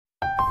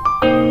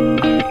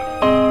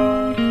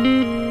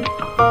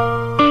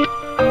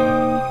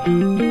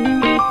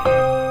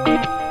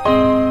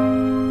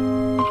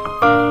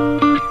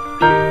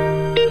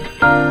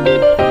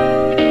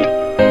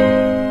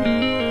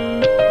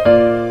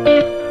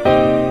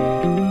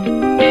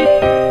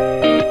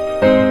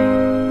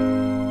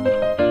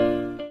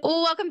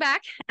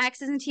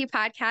to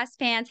podcast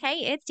fans.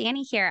 Hey, it's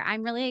Danny here.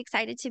 I'm really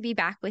excited to be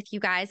back with you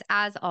guys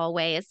as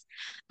always.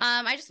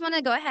 I just want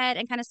to go ahead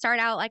and kind of start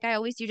out like I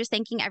always do, just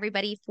thanking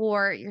everybody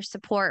for your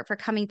support, for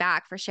coming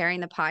back, for sharing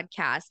the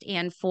podcast,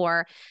 and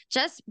for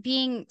just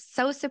being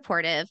so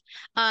supportive.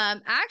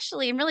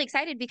 Actually, I'm really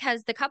excited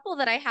because the couple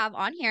that I have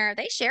on here,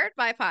 they shared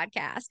my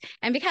podcast.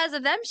 And because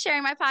of them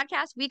sharing my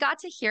podcast, we got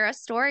to hear a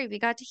story. We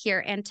got to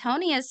hear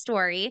Antonia's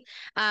story,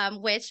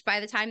 which by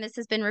the time this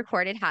has been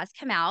recorded has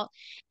come out.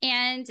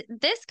 And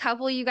this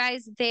couple, you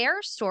guys,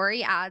 their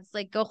story adds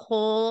like a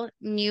whole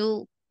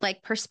new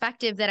like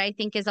perspective that I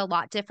think is a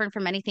lot different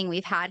from anything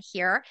we've had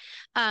here.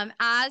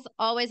 As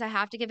always, I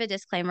have to give a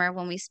disclaimer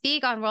when we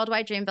speak on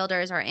Worldwide Dream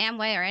Builders or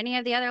Amway or any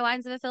of the other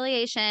lines of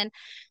affiliation.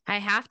 I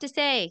have to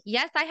say,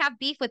 yes, I have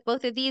beef with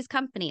both of these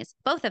companies,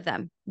 both of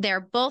them.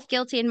 They're both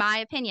guilty in my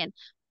opinion.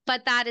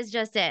 But that is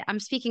just it. I'm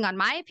speaking on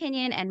my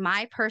opinion and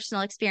my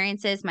personal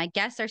experiences. My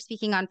guests are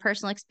speaking on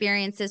personal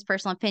experiences,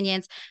 personal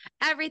opinions.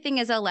 Everything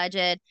is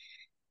alleged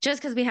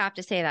just because we have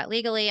to say that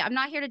legally. I'm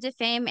not here to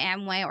defame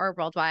Amway or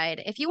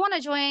Worldwide. If you want to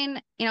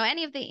join,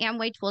 any of the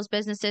Amway tools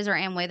businesses or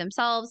Amway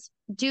themselves,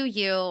 do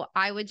you.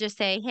 I would just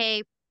say,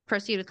 hey,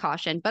 proceed with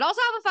caution, but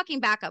also have a fucking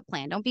backup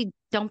plan. Don't be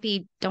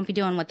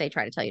doing what they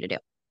try to tell you to do.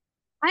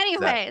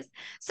 Anyways,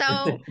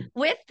 so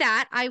with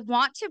that, I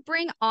want to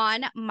bring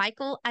on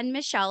Michael and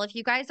Michelle. If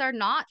you guys are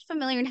not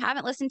familiar and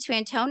haven't listened to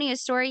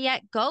Antonia's story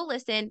yet, go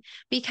listen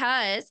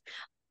because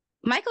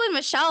Michael and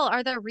Michelle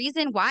are the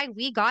reason why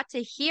we got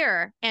to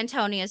hear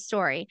Antonia's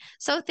story.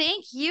 So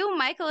thank you,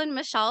 Michael and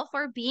Michelle,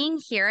 for being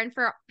here and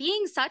for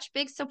being such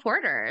big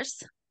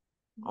supporters.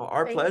 Oh,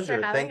 our pleasure.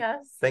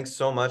 Thanks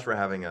so much for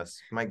having us.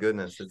 My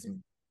goodness, it's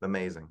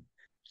amazing.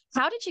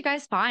 How did you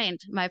guys find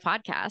my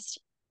podcast?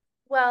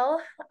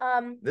 Well,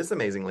 this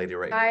amazing lady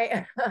right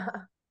here.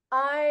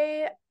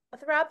 I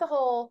throughout the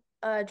whole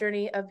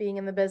journey of being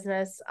in the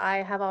business,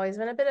 I have always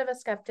been a bit of a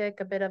skeptic,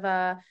 a bit of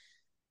a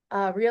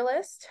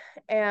realist.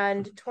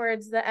 And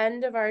towards the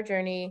end of our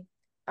journey,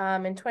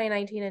 in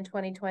 2019 and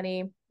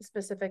 2020,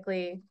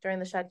 specifically during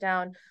the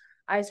shutdown,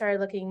 I started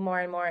looking more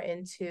and more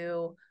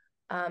into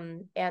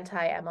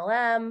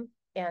anti-MLM,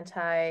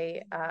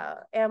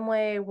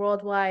 anti-Amway,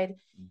 Worldwide,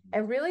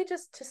 and really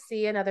just to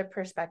see another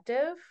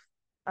perspective.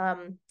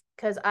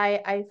 Because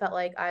I felt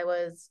like I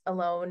was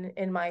alone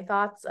in my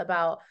thoughts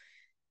about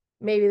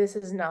maybe this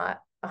is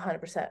not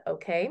 100%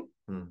 okay.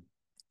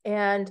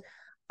 And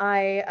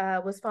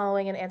I was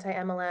following an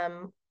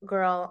anti-MLM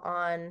girl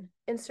on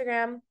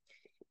Instagram,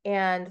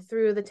 and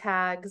through the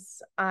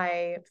tags,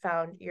 I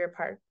found your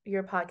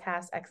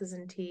podcast, X's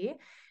and T.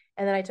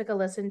 And then I took a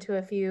listen to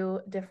a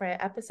few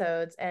different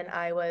episodes and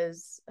I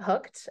was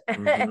hooked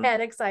and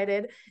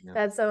excited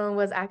that someone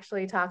was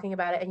actually talking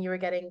about it, and you were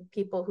getting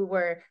people who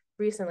were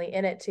recently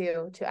in it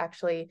to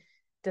actually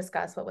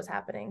discuss what was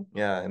happening.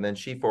 Yeah. And then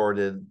she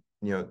forwarded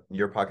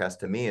your podcast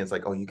to me. It's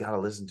like, oh, you got to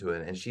listen to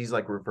it. And she's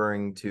like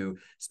referring to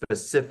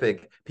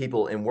specific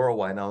people in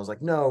Worldwide. And I was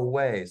like, no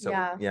way. So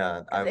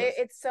yeah,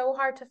 it's so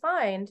hard to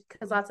find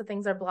because lots of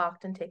things are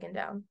blocked and taken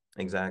down.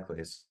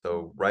 Exactly.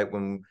 So right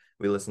when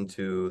we listened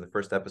to the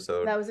first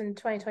episode, that was in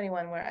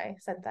 2021 where I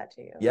sent that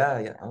to you.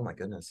 Yeah. Oh my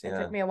goodness. It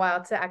took me a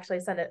while to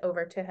actually send it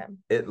over to him.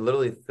 It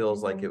literally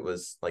feels like it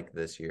was like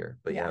this year,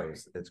 but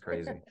it's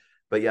crazy.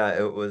 But yeah,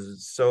 it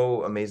was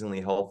so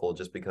amazingly helpful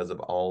just because of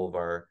all of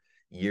our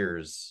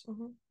years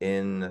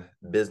in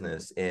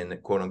business, in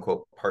quote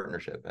unquote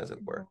partnership, as it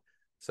were.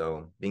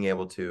 So being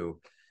able to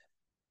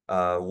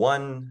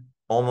one,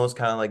 almost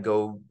kind of like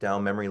go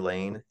down memory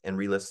lane and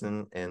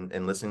re-listen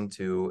and listen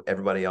to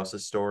everybody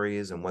else's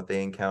stories and what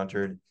they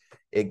encountered,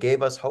 it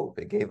gave us hope.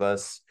 It gave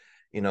us,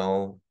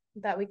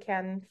 that we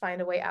can find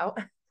a way out.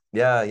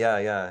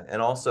 Yeah.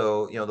 And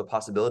also, the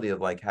possibility of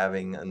like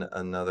having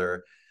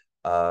another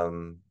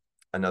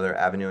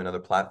avenue, another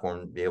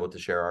platform, be able to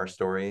share our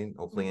story,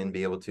 hopefully, and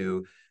be able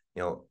to,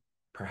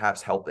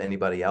 perhaps help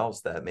anybody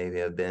else that maybe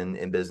have been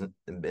in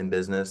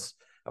business,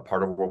 a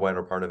part of Worldwide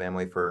or part of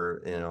Amway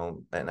for,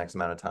 an X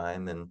amount of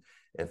time. And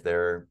if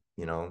they're,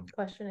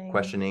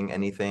 questioning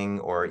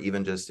anything, or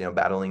even just,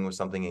 battling with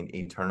something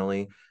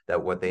eternally,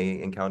 that what they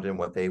encountered and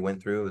what they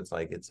went through, it's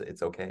like,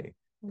 it's okay.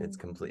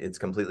 It's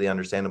completely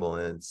understandable.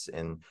 And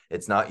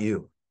it's not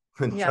you.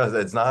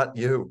 It's not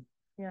you.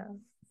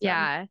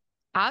 Yeah.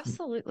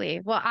 Absolutely.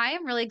 Well, I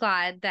am really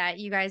glad that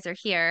you guys are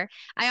here.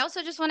 I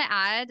also just want to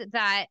add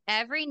that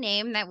every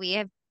name that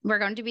we're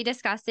going to be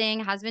discussing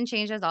has been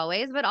changed as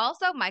always, but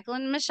also Michael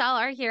and Michelle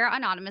are here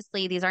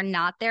anonymously. These are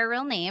not their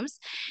real names.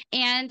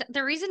 And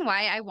the reason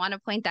why I want to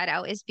point that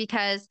out is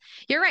because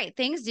you're right.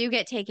 Things do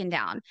get taken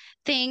down.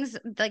 Things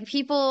like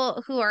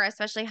people who are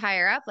especially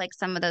higher up, like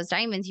some of those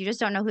diamonds, you just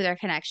don't know who their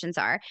connections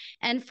are.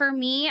 And for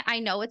me,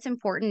 I know it's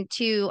important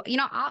to,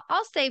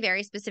 I'll say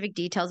very specific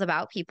details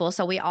about people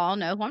so we all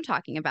know who I'm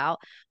talking about.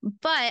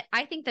 But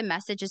I think the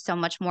message is so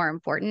much more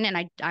important.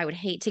 And I would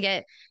hate to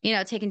get,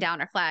 taken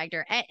down or flagged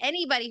or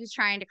anybody anybody who's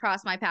trying to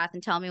cross my path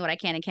and tell me what I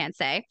can and can't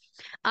say.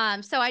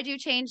 So I do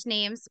change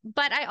names,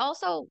 but I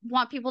also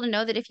want people to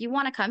know that if you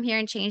want to come here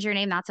and change your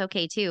name, that's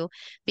okay too,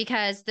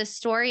 because the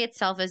story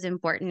itself is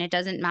important. It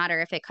doesn't matter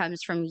if it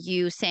comes from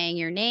you saying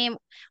your name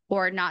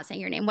or not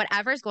saying your name.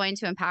 Whatever's going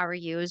to empower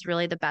you is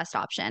really the best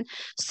option.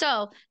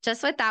 So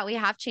just with that, we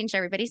have changed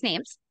everybody's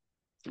names.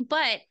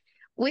 But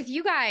with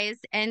you guys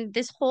and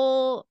this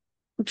whole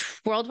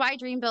Worldwide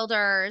Dream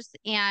Builders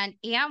and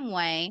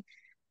Amway,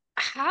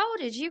 how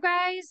did you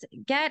guys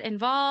get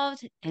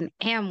involved in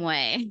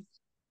Amway?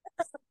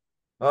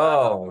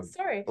 Oh,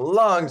 Story.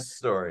 long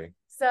story.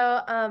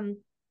 So,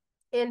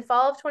 in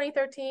fall of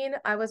 2013,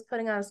 I was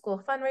putting on a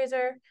school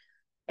fundraiser,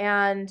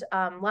 and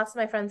lots of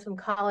my friends from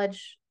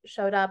college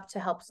showed up to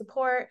help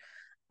support.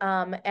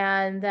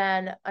 And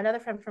then another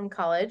friend from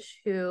college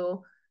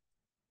who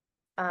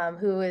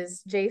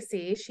is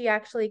JC, she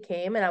actually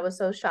came, and I was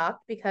so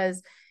shocked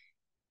because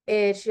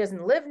she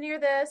doesn't live near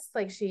this.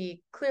 Like,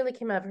 she clearly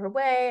came out of her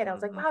way, and I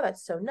was like, wow,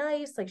 that's so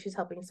nice. Like, she's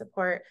helping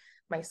support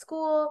my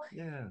school.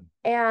 Yeah.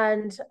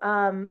 And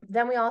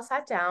then we all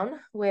sat down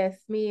with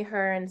me,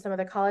 her, and some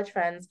other college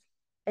friends,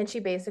 and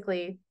she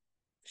basically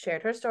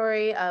shared her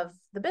story of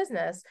the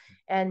business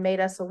and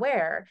made us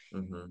aware.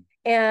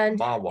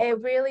 And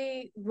it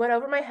really went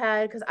over my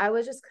head because I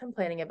was just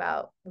complaining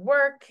about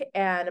work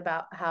and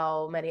about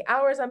how many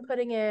hours I'm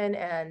putting in,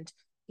 and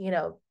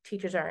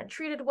teachers aren't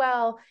treated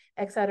well,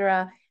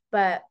 etc.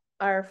 But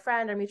our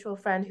mutual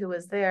friend who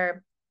was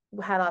there,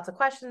 had lots of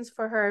questions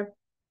for her,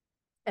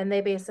 and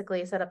they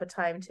basically set up a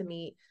time to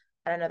meet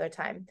at another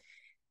time.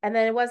 And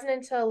then it wasn't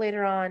until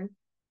later on,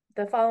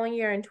 the following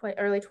year in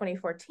early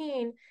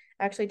 2014,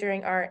 actually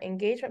during our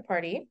engagement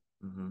party,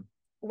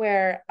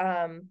 where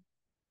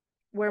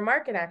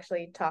Mark had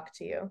actually talked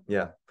to you.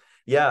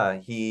 Yeah,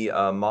 he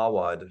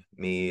mawad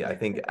me, I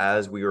think,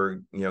 as we were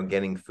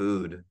getting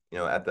food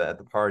at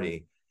the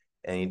party,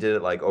 and he did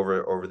it like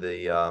over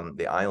the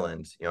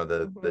island,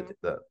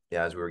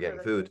 as we were getting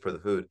food for the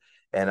food.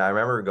 And I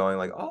remember going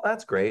like, oh,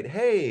 that's great,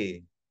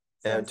 hey,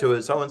 and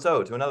to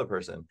so-and-so, to another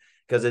person,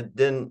 because it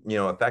didn't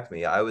affect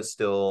me. I was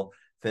still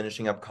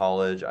finishing up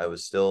college. I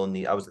was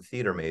a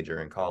theater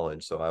major in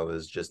college, so I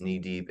was just knee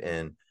deep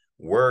in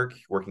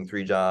working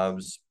 3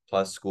 jobs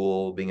plus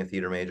school, being a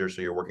theater major.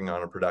 So you're working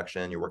on a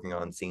production, you're working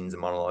on scenes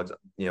and monologues,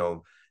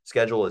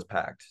 schedule is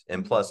packed.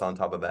 And plus on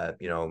top of that,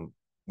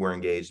 we're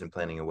engaged in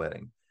planning a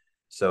wedding.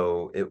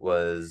 So it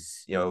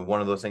was,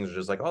 one of those things was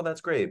just like, oh, that's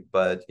great.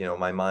 But,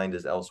 my mind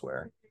is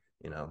elsewhere.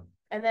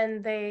 And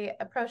then they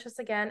approached us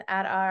again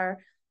at our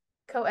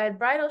co-ed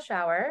bridal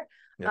shower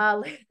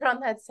later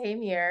on that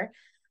same year.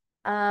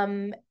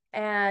 And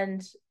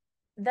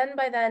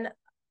by then,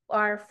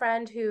 our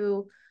friend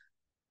who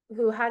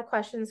had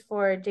questions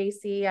for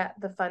JC at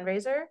the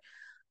fundraiser,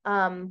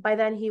 by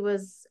then he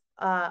was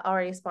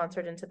already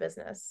sponsored into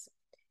business.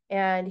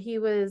 And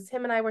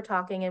him and I were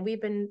talking, and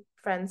we've been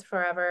friends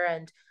forever,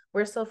 and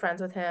we're still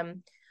friends with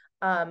him.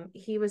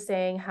 He was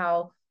saying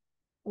how,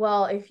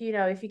 well, if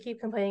you keep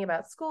complaining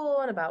about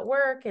school and about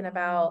work and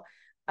about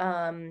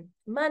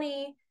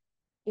money,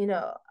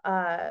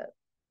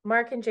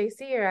 Mark and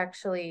JC are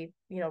actually,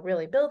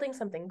 really building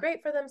something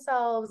great for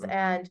themselves,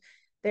 and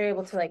they're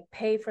able to like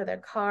pay for their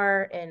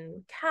car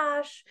in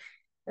cash.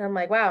 And I'm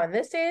like, wow, in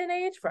this day and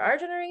age, for our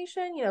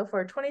generation,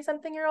 for a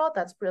 20-something-year-old,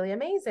 that's really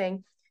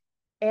amazing.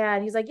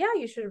 And he's like, yeah,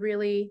 you should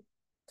really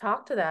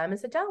talk to them and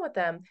sit down with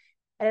them.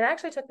 And it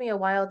actually took me a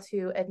while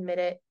to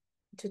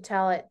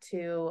tell it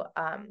to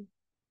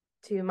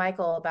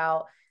Michael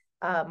about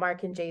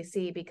Mark and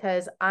JC,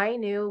 because I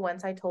knew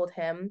once I told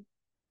him,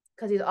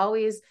 because he's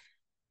always,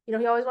 he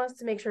always wants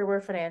to make sure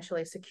we're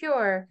financially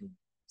secure.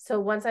 So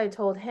once I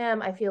told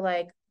him, I feel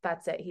like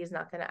that's it. He's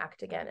not going to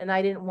act again. And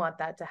I didn't want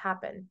that to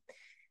happen.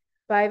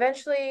 But I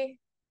eventually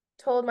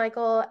told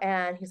Michael,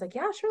 and he's like,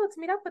 yeah, sure, let's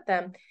meet up with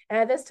them. And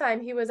at this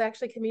time, he was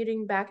actually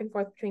commuting back and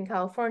forth between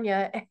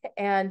California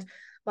and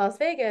Las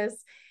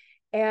Vegas.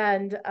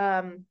 And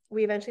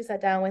we eventually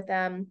sat down with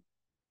them,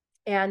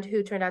 and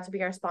who turned out to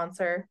be our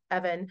sponsor,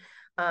 Evan,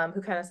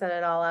 who kind of set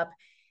it all up.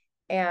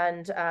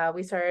 And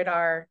we started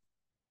our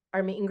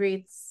meet and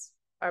greets,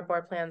 our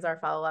board plans, our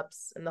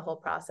follow-ups, and the whole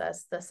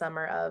process the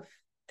summer of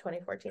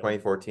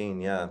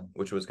 2014. Yeah,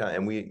 which was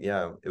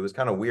it was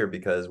kind of weird,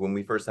 because when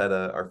we first had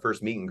our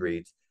first meet and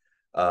greet,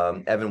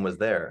 Evan was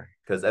there,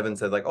 because Evan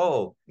said like,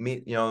 oh,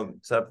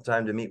 set up the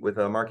time to meet with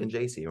Mark and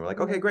JC, and we're like,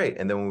 okay, great.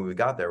 And then when we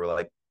got there, we're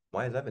like,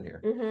 why is Evan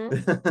here? We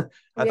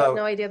had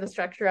no idea the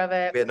structure of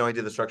it. We had no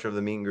idea the structure of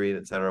the meet and greet,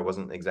 etc. It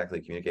wasn't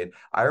exactly communicated.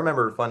 I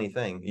remember a funny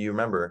thing. You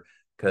remember,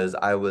 because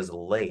I was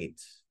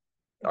late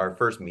our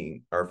first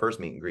meet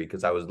and greet,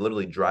 because I was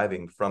literally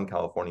driving from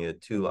California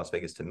to Las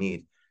Vegas to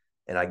meet,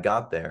 and I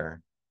got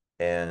there,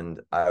 and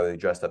I was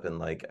dressed up in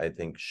like, I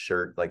think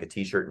like a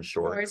t-shirt and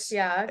shorts.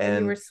 Yeah,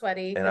 and you were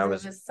sweaty, and it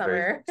was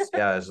summer.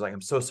 I was like,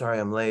 I'm so sorry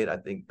I'm late. I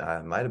think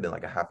I might have been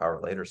like a half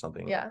hour late or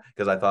something. Yeah,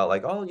 because I thought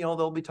like, oh,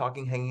 they'll be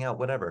talking, hanging out,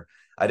 whatever.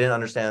 I didn't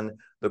understand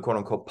the quote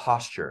unquote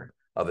posture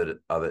of it,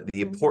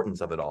 the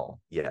importance of it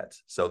all yet.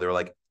 So they were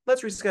like,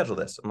 let's reschedule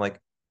this. I'm like,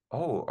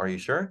 oh, are you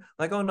sure?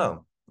 Like, oh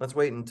no, let's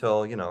wait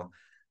until,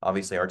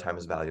 obviously our time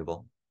is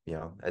valuable,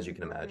 as you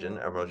can imagine.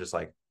 Mhm. Everyone was just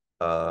like,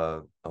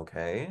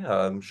 okay,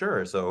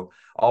 sure. So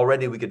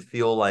already we could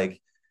feel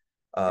like,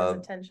 There's a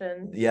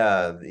tension.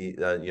 yeah,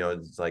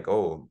 it's like,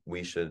 oh,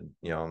 we should,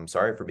 I'm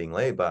sorry for being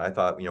late, but I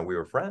thought, we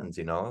were friends,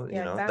 Yeah, that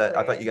I thought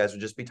exactly. you guys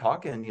would just be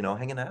talking,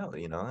 hanging out,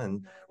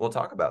 and we'll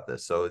talk about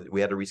this. So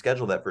we had to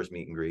reschedule that first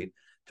meet and greet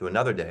to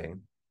another day.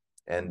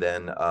 And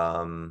then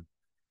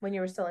When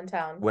you were still in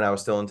town. when I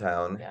was still in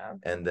town, Yeah.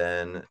 and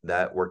then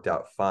that worked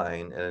out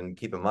fine. And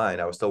keep in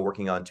mind, I was still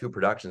working on 2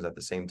 productions at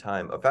the same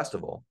time, a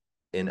festival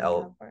in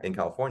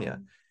California.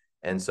 Mhm.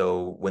 And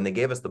so when they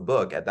gave us the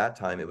book at that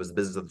time, it was the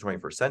business of the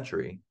 21st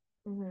century.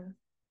 Mhm.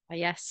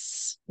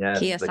 Yes. Yes,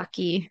 the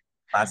Kiyosaki.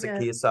 classic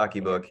Yes.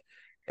 Kiyosaki book.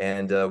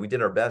 And we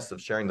did our best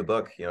of sharing the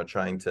book,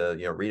 trying to,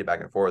 read it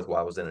back and forth while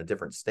I was in a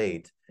different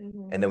state.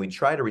 Mhm. And then we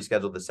tried to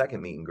reschedule the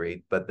second meet and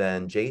greet, but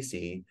then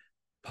JC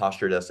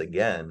postured us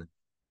again.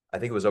 I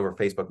think it was over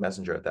Facebook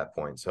Messenger at that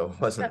point. So it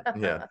wasn't,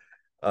 yeah.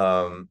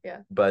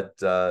 Yeah. But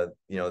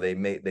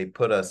they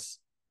put us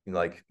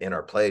like in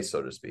our place,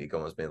 so to speak,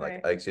 almost being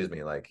like, Right. excuse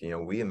me, like,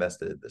 we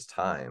invested this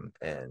time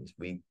and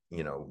we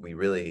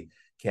really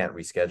can't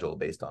reschedule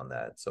based on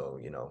that. So,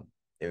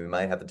 we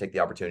might have to take the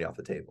opportunity off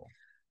the table.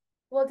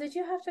 Well, did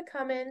you have to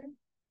come in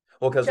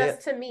Well, because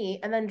just to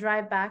meet and then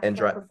drive back and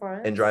for a drive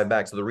performance?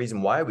 back. So the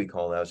reason why we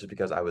called out was just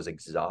because I was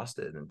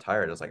exhausted and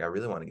tired. I was like, I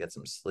really want to get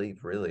some sleep,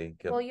 really.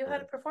 Well, you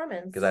had a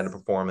performance. Because I had a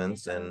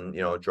performance and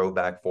drove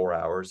back 4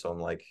 hours. So I'm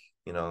like,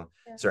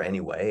 is there any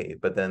way?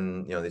 But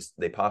then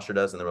they postured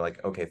us and they were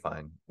like, okay,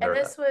 fine. And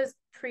this was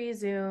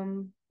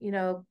pre-Zoom,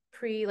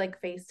 pre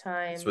like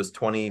FaceTime. This was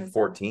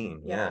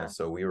 2014. Yeah.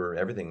 So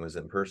everything was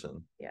in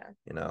person. Yeah.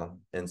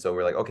 And so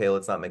we're like, okay,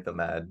 let's not make them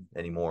mad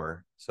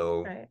anymore.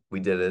 So we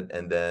did it.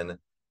 And then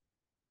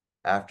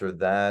after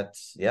that,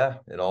 yeah,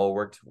 it all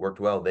worked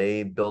well.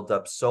 They built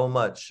up so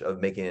much of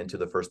making it into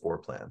the first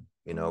board plan.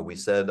 We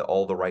said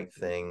all the right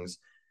things,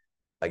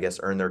 I guess,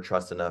 earn their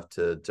trust enough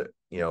to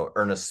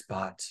earn a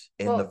spot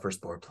in the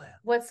first board plan.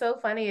 What's so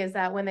funny is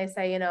that when they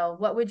say,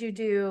 what would you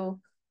do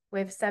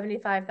with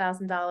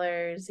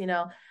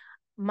 $75,000?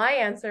 My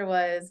answer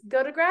was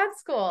go to grad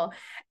school.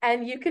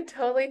 And you could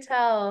totally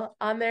tell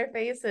on their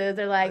faces,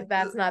 they're like,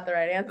 that's not the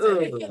right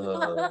answer.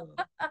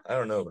 I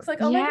don't know. It's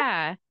like, oh my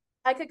God,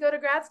 I could go to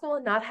grad school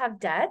and not have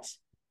debt.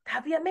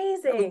 That'd be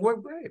amazing.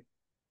 Right.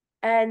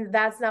 And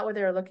that's not what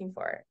they were looking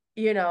for,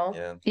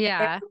 Yeah.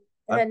 Yeah.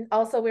 And then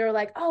also we were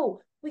like, oh,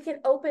 we can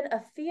open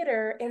a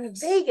theater in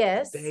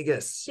Vegas.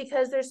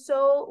 Because there's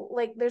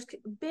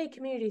big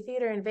community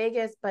theater in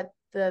Vegas, but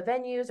the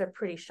venues are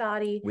pretty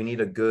shoddy. We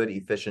need a good,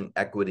 efficient,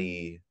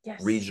 equity,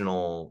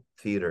 regional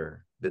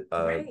theater,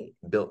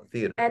 built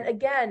theater. And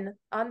again,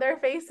 on their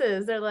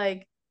faces, they're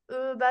like,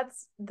 "Ooh,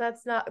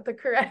 that's not the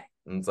correct."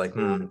 And it's like,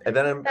 And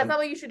then that's not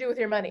what you should do with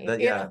your money. But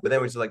then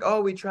we're just like,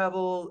 oh, we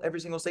travel every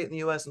single state in the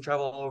U.S. and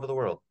travel all over the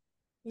world.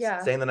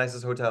 Yeah. Stay in the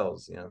nicest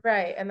hotels,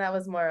 Right. And that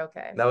was more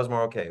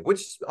okay.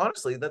 Which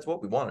honestly, that's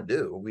what we want to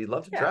do. We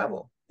love to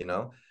travel,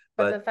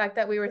 But the fact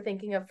that we were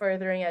thinking of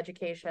furthering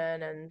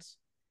education and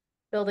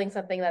building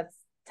something that's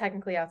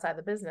technically outside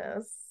the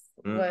business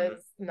was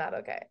not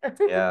okay.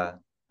 Yeah.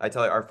 I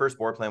tell you, our first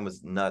board plan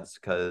was nuts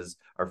because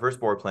our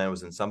first board plan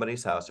was in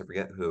somebody's house. I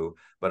forget who,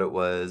 but it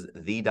was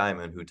the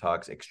Diamond who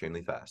talks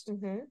extremely fast.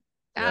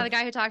 The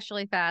guy who talks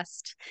really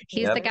fast.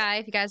 He's the guy,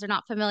 if you guys are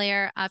not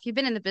familiar, if you've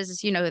been in the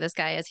business, you know who this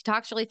guy is. He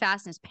talks really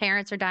fast and his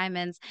parents are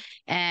diamonds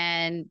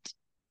and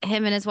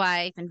him and his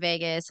wife in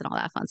Vegas and all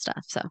that fun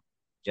stuff. So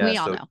we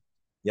all know.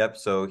 Yep.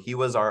 So he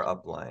was our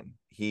upline.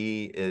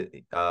 He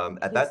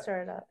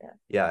started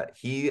out,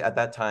 he at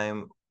that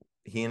time,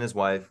 he and his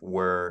wife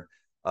were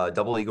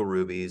double eagle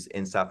rubies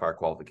in sapphire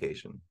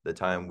qualification the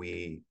time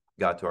we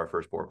got to our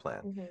first board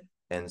plan.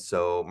 And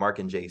so Mark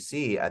and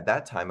JC at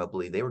that time, I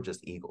believe they were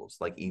just eagles,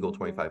 like Eagle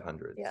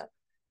 2500s. Yeah.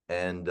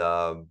 And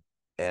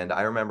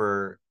I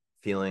remember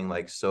feeling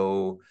like,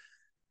 so,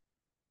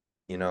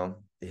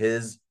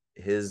 his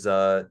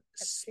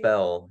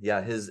spell,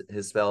 his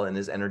spell and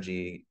his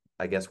energy,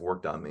 I guess,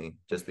 worked on me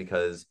just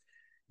because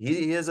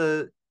he is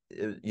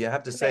you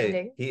have to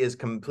say, he is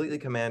completely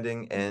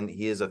commanding and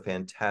he is a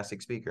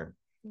fantastic speaker.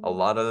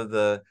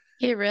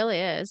 He really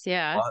is,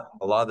 yeah.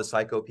 A lot of the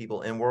psycho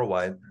people in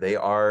worldwide, they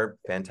are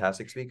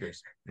fantastic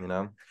speakers,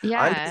 Yeah.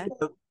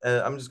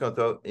 I'm just going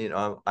to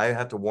throw, I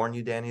have to warn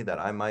you, Danny, that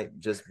I might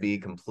just be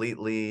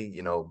completely,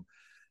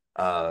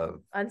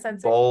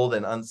 uncensored, bold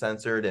and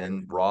uncensored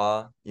and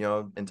raw,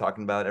 and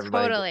talking about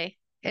everybody. Totally.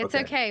 It's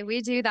okay.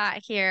 We do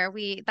that here.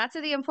 That's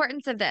the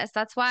importance of this.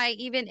 That's why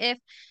even if,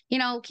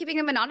 keeping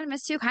them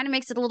anonymous too kind of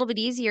makes it a little bit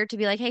easier to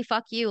be like, hey,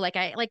 fuck you. Like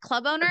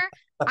club owner,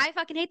 I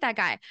fucking hate that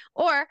guy.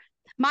 Or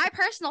my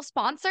personal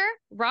sponsor,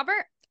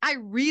 Robert, I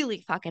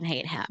really fucking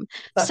hate him.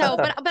 So,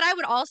 but I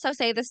would also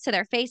say this to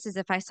their faces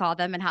if I saw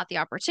them and had the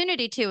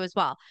opportunity to as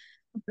well.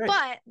 Great.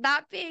 But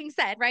that being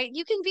said, right,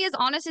 you can be as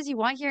honest as you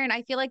want here. And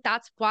I feel like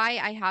that's why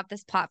I have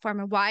this platform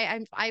and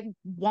why I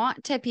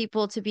want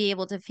people to be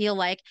able to feel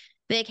like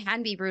they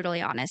can be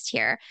brutally honest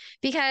here.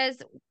 Because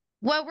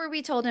what were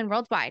we told in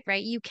Worldwide,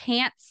 right? You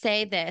can't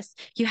say this.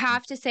 You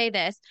have to say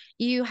this.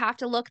 You have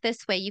to look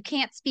this way. You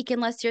can't speak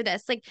unless you're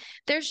this. Like,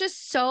 there's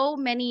just so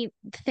many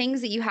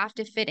things that you have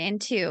to fit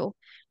into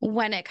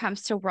when it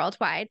comes to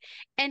Worldwide.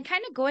 And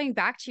kind of going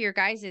back to your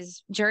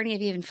guys' journey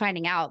of even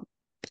finding out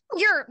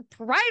your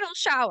bridal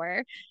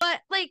shower.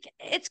 But like,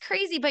 it's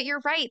crazy, but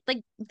you're right.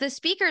 Like, the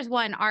speakers,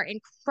 one, are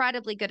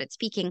incredibly good at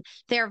speaking.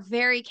 They're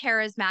very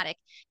charismatic.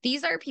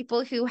 These are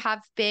people who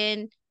have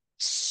been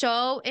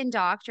so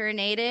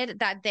indoctrinated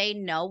that they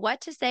know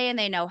what to say and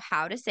they know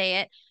how to say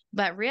it.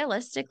 But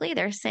realistically,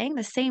 they're saying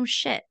the same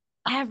shit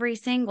every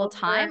single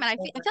time. And I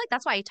feel like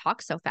that's why he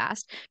talks so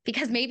fast,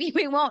 because maybe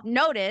we won't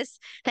notice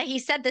that he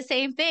said the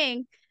same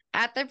thing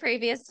at the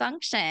previous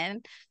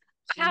function.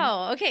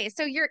 Wow. Okay.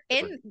 So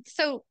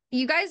so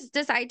you guys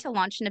decide to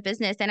launch into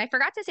business. And I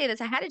forgot to say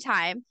this ahead of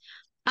time.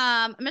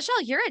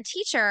 Michelle, you're a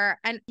teacher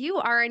and you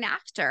are an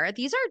actor.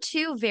 These are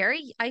two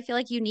very, I feel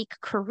like, unique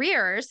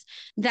careers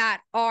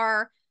that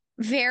are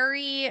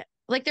very,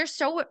 like, there's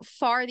so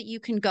far that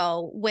you can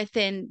go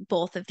within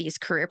both of these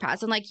career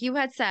paths. And like you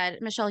had said,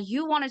 Michelle,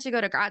 you wanted to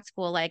go to grad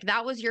school. Like,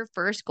 that was your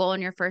first goal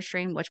and your first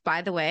dream, which,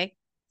 by the way,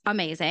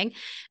 amazing.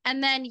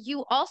 And then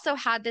you also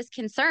had this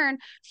concern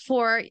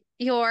for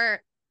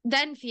your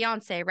then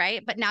fiance,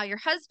 right? But now your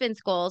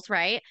husband's goals,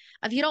 right?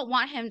 Of, you don't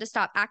want him to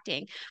stop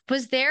acting.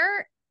 Was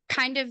there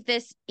kind of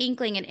this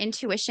inkling and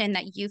intuition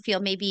that you feel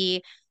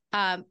maybe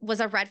was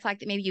a red flag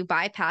that maybe you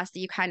bypassed, that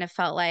you kind of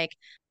felt like,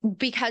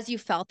 because you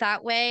felt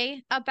that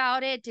way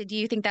about it, did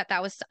you think that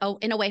that was,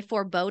 in a way,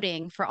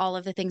 foreboding for all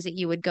of the things that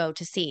you would go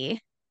to see?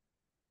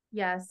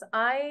 Yes,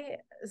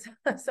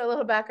 so a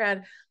little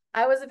background.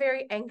 I was a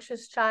very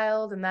anxious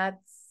child, and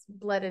that's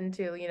bled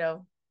into,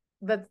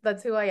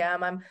 that's who I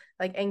am. I'm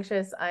like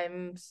anxious.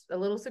 I'm a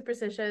little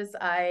superstitious.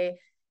 I,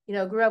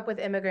 grew up with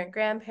immigrant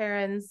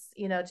grandparents,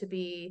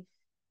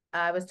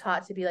 I was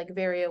taught to be like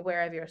very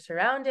aware of your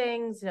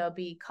surroundings,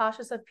 be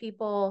cautious of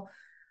people.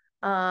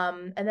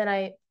 And then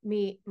I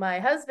meet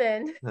my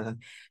husband,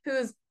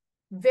 who's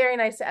very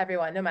nice to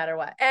everyone, no matter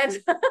what. And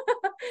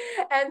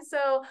and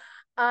so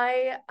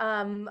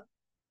I'm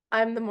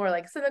the more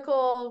like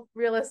cynical,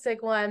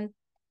 realistic one.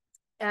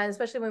 And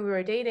especially when we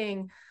were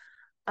dating,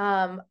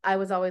 I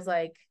was always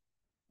like,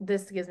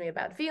 this gives me a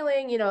bad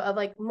feeling, of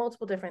like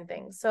multiple different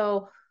things.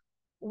 So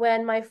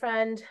when my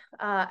friend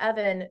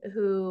Evan,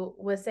 who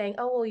was saying,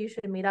 oh, well, you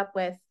should meet up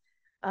with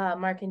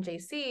Mark and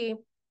JC,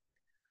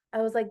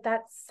 I was like,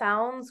 that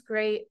sounds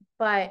great,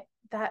 but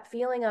that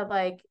feeling of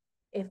like,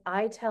 if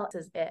I tell,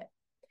 this is it.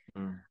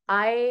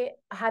 I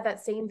had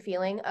that same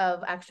feeling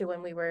of, actually,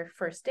 when we were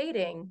first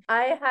dating,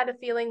 I had a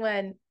feeling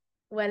when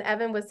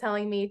Evan was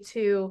telling me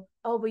to,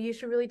 oh, but you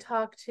should really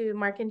talk to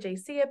Mark and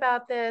JC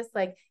about this.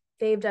 Like,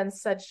 they've done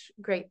such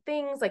great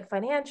things, like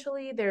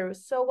financially, they're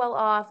so well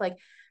off. Like,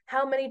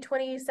 how many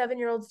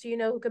 27-year-olds do you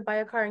know who could buy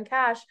a car in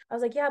cash? I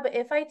was like, yeah, but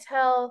if I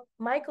tell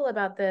Michael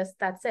about this,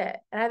 that's it.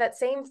 And I had that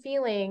same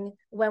feeling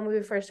when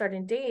we first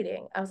started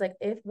dating. I was like,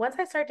 if once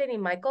I start dating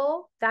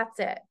Michael, that's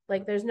it.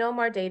 Like, there's no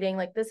more dating.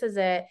 Like, this is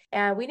it.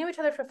 And we knew each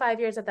other for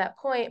 5 years at that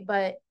point,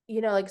 but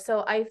like,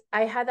 so I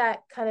had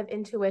that kind of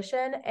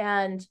intuition.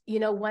 And,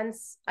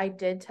 once I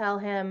did tell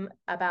him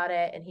about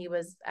it and he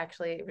was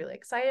actually really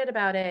excited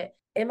about it,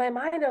 in my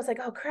mind, I was like,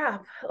 oh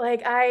crap.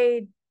 Like,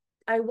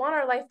 I want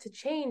our life to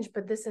change,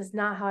 but this is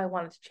not how I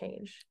want it to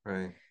change.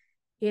 Right.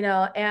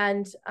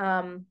 And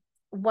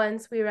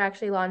once we were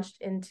actually launched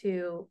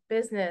into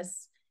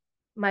business,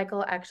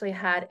 Michael actually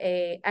had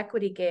a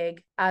equity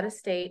gig out of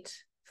state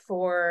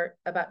for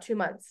about 2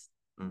 months.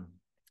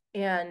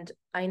 And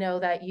I know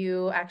that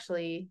you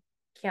actually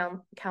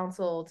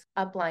counseled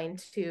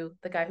upline to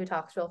the guy who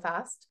talks real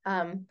fast.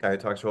 Guy who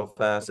talks real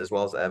fast, as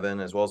well as Evan,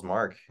 as well as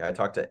Mark. I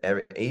talked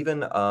to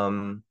even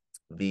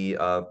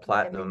the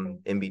platinum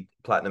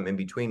in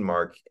between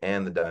Mark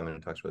and the diamond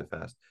who talks really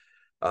fast.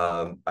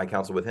 I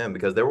counseled with him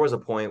because there was a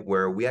point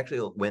where we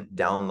actually went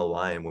down the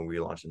line when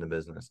we launched into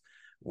business,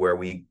 where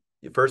we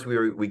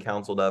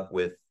counseled up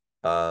with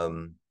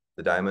the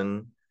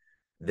diamond.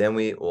 Then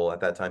at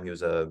that time he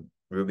was a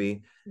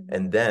ruby,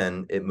 and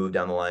then it moved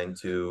down the line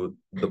to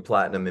the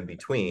platinum in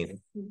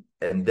between,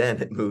 and then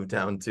it moved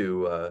down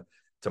to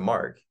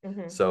Mark.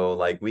 So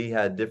like, we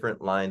had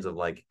different lines of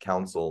like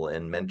counsel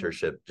and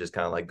mentorship, just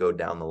kind of like go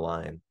down the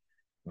line.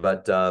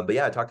 But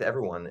yeah, I talked to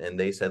everyone and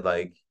they said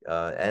like,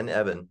 and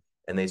Evan,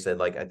 and they said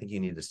like, I think you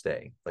need to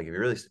stay. Like, if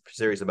you're really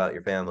serious about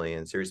your family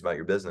and serious about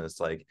your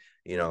business, like,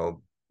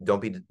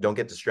 don't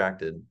get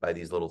distracted by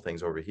these little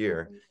things over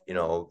here,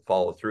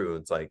 follow through.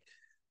 It's like,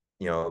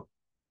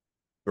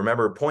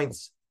 remember,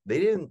 points, they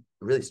didn't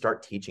really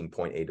start teaching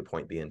point A to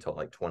point B until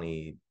like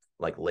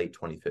late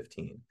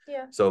 2015.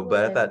 Yeah. So,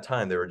 but at that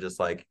time they were just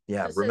like,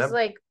 yeah, this is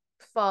like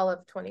fall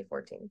of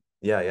 2014.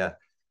 Yeah.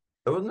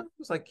 It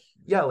was like,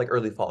 yeah, like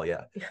early fall.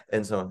 Yeah.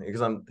 And so,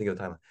 because I'm thinking of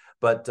the time,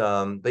 but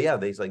yeah,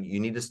 they like, you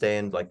need to stay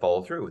and like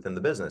follow through within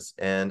the business.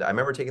 And I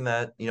remember taking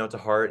that, to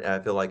heart. And I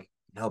feel like,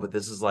 no, but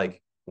this is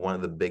like, one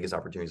of the biggest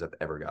opportunities I've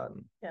ever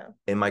gotten Yeah.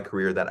 in my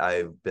career that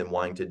I've been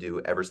wanting to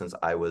do ever since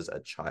I was a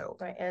child.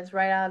 Right. And it's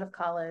right out of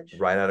college.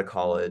 Right out of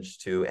college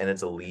too. And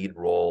it's a lead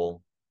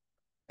role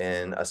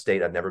in a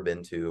state I've never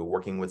been to,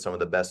 working with some of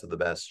the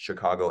best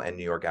Chicago and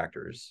New York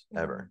actors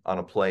ever on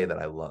a play that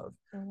I love.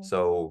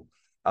 So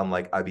I'm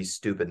like, I'd be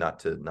stupid not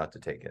to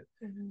take it.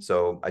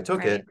 So I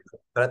took it,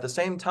 but at the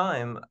same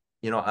time,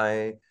 you know,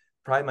 I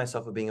pride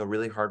myself of being a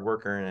really hard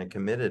worker and a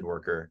committed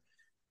worker.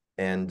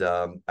 And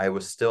I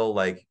was still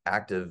like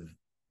active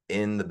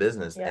in the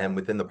business and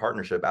within the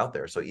partnership out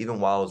there. So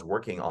even while I was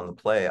working on the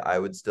play, I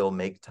would still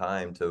make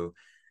time to,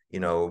 you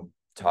know,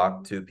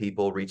 talk to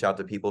people, reach out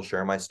to people,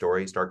 share my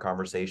story, start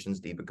conversations,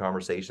 deepen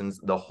conversations,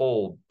 the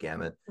whole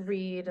gamut.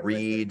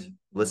 Read,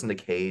 listen to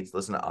Kate's,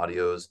 listen to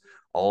audios,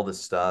 all this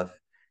stuff.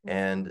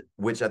 And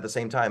which at the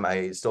same time,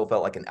 I still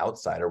felt like an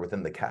outsider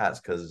within the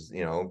cast because,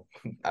 you know,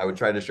 I would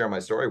try to share my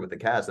story with the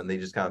cast and they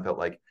just kind of felt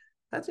like,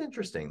 that's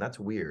interesting. That's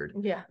weird.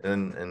 Yeah.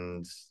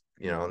 And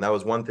you know, and that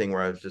was one thing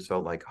where I just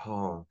felt like,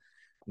 oh,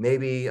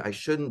 maybe I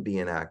shouldn't be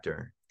an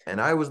actor. And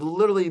I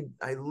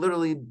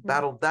literally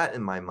battled that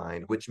in my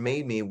mind, which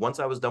made me, once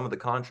I was done with the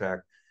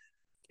contract,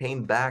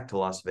 came back to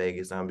Las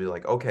Vegas and I'd be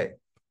like, okay,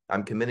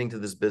 I'm committing to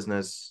this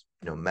business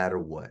no matter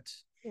what.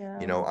 Yeah.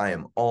 You know, I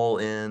am all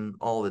in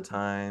all the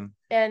time.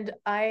 And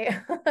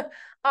I,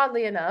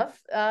 oddly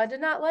enough, did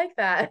not like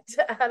that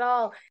at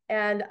all.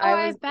 And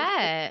I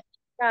bet.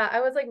 Yeah,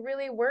 I was like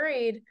really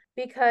worried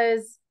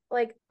because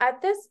like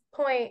at this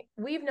point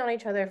we've known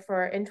each other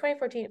for in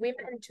 2014 we've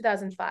met in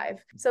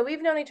 2005, so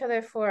we've known each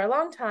other for a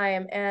long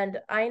time, and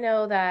I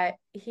know that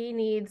he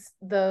needs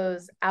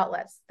those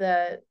outlets,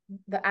 the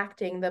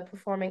acting, the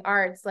performing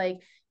arts,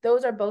 like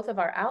those are both of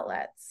our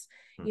outlets,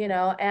 you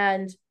know,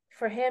 and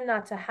for him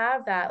not to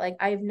have that, like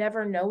I've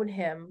never known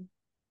him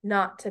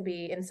not to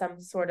be in some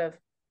sort of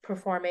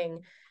performing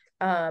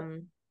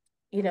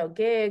you know,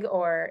 gig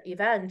or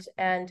event.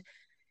 And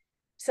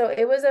so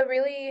it was a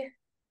really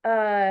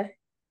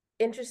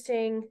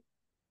interesting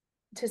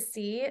to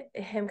see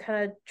him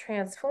kind of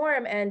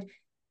transform. And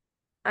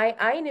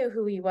I knew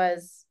who he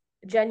was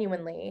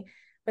genuinely,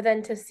 but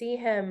then to see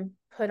him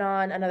put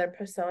on another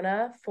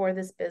persona for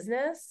this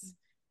business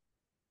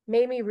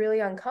made me really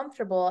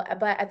uncomfortable.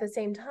 But at the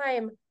same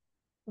time,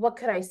 what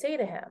could I say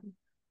to him?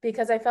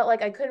 Because I felt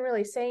like I couldn't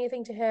really say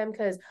anything to him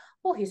because,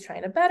 well, he's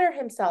trying to better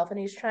himself and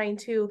he's trying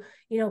to,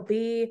 you know,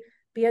 be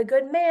a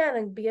good man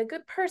and be a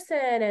good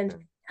person and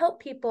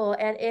help people.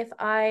 And if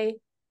I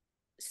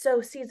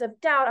sow seeds of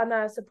doubt, I'm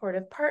not a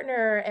supportive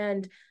partner.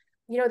 And,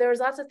 you know, there was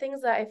lots of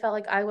things that I felt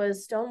like I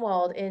was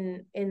stonewalled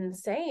in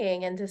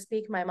saying and to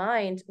speak my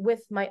mind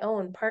with my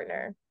own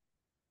partner.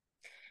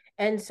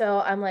 And so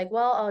I'm like,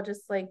 well, I'll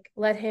just like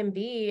let him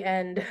be.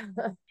 And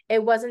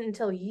it wasn't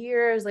until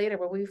years later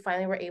where we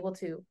finally were able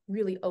to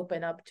really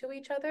open up to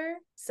each other.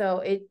 So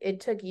it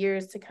took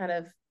years to kind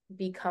of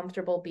be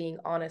comfortable being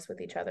honest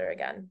with each other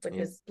again, which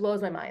is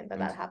blows my mind that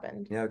that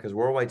happened. Yeah, because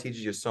Worldwide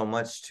teaches you so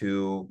much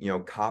to, you know,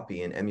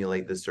 copy and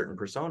emulate this certain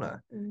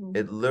persona.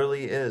 It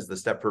literally is the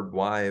Stepford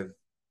wife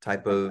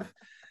type of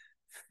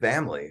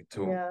family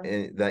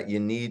that you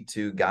need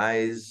to,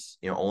 guys,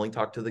 you know, only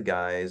talk to the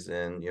guys,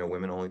 and, you know,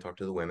 women only talk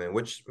to the women,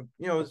 which,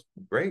 you know, is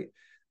great.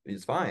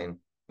 It's fine.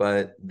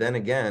 But then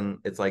again,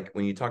 it's like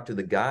when you talk to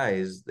the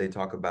guys, they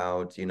talk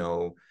about, you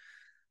know,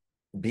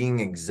 being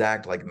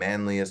exact, like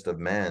manliest of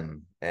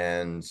men.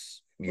 And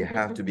you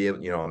have to be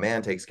able, you know, a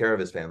man takes care of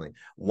his family.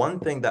 One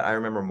thing that I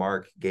remember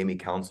Mark gave me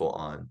counsel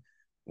on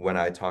when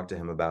I talked to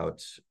him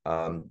about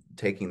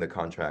taking the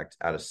contract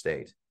out of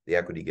state, the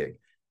equity gig.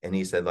 And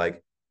he said,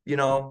 like, you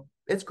know,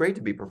 it's great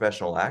to be a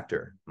professional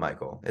actor,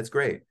 Michael. It's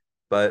great.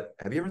 But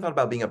have you ever thought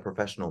about being a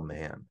professional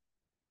man?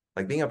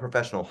 Like being a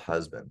professional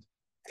husband?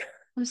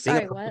 I'm sorry,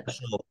 being a what?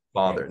 professional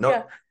father.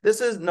 No,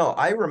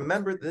 I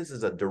remember this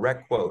is a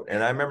direct quote.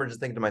 And I remember just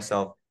thinking to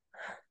myself,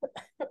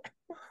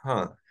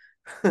 huh.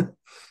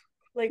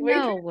 Like,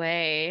 no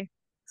way.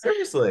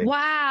 Seriously.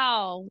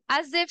 Wow.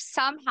 As if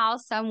somehow,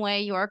 some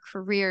way your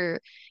career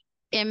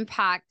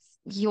impacts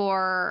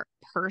your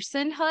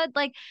personhood.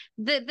 Like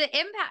the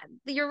impact,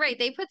 you're right.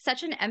 They put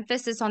such an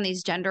emphasis on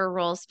these gender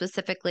roles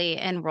specifically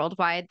in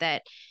Worldwide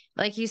that,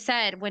 like you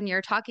said, when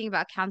you're talking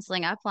about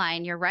counseling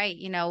upline, you're right.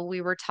 You know,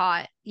 we were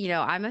taught, you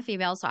know, I'm a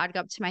female, so I'd go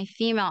up to my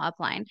female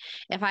upline.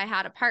 If I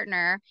had a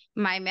partner,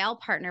 my male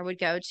partner would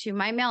go to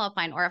my male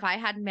upline. Or if I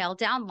had male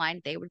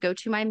downline, they would go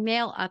to my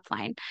male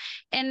upline.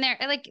 And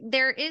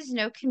there is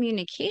no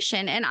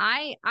communication. And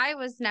I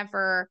was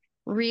never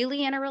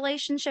really in a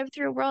relationship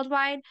through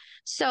Worldwide.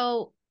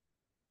 So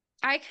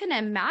I can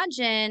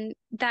imagine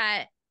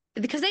that,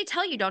 because they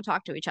tell you don't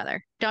talk to each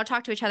other. Don't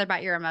talk to each other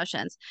about your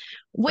emotions,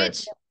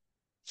 which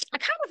I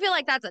kind of feel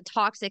like that's a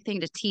toxic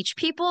thing to teach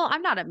people.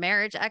 I'm not a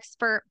marriage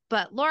expert,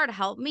 but Lord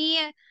help me,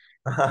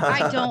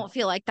 I don't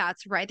feel like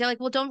that's right. They're like,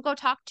 well, don't go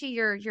talk to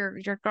your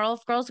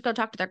girls go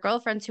talk to their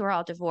girlfriends who are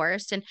all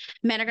divorced, and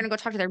men are going to go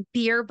talk to their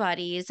beer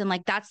buddies, and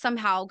like that's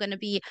somehow going to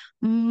be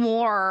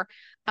more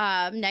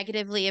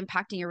negatively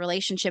impacting your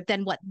relationship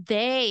than what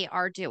they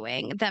are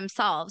doing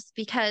themselves.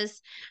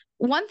 Because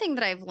one thing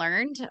that I've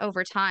learned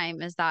over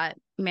time is that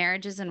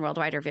marriages in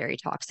worldwide are very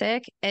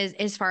toxic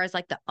as far as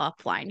like the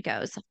upline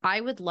goes. I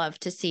would love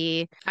to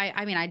see,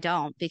 I mean, I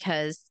don't,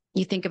 because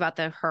you think about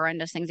the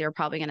horrendous things you're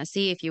probably going to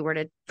see if you were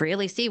to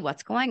really see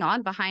what's going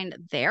on behind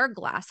their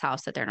glass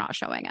house that they're not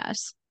showing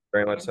us.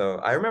 Very much so.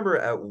 I remember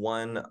at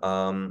one,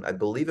 I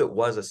believe it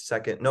was a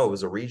second, no, it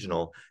was a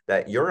regional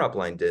that your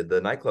upline did,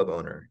 the nightclub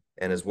owner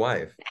and his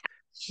wife.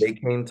 They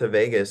came to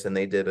Vegas and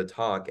they did a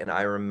talk, and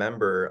I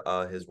remember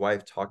his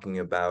wife talking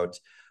about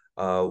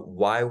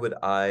why would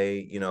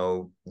I,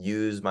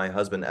 use my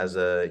husband as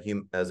a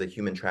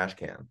human trash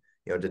can,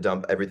 to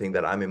dump everything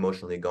that I'm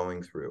emotionally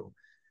going through,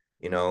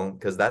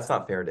 because that's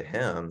not fair to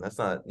him. That's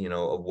not,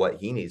 of what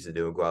he needs to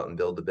do, go out and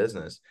build the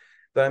business.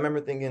 But I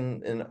remember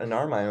thinking in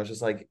our mind, I was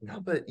just like, no,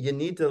 but you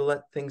need to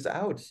let things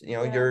out.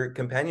 Your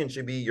companion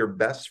should be your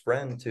best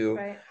friend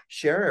to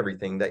share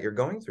everything that you're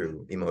going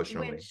through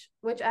emotionally.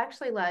 Which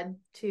actually led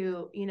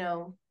to,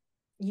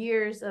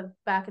 years of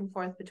back and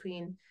forth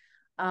between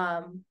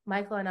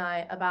Michael and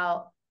I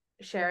about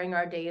sharing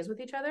our days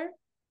with each other.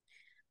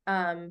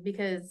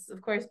 Because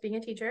of course, being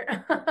a teacher,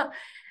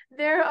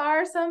 there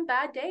are some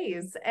bad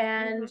days.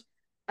 And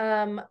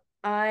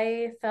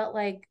I felt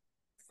like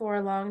for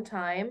a long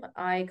time,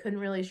 I couldn't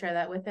really share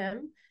that with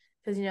him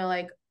because,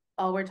 like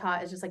all we're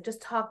taught is just like,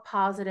 just talk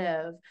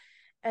positive.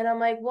 And I'm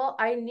like, well,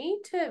 I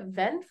need to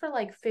vent for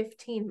like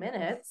 15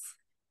 minutes,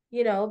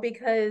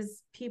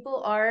 because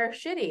people are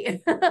shitty.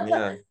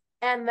 Yeah.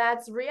 And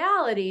that's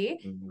reality.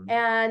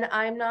 And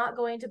I'm not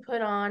going to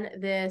put on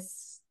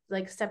this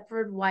like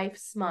Stepford wife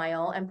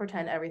smile and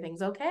pretend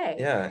everything's okay.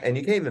 Yeah. And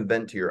you can't even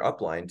vent to your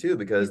upline too,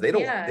 because they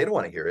don't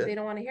want to hear it. They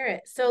don't want to hear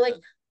it. So like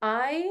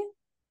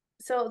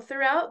so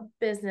throughout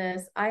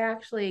business, I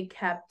actually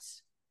kept,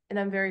 and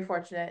I'm very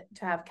fortunate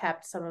to have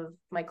kept some of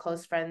my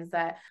close friends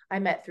that I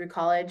met through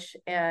college,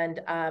 and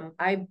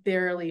I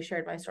barely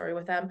shared my story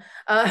with them.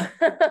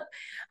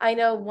 I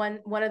know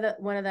one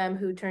of them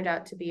who turned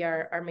out to be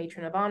our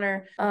matron of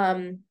honor.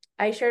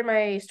 I shared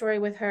my story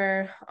with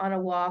her on a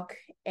walk,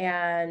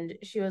 and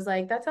she was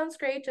like, "That sounds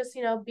great. Just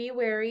be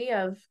wary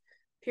of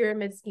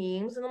pyramid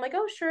schemes." And I'm like,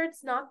 "Oh, sure,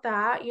 it's not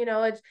that,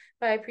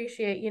 but I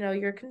appreciate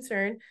your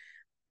concern."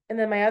 And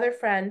then my other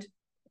friend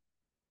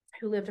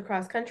who lived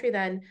across country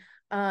then,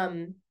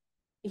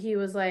 he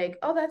was like,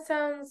 "Oh, that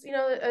sounds,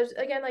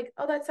 again, like,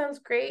 oh, that sounds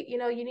great.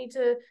 You need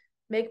to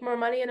make more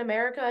money in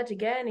America to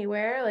get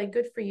anywhere. Like,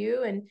 good for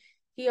you." And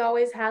he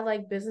always had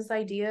like business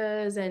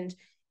ideas, and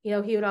he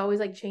would always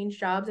like change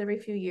jobs every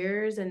few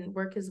years and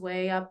work his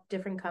way up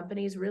different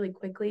companies really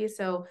quickly.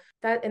 So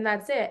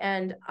that's it.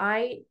 And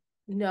I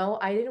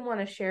didn't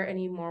want to share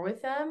any more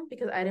with them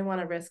because I didn't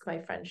want to risk my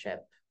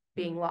friendship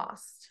being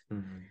lost.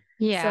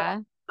 Yeah.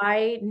 So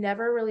I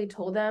never really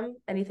told them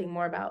anything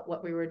more about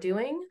what we were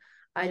doing.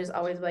 I just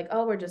always like,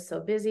 "Oh, we're just so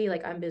busy.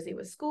 Like, I'm busy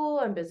with school.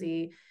 I'm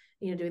busy,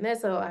 doing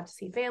this. So I have to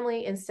see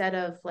family," instead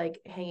of like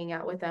hanging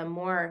out with them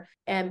more.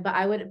 But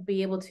I would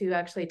be able to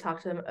actually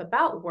talk to them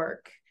about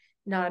work,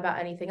 not about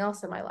anything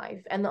else in my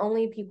life. And the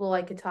only people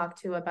I could talk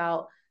to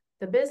about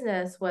the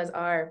business was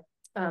our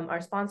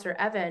sponsor,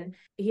 Evan.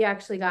 He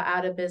actually got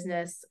out of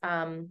business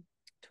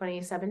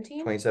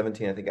 2017,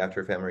 I think, after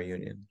a family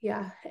reunion.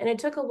 Yeah. And it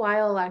took a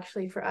while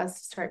actually for us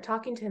to start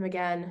talking to him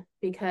again,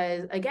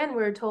 because again,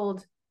 we were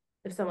told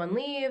if someone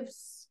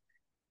leaves,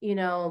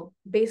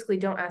 basically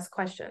don't ask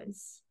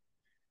questions.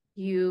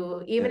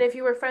 Even if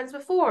you were friends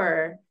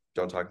before,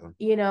 don't talk to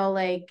them.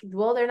 Like,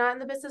 well, they're not in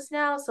the business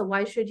now, so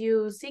why should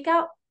you seek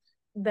out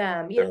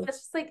them? It's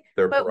just like,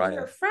 but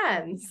we're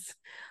friends.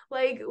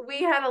 Like,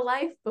 we had a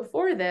life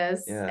before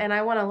this, and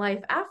I want a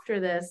life after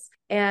this.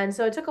 And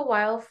so it took a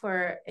while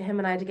for him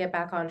and I to get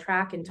back on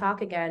track and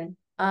talk again.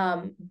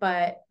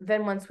 But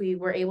then once we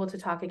were able to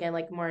talk again,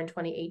 like more in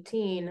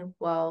 2018,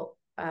 well,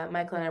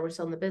 Michael and I were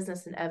still in the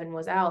business and Evan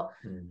was out.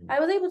 I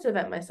was able to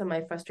vent some of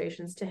my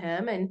frustrations to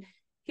him, and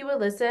he would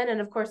listen.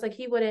 And of course, like,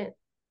 he wouldn't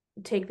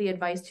take the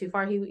advice too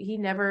far. He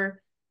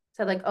never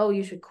said like, "Oh,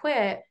 you should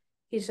quit."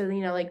 He said,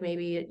 like,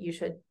 maybe you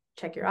should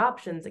check your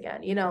options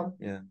again,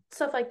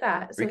 stuff like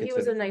that. So he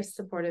was a nice,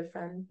 supportive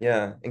friend.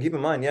 Yeah. And keep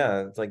in mind,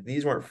 it's like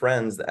these weren't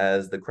friends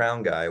as the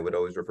Crown guy would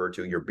always refer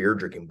to, your beer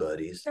drinking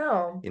buddies.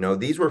 No.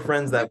 These were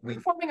friends that we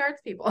performing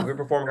arts people. We were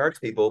performing arts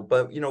people,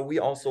 but we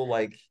also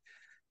like,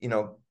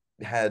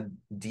 had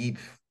deep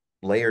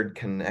layered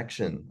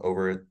connection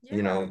over,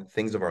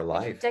 things of our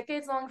life.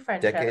 Decades-long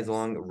friendships.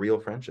 Decades-long real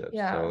friendships.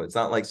 Yeah. So it's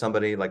not like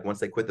somebody, like, once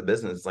they quit the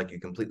business, it's like you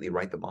completely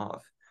write them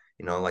off,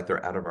 like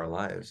they're out of our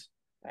lives.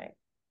 Right.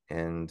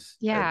 And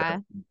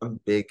one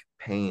big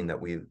pain that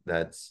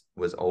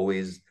was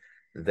always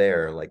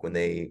there, like when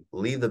they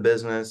leave the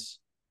business,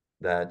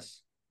 that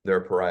they're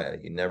a pariah.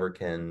 You never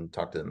can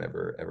talk to them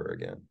ever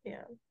again.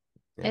 Yeah.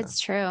 It's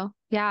true.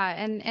 Yeah.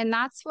 And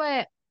that's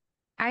what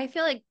I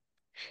feel like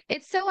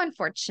It's so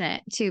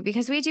unfortunate too,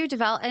 because we do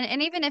develop,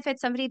 and even if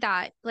it's somebody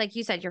that, like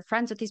you said, you're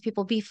friends with these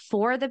people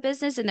before the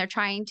business, and they're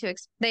trying to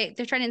they're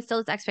trying to instill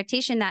this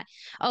expectation that,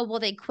 oh well,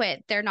 they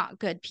quit, they're not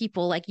good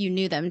people like you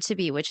knew them to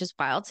be, which is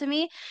wild to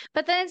me.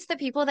 But then it's the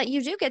people that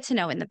you do get to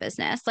know in the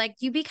business, like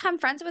you become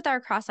friends with our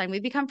cross line, we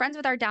become friends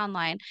with our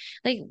downline.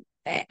 Like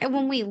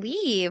when we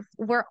leave,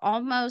 we're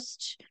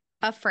almost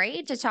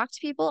afraid to talk to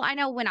people. I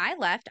know when I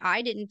left,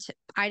 I didn't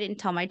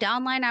tell my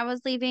downline I was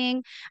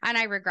leaving, and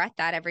I regret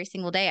that every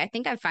single day. I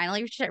think I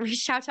finally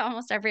reached out to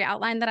almost every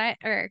outline that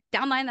or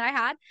downline that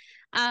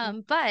I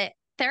had. But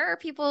there are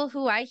people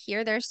who I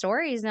hear their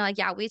stories and they're like,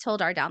 yeah, we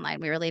told our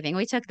downline we were leaving.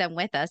 We took them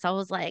with us. I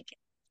was like,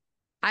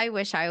 I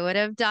wish I would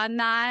have done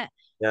that.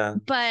 Yeah.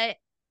 But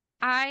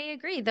I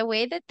agree. The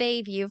way that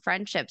they view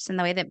friendships and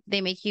the way that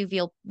they make you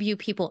view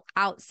people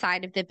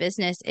outside of the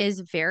business is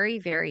very,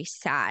 very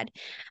sad.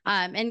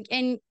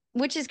 And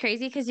which is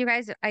crazy because you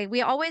guys,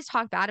 we always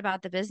talk bad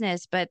about the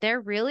business, but there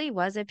really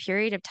was a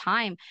period of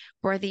time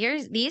where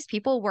these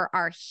people were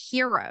our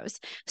heroes.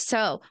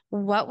 So,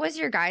 what was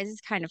your guys'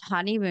 kind of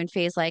honeymoon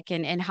phase like,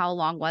 and how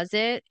long was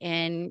it?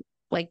 And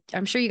like,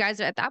 I'm sure you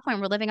guys at that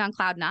point were living on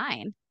cloud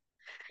nine.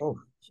 Oh,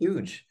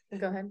 huge.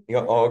 Go ahead.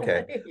 Oh,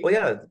 okay. Well,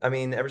 yeah. I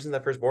mean, ever since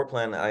that first board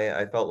plan,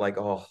 I felt like,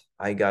 oh,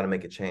 I got to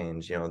make a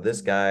change. This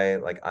guy,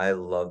 like, I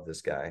love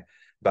this guy,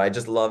 but I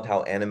just loved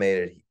how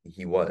animated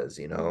he was,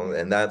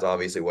 and that's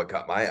obviously what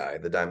caught my eye.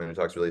 The diamond who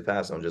talks really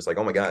fast. I'm just like,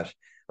 oh my gosh,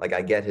 like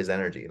I get his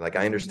energy. Like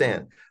I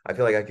understand. I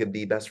feel like I could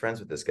be best friends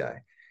with this guy,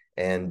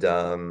 and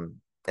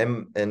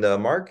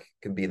Mark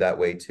could be that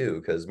way too,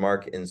 because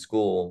Mark in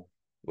school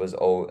was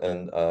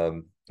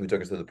who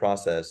took us through the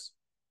process,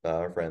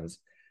 our friends.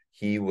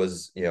 He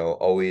was,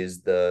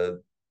 always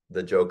the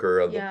joker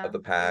of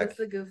the pack.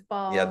 The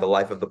goofball. Yeah, the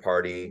life of the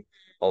party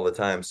all the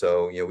time.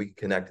 So, we could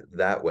connect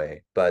that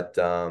way. But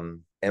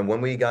and when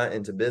we got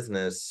into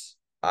business,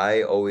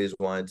 I always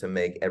wanted to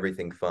make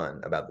everything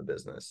fun about the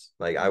business.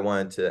 Like I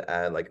wanted to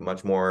add like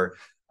much more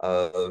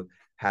of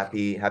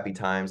happy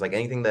times, like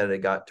anything that it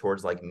got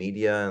towards like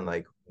media, and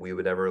like we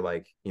would ever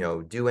like,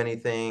 do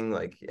anything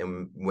like,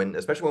 and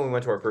especially when we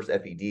went to our first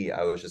FED,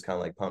 I was just kind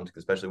of like pumped,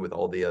 especially with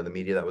all the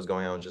media that was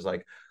going on, just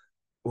like,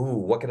 ooh,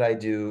 what could I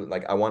do?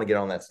 Like, I want to get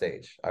on that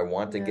stage. I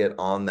want to get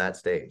on that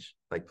stage.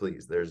 Like,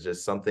 please, there's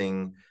just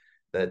something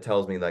that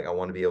tells me like I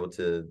want to be able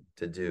to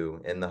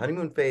do. And the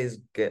honeymoon phase,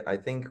 I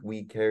think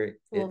we carry.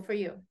 Well, for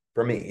you.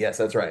 For me, yes,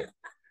 that's right.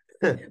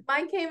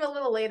 Mine came a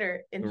little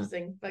later.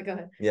 Interesting, but go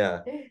ahead. Yeah,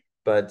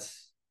 but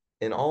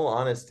in all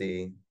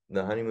honesty,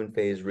 the honeymoon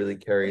phase really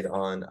carried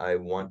on, I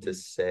want to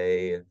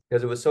say,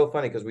 because it was so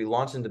funny because we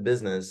launched into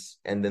business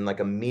and then like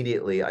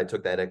immediately I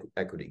took that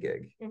equity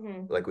gig.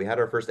 Like we had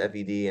our first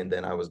FED and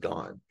then I was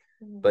gone,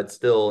 but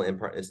still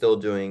still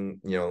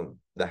doing,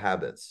 the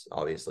habits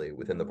obviously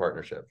within the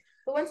partnership.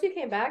 But once you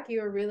came back,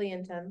 you were really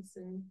intense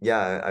and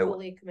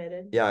fully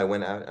committed. Yeah, I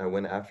went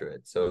after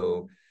it.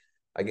 So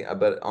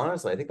but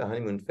honestly, I think the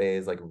honeymoon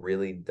phase like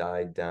really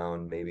died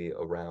down maybe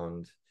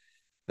around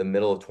the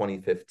middle of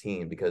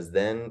 2015, because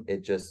then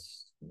it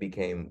just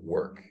became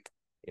work,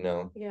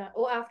 Yeah.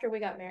 Well, after we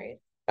got married.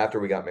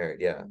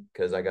 Yeah,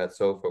 because I got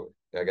so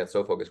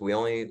focused. We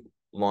only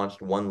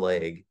launched one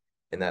leg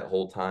in that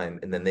whole time,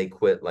 and then they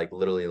quit like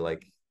literally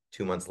like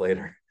 2 months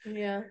later.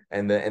 Yeah.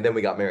 And then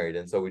we got married,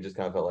 and so we just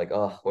kind of felt like,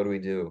 oh, what do we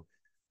do?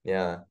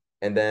 Yeah.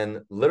 And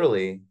then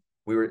literally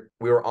we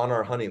were on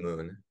our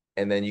honeymoon.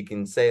 And then you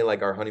can say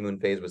like our honeymoon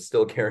phase was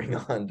still carrying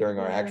on during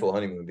our actual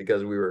honeymoon,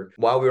 because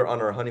while we were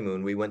on our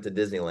honeymoon, we went to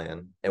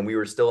Disneyland and we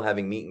were still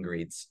having meet and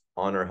greets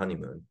on our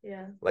honeymoon.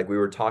 Yeah. Like we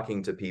were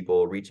talking to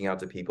people, reaching out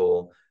to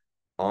people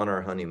on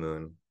our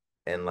honeymoon.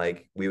 And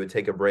like we would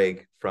take a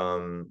break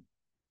from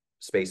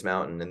Space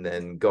Mountain and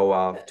then go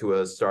off to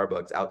a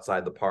Starbucks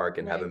outside the park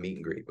and have a meet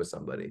and greet with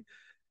somebody.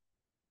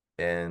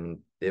 And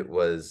it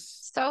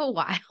was so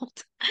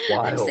wild.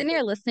 I'm sitting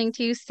here listening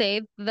to you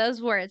say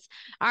those words.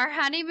 Our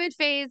honeymoon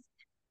phase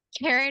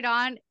carried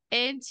on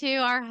into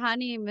our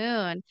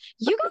honeymoon.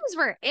 You guys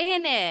were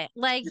in it.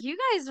 Like you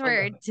guys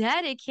were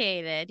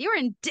dedicated. You were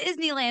in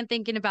Disneyland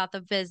thinking about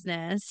the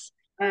business.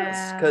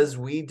 Yes, because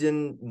we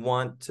didn't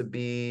want to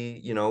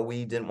be,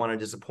 we didn't want to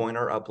disappoint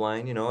our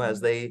upline, as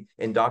they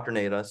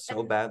indoctrinate us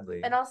so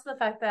badly. And also the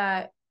fact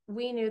that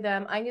I knew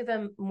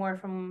them more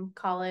from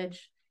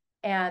college.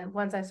 And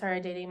once I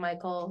started dating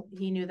Michael,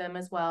 he knew them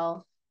as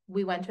well.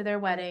 We went to their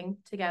wedding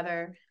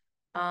together.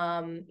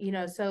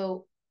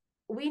 So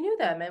we knew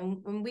them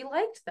and we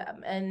liked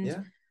them.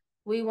 And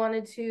we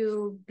wanted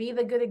to be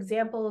the good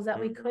examples that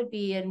we could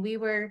be. And we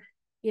were,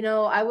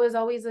 I was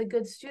always a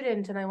good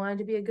student and I wanted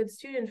to be a good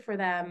student for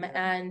them.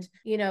 And,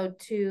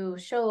 to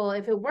show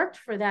if it worked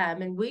for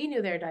them, and we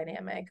knew their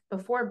dynamic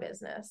before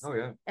business. Oh,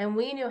 yeah. And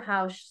we knew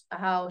how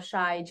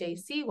shy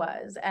JC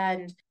was.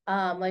 And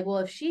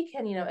if she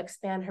can,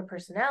 expand her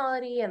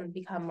personality and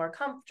become more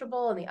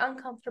comfortable in the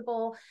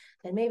uncomfortable,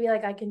 then maybe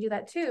like I can do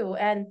that too.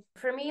 And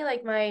for me,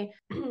 like my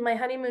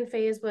honeymoon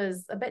phase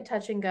was a bit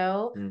touch and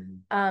go,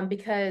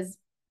 because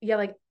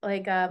yeah,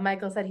 like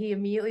Michael said, he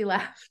immediately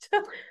left.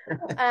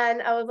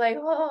 And I was like,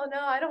 oh no,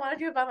 I don't want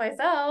to do it by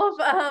myself.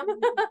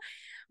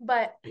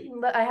 But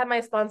I had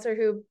my sponsor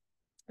who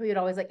we would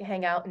always like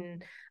hang out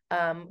and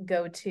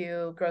go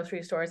to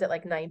grocery stores at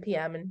like 9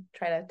 p.m. and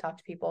try to talk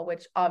to people,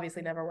 which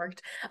obviously never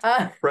worked.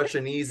 Fresh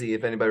and Easy,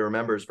 if anybody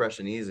remembers Fresh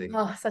and Easy.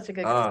 Oh, such a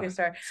good grocery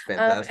store. It's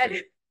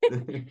fantastic.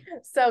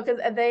 So because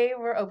they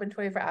were open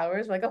 24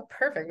 hours, we're like, oh,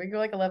 perfect. We go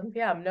like 11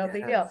 p.m. No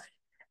big deal.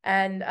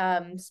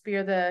 And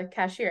spear the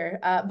cashier.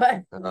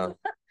 But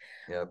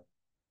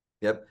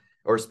yep.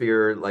 Or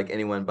spear like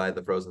anyone by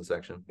the frozen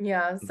section.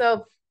 Yeah.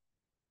 So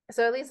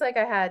at least like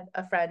I had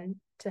a friend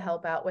to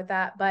help out with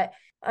that. But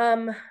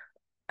I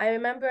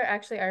remember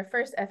actually our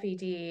first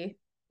FED,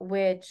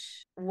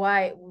 which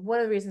one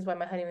of the reasons why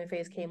my honeymoon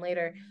phase came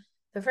later.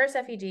 The first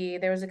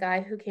FED, there was a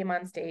guy who came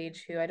on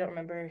stage who I don't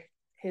remember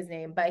his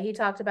name, but he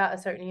talked about a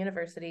certain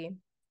university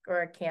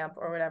or a camp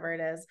or whatever it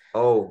is.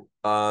 Oh,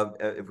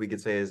 if we could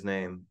say his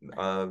name,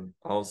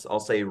 I'll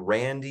say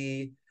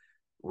Randy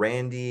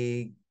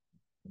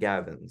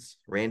Gavins.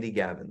 Randy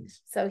Gavins.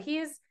 So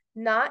he's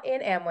not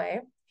in Amway.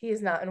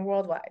 He's not in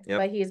Worldwide,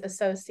 but he's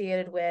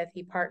associated with,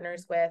 he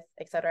partners with,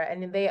 etc.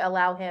 And they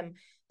allow him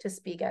to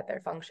speak at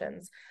their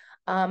functions.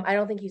 I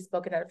don't think he's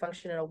spoken at a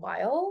function in a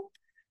while.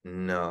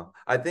 No,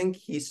 I think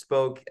he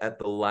spoke at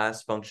the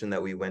last function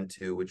that we went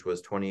to, which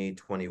was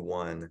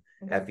 2021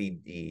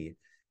 FED.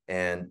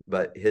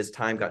 But his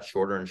time got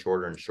shorter and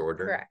shorter and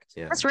shorter. Correct.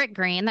 Yeah. That's Rick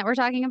Green that we're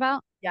talking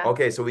about. Yeah.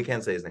 Okay, so we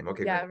can say his name.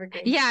 Okay. Yeah, Rick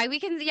Green. Yeah, we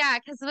can. Yeah,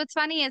 because what's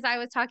funny is I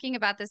was talking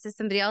about this to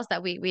somebody else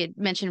that we had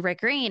mentioned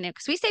Rick Green,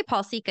 because we say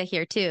Paul Sika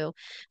here too,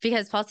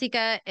 because Paul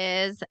Sika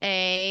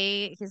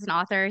he's an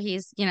author.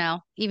 He's, even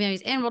though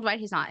he's in Worldwide,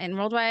 he's not in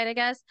Worldwide, I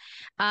guess.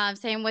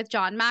 Same with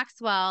John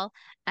Maxwell,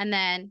 and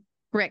then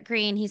Rick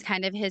Green, he's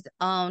kind of his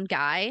own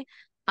guy.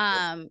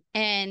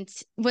 And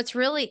what's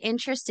really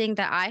interesting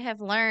that I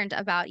have learned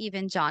about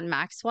even John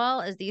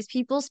Maxwell is these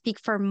people speak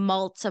for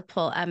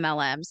multiple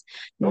MLMs,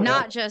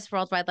 not just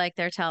Worldwide like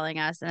they're telling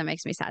us, and it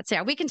makes me sad. So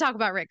yeah, we can talk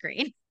about Rick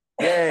Green.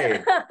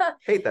 Hey,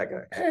 hate that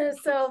guy.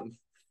 So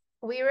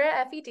we were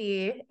at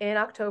FED in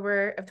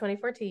October of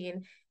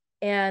 2014,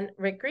 and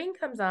Rick Green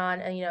comes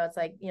on, and it's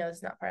like,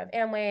 it's not part of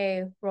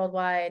Amway,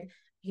 Worldwide.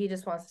 He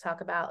just wants to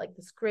talk about like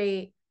this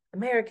great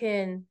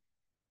American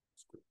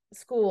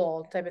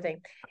school type of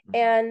thing.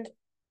 And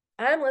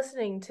I'm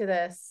listening to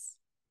this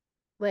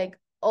like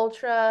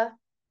ultra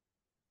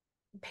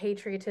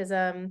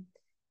patriotism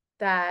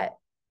that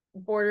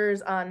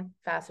borders on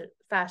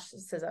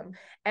fascism.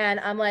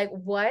 And I'm like,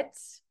 what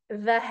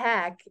the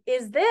heck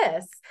is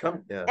this?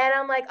 And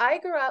I'm like, I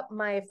grew up,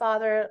 my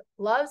father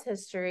loves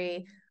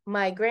history.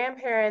 My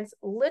grandparents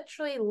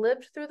literally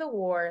lived through the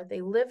war.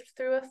 They lived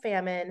through a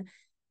famine.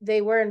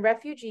 They were in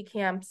refugee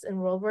camps in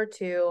World War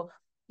II.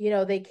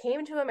 They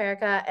came to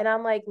America, and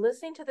I'm like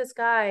listening to this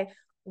guy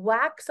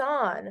wax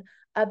on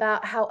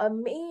about how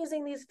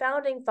amazing these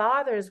founding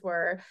fathers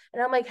were.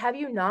 And I'm like, have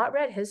you not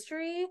read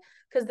history?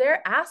 Because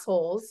they're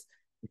assholes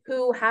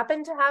who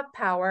happen to have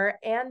power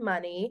and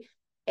money.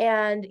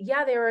 And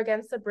yeah, they were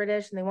against the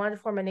British and they wanted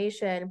to form a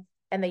nation,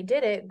 and they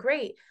did it.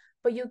 Great.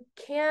 But you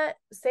can't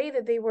say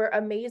that they were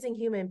amazing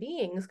human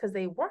beings, because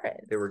they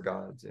weren't. They were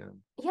gods, yeah.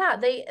 Yeah,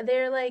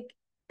 they're like,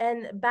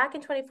 and back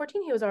in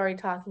 2014, he was already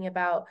talking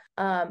about,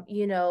 how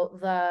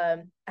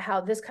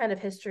this kind of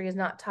history is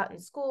not taught in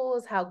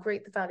schools, how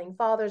great the founding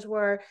fathers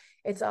were.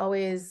 It's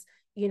always,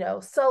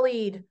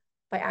 sullied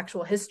by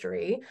actual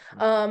history.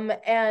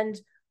 And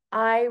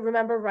I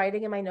remember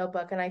writing in my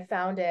notebook, and I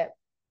found it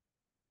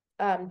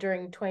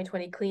during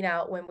 2020 clean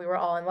out when we were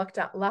all in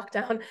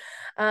lockdown.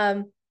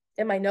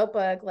 In my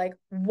notebook, like,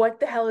 what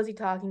the hell is he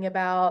talking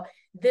about?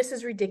 This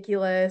is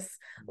ridiculous.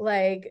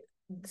 Like,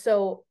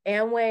 so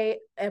Amway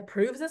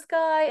approves this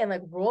guy, and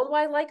like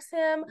Worldwide likes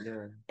him.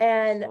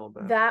 And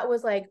that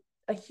was like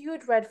a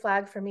huge red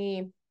flag for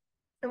me.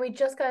 And we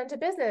just got into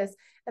business,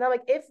 and I'm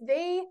like, if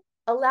they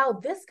allow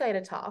this guy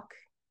to talk,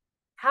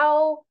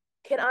 how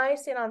can I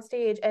stand on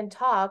stage and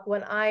talk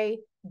when I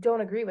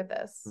don't agree with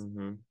this?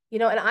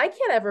 And I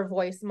can't ever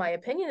voice my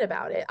opinion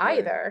about it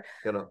either.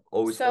 Gotta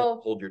always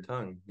hold your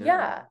tongue.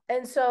 Yeah.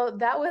 And so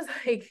that was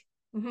like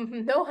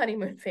no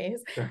honeymoon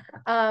phase.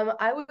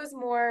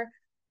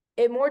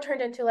 It more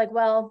turned into like,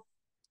 well,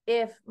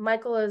 if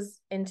Michael is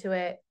into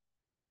it,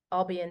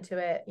 I'll be into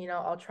it.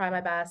 I'll try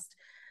my best.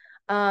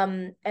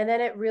 And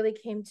then it really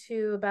came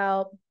to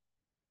about,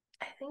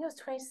 I think it was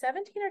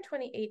 2017 or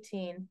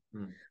 2018.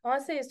 I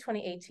want to say it's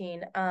 2018.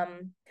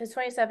 Because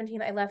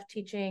 2017, I left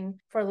teaching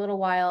for a little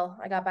while.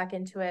 I got back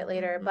into it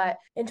later. But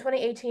in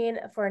 2018,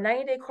 for a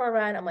 90-day core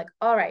run, I'm like,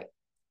 all right,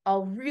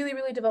 I'll really,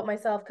 really devote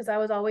myself, because I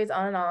was always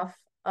on and off.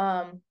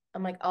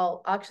 I'm like,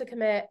 I'll actually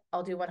commit.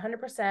 I'll do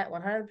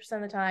 100%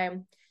 of the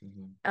time.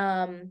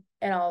 And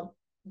I'll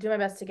do my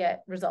best to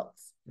get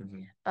results.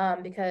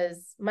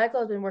 Because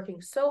Michael has been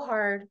working so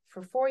hard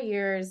for 4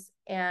 years,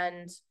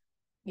 and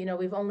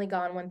we've only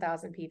gone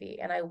 1,000 PV,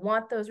 and I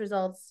want those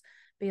results,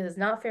 because it's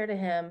not fair to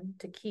him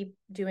to keep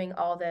doing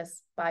all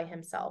this by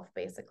himself,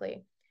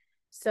 basically.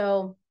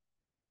 So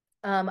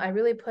I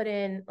really put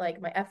in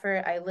like my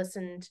effort. I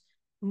listened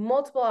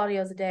multiple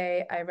audios a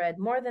day. I read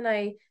more than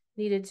I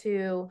needed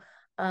to.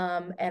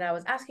 And I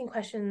was asking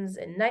questions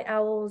in night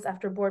owls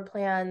after board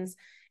plans,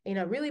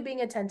 really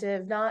being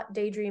attentive, not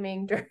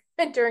daydreaming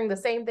during the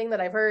same thing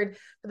that I've heard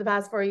for the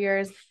past 4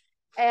 years.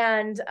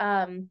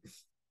 But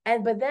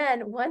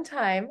then one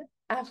time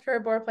after a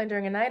board plan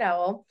during a night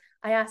owl,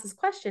 I asked this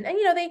question, and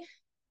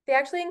they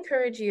actually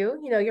encourage you,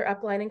 your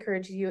upline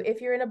encourages you, if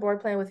you're in a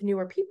board plan with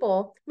newer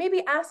people,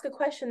 maybe ask a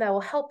question that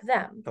will help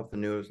them. Help the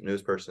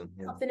newest person.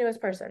 Yeah. Help the newest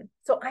person.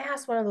 So I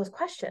asked one of those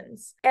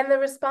questions, and the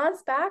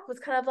response back was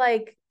kind of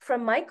like,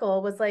 from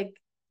Michael, was like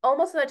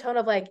almost in a tone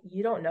of like,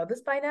 you don't know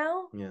this by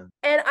now? Yeah.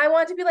 And I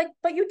want to be like,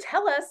 but you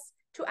tell us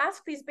to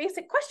ask these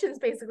basic questions,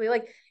 basically.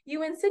 Like,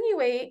 you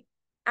insinuate,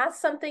 ask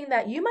something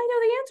that you might know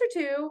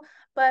the answer to,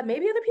 but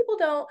maybe other people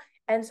don't.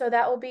 And so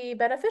that will be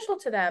beneficial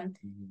to them.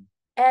 Mm-hmm.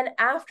 And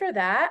after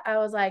that, I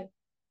was like,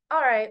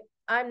 all right,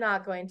 I'm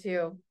not going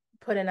to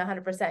put in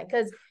 100%,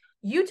 because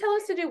you tell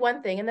us to do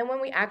one thing, and then when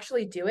we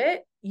actually do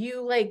it,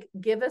 you like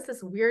give us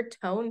this weird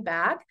tone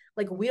back.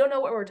 Like, we don't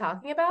know what we're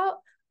talking about.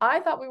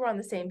 I thought we were on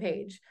the same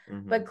page,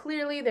 but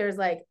clearly there's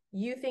like,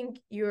 you think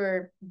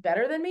you're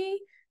better than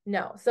me?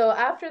 No. So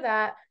after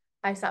that,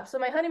 I stopped. So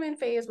my honeymoon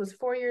phase was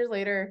 4 years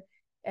later,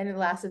 and it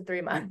lasted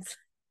 3 months.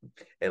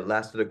 It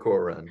lasted a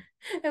core run.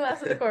 It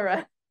lasted a core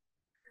run.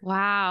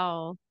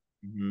 Wow.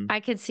 I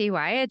could see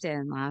why it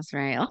didn't last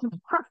very long.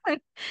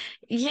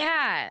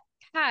 Yeah,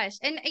 gosh.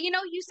 And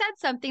you said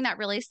something that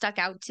really stuck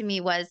out to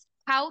me was,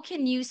 how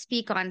can you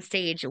speak on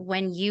stage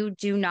when you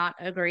do not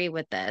agree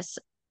with this?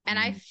 And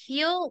I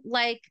feel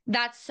like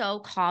that's so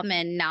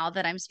common now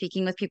that I'm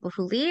speaking with people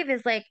who leave,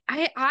 is like,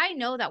 I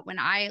know that when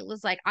I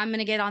was like, I'm going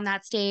to get on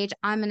that stage,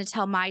 I'm going to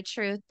tell my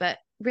truth, but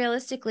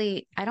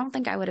realistically, I don't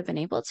think I would have been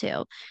able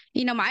to.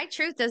 My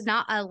truth does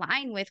not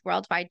align with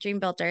Worldwide Dream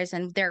Builders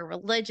and their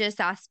religious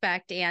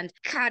aspect. And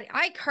God,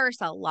 I curse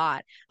a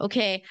lot.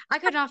 Okay. I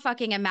could not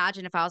fucking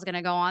imagine if I was going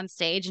to go on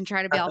stage and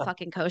try to be all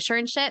fucking kosher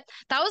and shit.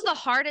 That was the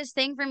hardest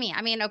thing for me.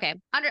 I mean, okay.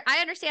 I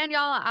understand y'all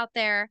out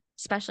there,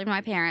 especially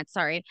my parents.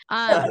 Sorry.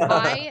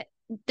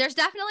 There's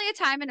definitely a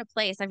time and a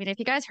place. I mean, if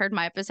you guys heard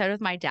my episode with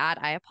my dad,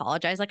 I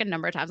apologize like a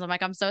number of times. I'm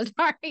like, I'm so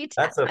sorry, Dad.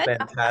 That's a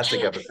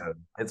fantastic episode.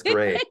 It's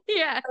great.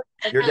 Yeah.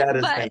 Your dad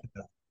is fantastic.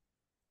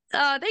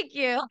 Oh, thank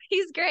you.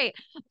 He's great.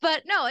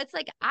 But no, it's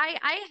like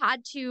I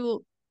had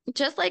to,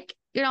 just like,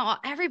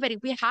 everybody,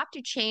 we have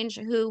to change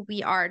who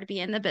we are to be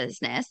in the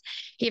business.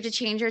 You have to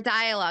change your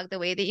dialogue, the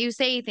way that you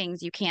say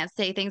things. You can't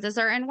say things a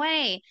certain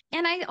way.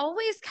 And I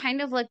always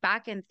kind of look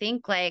back and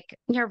think like,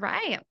 you're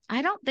right.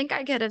 I don't think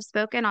I could have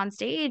spoken on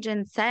stage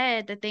and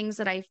said the things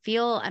that I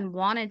feel and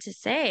wanted to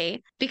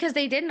say, because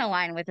they didn't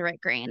align with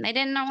Rick Green. They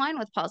didn't align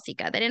with Paul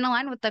Sika. They didn't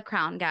align with the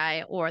crown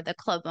guy or the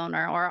club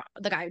owner or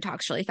the guy who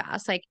talks really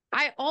fast. Like,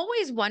 I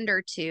always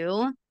wonder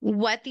too,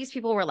 what these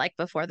people were like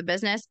before the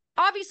business.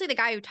 Obviously, the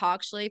guy who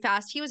talks really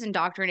fast, he was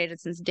indoctrinated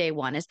since day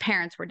one. His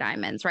parents were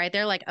diamonds, right?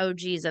 They're like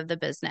OGs of the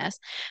business.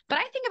 But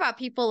I think about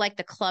people like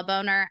the club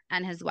owner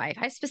and his wife.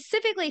 I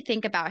specifically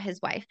think about his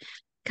wife,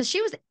 because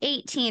she was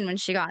 18 when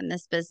she got in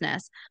this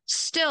business,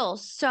 still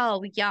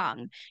so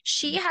young.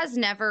 She has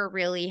never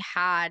really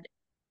had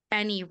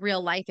any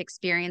real life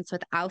experience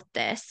without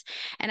this.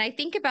 And I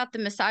think about the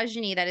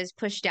misogyny that is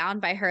pushed down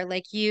by her,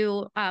 like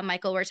you,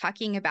 Michael, were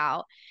talking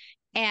about.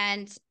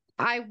 And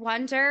I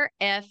wonder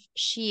if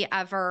she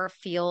ever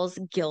feels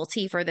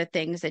guilty for the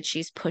things that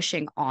she's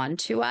pushing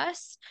onto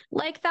us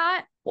like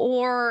that,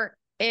 or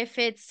if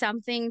it's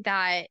something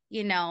that,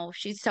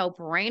 she's so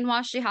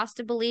brainwashed she has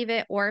to believe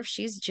it, or if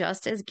she's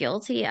just as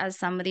guilty as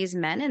some of these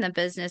men in the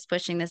business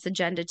pushing this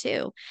agenda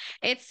too.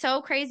 It's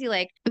so crazy.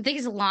 Like,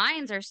 these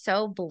lines are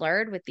so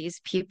blurred with these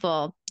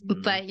people,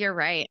 but you're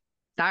right.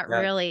 That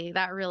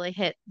really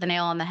hit the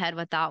nail on the head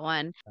with that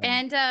one.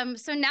 And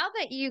so now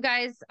that you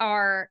guys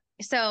are,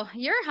 so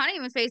your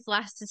honeymoon phase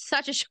lasted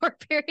such a short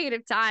period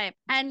of time,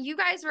 and you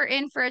guys were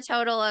in for a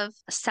total of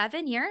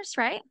 7 years,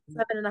 right?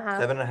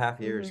 7.5. 7.5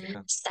 years.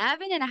 Yeah.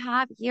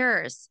 7.5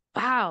 years.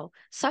 Wow.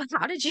 So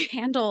how did you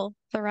handle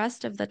the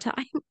rest of the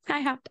time? I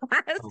have to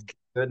ask. Oh,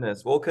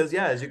 goodness. Well, because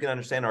as you can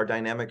understand, our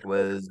dynamic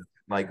was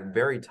like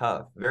very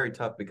tough,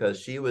 because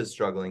she was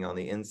struggling on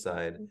the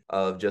inside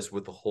of just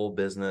with the whole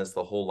business,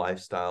 the whole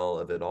lifestyle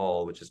of it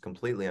all, which is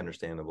completely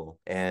understandable.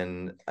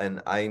 And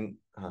I,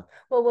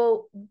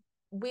 well,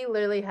 we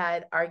literally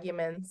had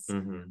arguments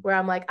where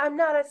I'm like, I'm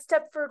not a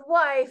Stepford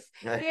wife,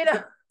 and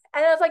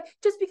I was like,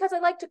 just because I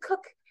like to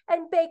cook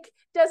and bake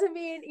doesn't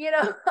mean,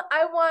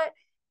 I want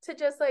to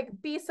just like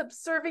be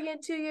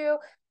subservient to you.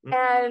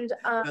 And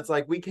it's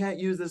like, we can't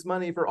use this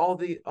money for all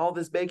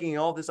this baking,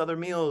 all this other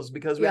meals,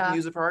 because we have to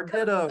use it for our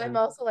kiddo. I'm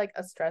also like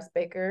a stress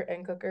baker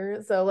and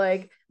cooker, so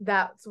like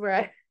that's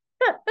where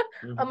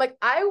I'm like,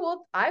 I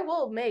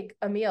will make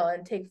a meal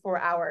and take 4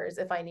 hours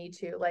if I need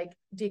to, like,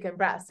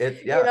 decompress.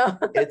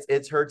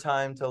 It's her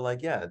time to,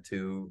 like,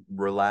 to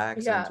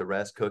relax and to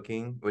rest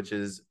cooking, which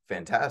is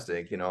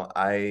fantastic. Good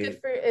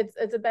for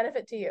it's a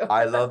benefit to you.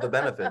 I love the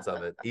benefits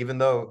of it, even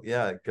though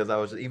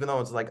even though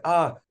it's like,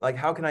 like,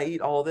 how can I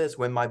eat all this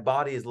when my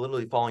body is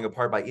literally falling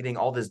apart by eating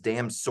all this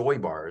damn soy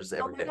bars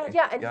every day? God,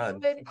 yeah.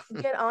 And he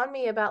would get on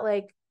me about,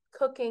 like,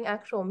 cooking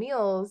actual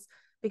meals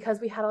because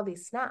we had all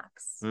these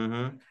snacks.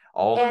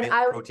 All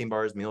the protein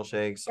bars, meal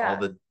shakes, all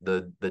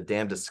the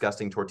damn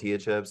disgusting tortilla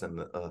chips and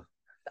the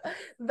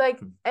like,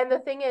 and the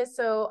thing is,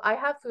 so I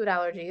have food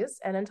allergies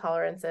and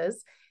intolerances,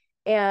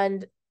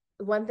 and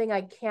one thing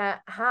I can't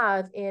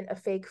have in a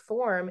fake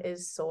form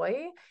is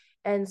soy,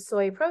 and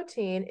soy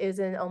protein is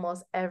in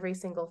almost every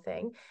single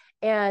thing.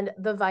 And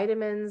the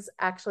vitamins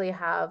actually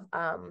have,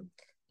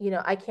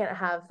 I can't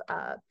have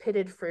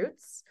pitted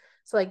fruits.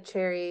 So like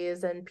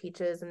cherries and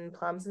peaches and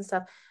plums and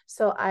stuff.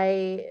 So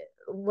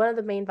one of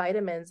the main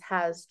vitamins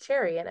has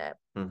cherry in it,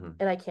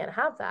 and I can't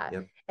have that.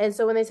 Yep. And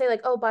so when they say,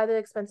 like, oh, buy the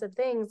expensive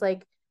things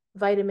like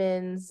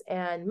vitamins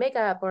and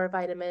makeup, or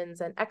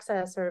vitamins and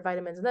excess, or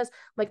vitamins and this, I'm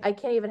like, I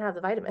can't even have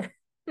the vitamin.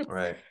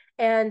 Right.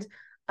 And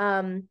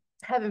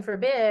heaven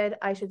forbid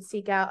I should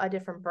seek out a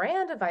different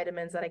brand of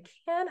vitamins that I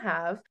can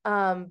have,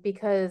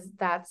 because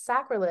that's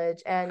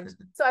sacrilege. And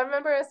so I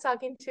remember I was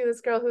talking to this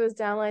girl who was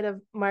downline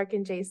of Mark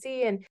and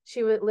JC, and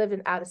she lived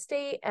in out of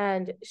state,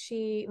 and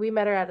we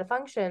met her at a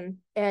function,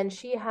 and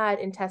she had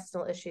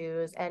intestinal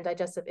issues and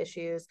digestive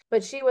issues,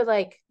 but she would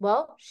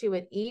she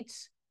would eat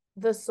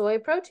the soy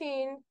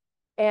protein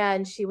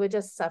and she would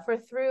just suffer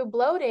through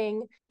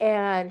bloating.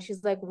 And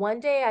she's like, one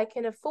day I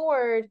can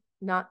afford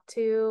not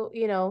to,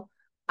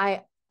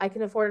 I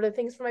can afford other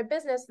things for my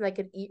business, and I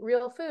could eat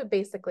real food,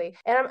 basically.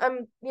 And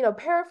I'm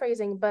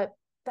paraphrasing, but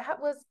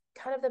that was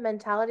kind of the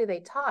mentality they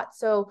taught.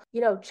 So,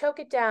 choke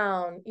it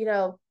down,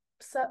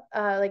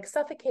 like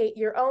suffocate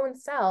your own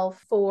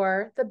self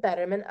for the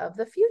betterment of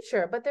the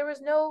future. But there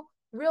was no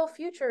real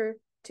future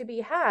to be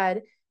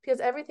had because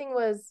everything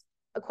was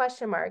a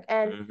question mark.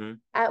 And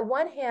at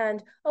one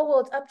hand, oh,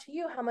 well, it's up to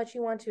you how much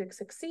you want to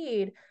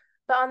succeed.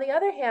 But on the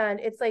other hand,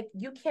 it's like,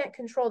 you can't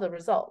control the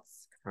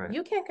results. Right.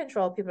 You can't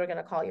control if people are going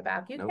to call you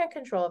back. You can't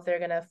control if they're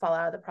going to fall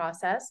out of the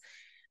process.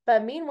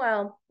 But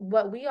meanwhile,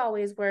 what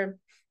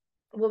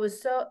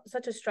was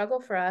such a struggle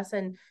for us,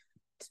 and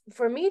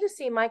for me to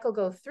see Michael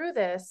go through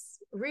this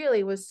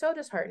really was so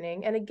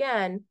disheartening. And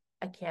again,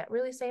 I can't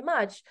really say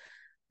much,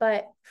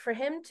 but for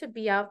him to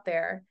be out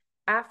there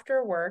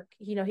after work,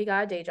 he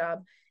got a day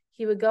job.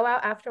 He would go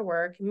out after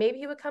work. Maybe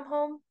he would come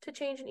home to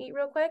change and eat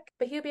real quick,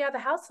 but he would be out of the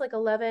house like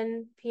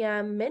 11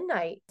 p.m.,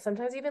 midnight,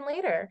 sometimes even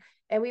later.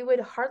 And we would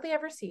hardly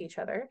ever see each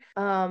other.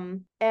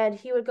 And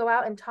he would go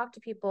out and talk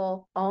to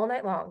people all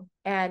night long.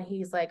 And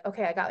he's like,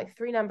 okay, I got like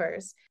 3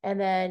 numbers. And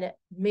then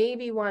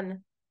maybe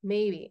one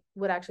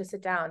would actually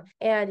sit down.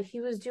 And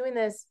he was doing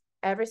this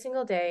every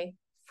single day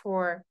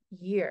for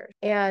years.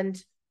 And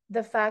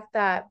the fact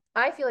that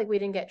I feel like we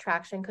didn't get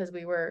traction because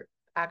we were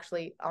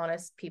actually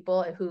honest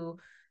people who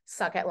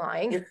suck at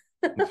lying.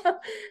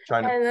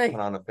 Trying to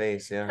put on a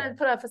face, trying to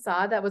put on a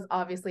facade that was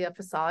obviously a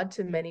facade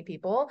to many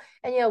people.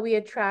 And we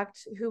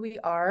attract who we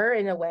are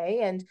in a way,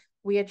 and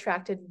we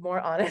attracted more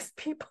honest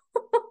people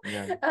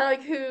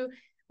who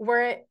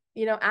weren't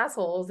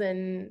assholes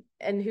and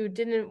who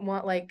didn't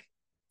want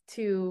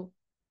to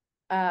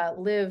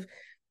live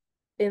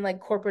in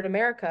like corporate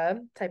America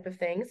type of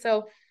thing.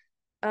 So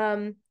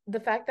the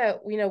fact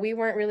that we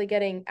weren't really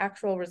getting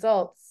actual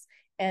results,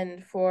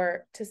 and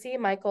to see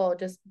Michael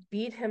just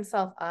beat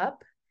himself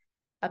up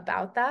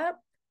about that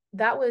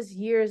was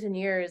years and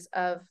years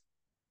of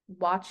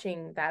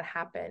watching that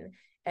happen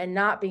and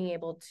not being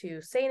able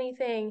to say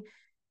anything,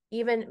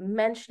 even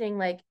mentioning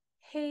like,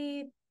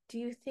 hey, do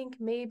you think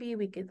maybe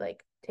we could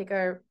like take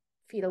our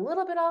feet a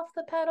little bit off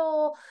the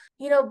pedal,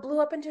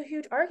 blew up into a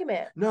huge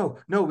argument. No,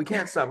 we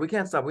can't stop. We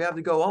have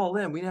to go all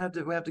in. We have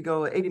to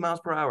go 80 miles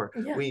per hour.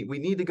 Yeah. We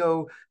need to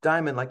go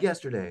diamond like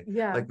yesterday.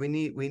 Yeah. Like we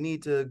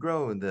need to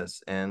grow in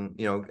this. And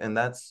and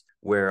that's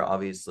where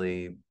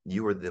obviously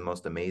you were the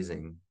most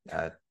amazing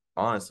at,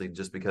 honestly,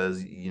 just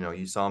because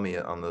you saw me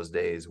on those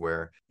days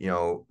where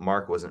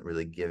Mark wasn't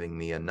really giving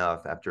me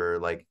enough. After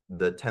like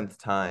the 10th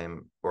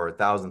time or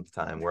 1,000th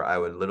time where I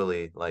would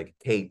literally like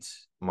hate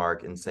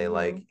Mark and say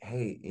like,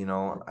 hey,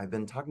 I've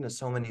been talking to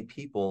so many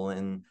people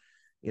and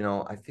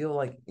I feel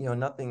like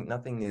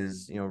nothing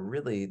is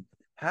really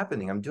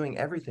happening. I'm doing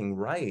everything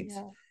right.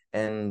 Yeah.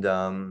 And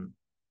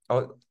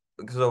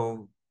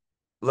so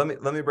let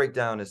me break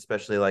down,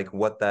 especially like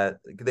what that,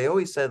 they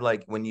always said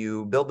like when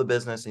you build the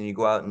business and you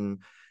go out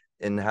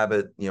and have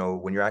it,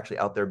 when you're actually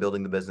out there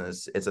building the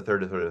business, it's a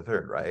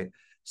third, right?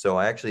 So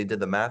I actually did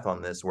the math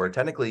on this where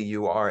technically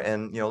you are,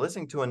 and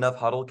listening to enough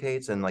huddle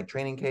Kates and like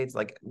training Kates,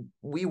 like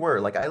we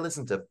were, like I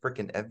listened to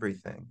freaking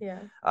everything. Yeah.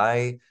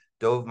 I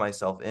dove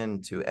myself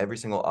into every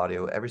single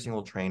audio, every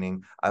single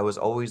training. I was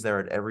always there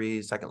at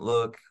every second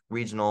look,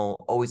 regional,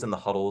 always in the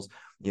huddles,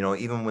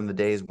 even when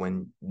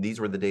these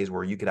were the days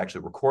where you could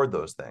actually record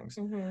those things,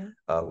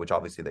 which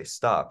obviously they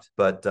stopped,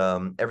 but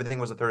everything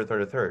was a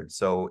third.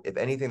 So if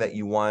anything that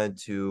you wanted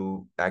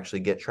to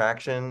actually get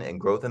traction and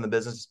growth in the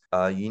business,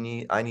 I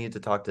needed to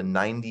talk to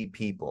 90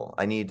 people.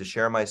 I needed to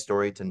share my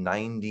story to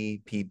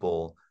 90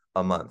 people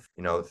a month,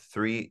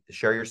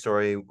 share your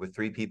story with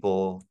 3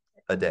 people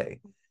a day,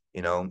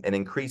 and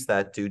increase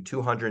that to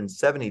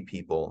 270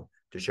 people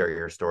to share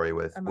your story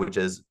with, which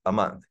is a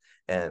month,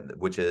 and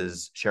which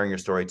is sharing your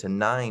story to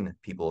 9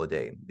 people a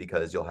day,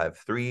 because you'll have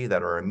 3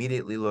 that are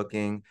immediately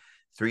looking,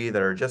 3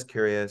 that are just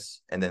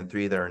curious, and then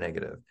 3 that are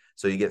negative.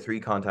 So you get 3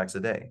 contacts a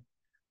day.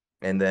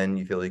 And then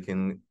you feel you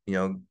can,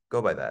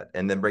 go by that,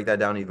 and then break that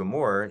down even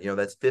more.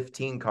 That's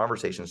 15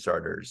 conversation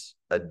starters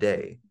a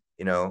day.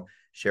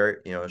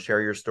 Share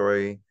your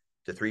story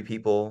to 3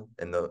 people,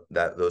 and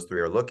those 3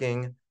 are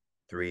looking,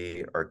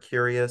 3 are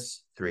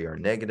curious, 3 are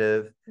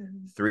negative,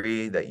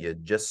 3 that you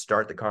just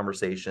start the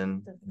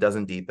conversation,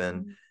 doesn't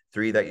deepen,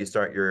 3 that you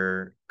start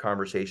your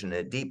conversation and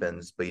it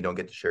deepens, but you don't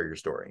get to share your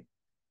story.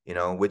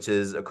 Which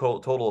is a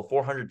total of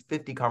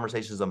 450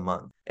 conversations a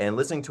month. And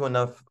listening to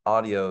enough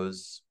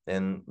audios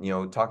and,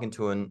 talking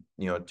to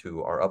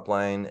to our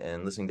upline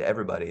and listening to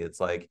everybody, it's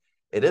like,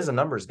 it is a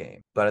numbers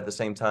game, but at the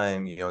same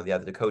time, they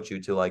have to coach you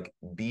to like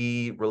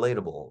be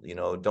relatable,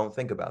 don't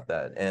think about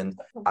that. And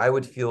I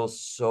would feel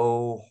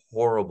so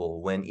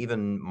horrible when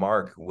even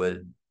Mark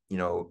would,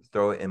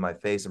 throw it in my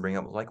face and bring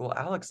up like, well,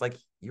 Alex, like,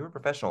 you're a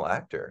professional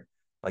actor.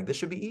 Like, this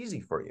should be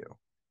easy for you.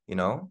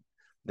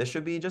 This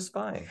should be just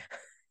fine.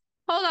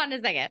 Hold on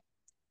a second.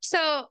 So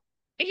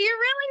you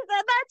really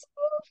said that to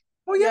me?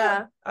 Oh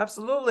yeah,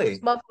 absolutely.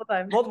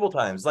 Multiple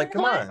times. Like,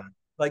 come on.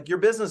 Like, your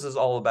business is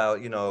all about,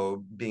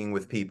 being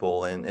with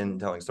people and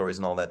telling stories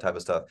and all that type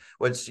of stuff,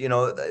 which,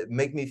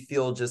 make me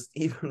feel just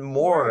even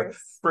more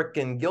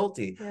freaking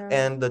guilty. Yeah.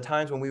 And the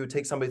times when we would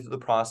take somebody through the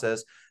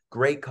process,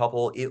 great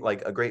couple,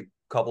 like a great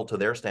couple to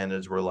their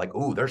standards, were like,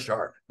 ooh, they're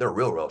sharp. They're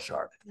real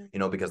sharp,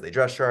 because they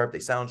dress sharp, they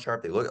sound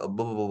sharp, they look blah,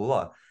 blah, blah,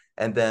 blah.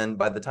 And then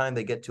by the time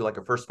they get to like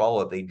a first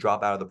follow-up, they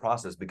drop out of the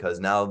process because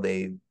now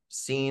they've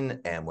seen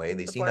Amway,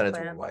 they've seen that it's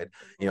worldwide,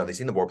 they've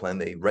seen the board plan,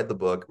 they read the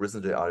book,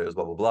 listened to the audios,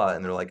 blah, blah, blah.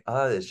 And they're like,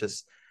 it's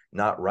just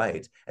not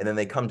right. And then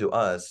they come to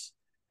us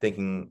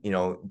thinking,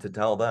 to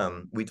tell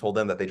them, we told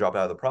them that they drop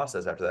out of the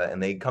process after that.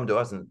 And they come to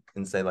us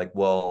and say like,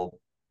 well,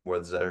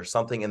 was there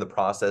something in the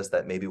process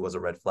that maybe was a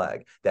red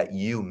flag that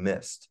you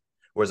missed?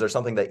 Was there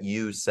something that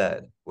you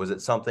said? Was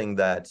it something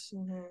that...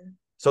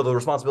 So the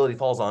responsibility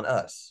falls on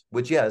us,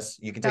 which, yes,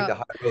 you can take the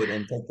high road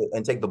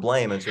and take the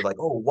blame and say like,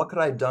 oh, what could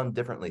I have done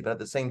differently? But at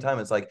the same time,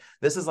 it's like,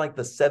 this is like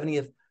the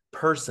 70th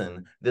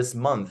person this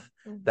month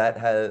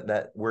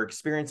that we're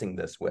experiencing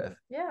this with.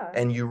 Yeah.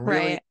 And you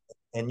really,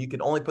 and you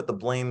can only put the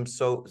blame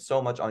so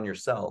much on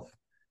yourself,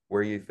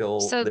 where you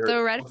feel... So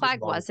the red flag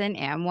wasn't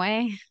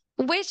Amway?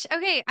 Which,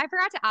 okay, I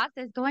forgot to ask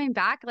this, going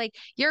back, like,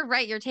 you're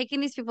right, you're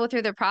taking these people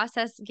through the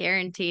process,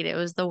 guaranteed it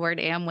was the word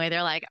Amway.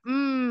 They're like,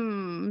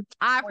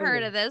 I've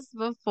heard of this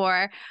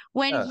before.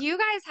 When you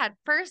guys had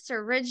first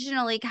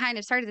originally kind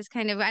of started this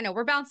kind of, I know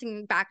we're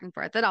bouncing back and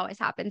forth, that always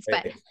happens,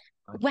 but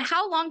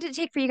how long did it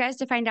take for you guys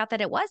to find out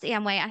that it was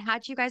Amway, and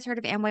had you guys heard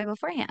of Amway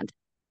beforehand?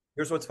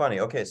 Here's what's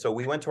funny. Okay, so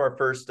we went to our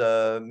first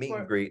meet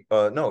and greet.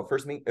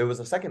 It was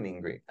a second meet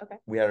and greet. Okay.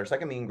 We had our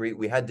second meet and greet.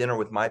 We had dinner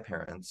with my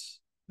parents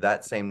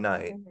that same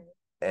night.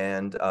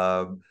 And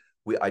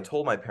I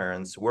told my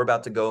parents, we're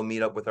about to go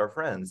meet up with our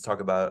friends,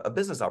 talk about a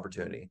business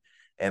opportunity.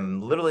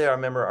 And literally, I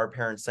remember our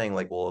parents saying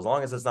like, well, as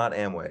long as it's not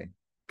Amway,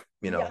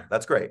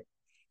 that's great.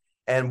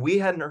 And we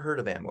hadn't heard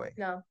of Amway.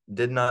 No.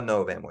 Did not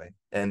know of Amway.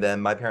 And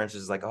then my parents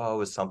was like, oh, it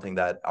was something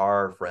that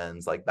our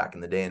friends, like back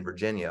in the day in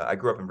Virginia, I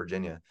grew up in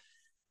Virginia,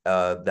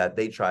 that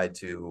they tried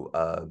to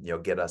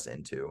get us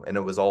into. And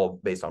it was all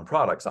based on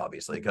products,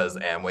 obviously, because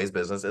Amway's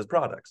business is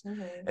products.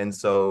 And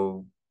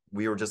so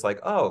we were just like,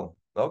 oh,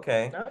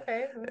 okay,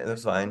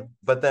 that's fine.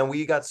 But then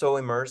we got so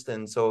immersed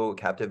and so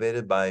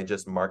captivated by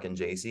just Mark and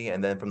JC,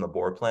 and then from the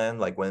board plan,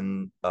 like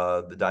when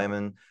the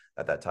Diamond,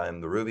 at that time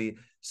the Ruby,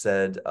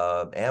 said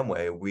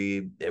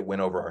Amway, it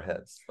went over our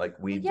heads. Like,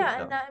 we and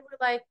then we're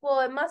like, well,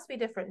 it must be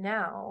different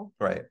now,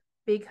 right?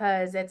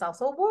 Because it's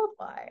also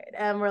worldwide.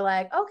 And we're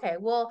like, okay,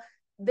 well,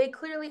 they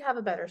clearly have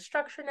a better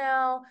structure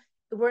now.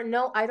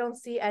 I don't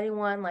see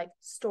anyone like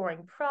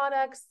storing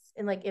products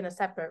in a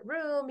separate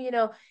room.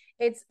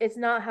 It's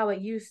not how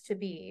it used to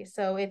be.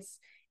 So it's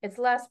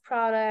less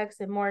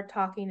products and more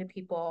talking to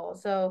people.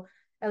 So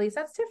at least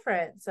that's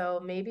different.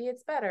 So maybe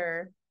it's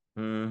better.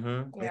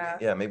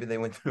 Yeah. Maybe they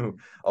went through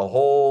a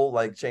whole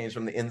like change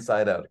from the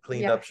inside out,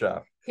 cleaned up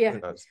shop. Yeah.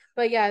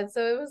 But yeah,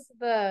 so it was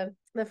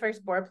the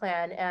first board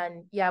plan,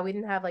 and we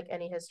didn't have like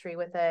any history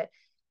with it.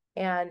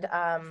 And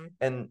I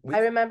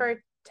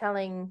remember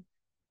telling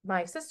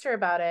my sister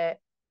about it,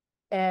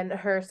 and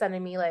her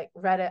sending me like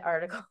Reddit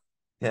articles,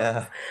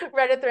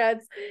 Reddit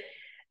threads,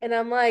 And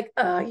I'm like,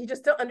 oh, you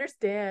just don't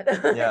understand.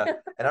 Yeah.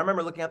 And I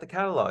remember looking at the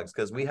catalogs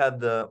because we had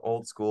the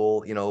old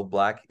school,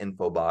 black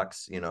info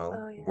box, Oh,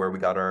 yeah. where we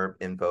got our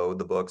info,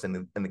 the books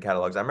and the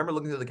catalogs. I remember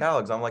looking through the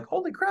catalogs. I'm like,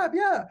 holy crap,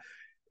 yeah.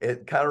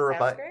 It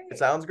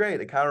sounds great.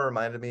 It kind of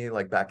reminded me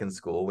like back in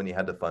school when you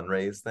had to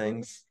fundraise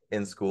things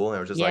in school, and it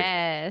was just like,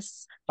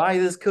 Yes. buy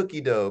this cookie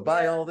dough,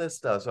 buy Yeah. all this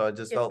stuff. So I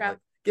just Gift felt wrap. like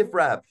gift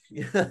wrap.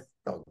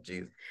 Oh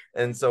geez.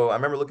 And so I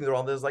remember looking through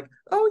all this, like,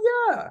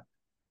 oh yeah,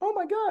 oh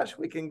my gosh,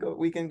 we can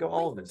go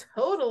all of this.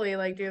 Totally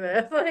like do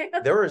this.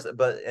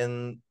 But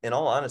in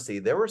all honesty,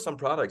 there were some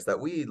products that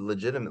we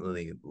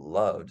legitimately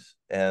loved.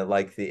 And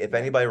like if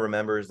anybody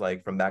remembers,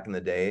 like from back in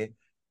the day,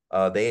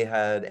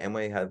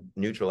 Amway had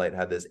Nutrilite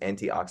had this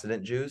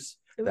antioxidant juice.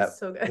 It was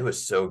so good. It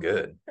was so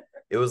good.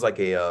 It was like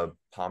a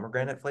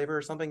pomegranate flavor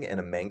or something and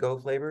a mango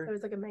flavor. It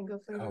was like a mango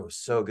flavor. Oh,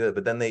 so good.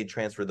 But then they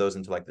transferred those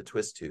into like the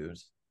twist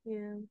tubes.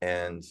 Yeah.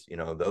 And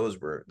those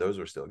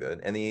were still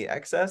good. And the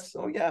excess,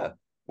 oh yeah,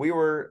 we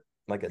were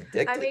like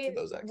addicted to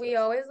those excess. We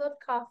always loved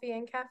coffee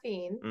and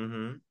caffeine.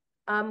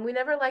 Mm-hmm. We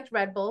never liked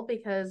Red Bull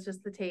because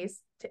just the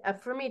taste.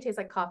 For me, it tastes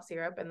like cough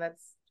syrup, and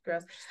that's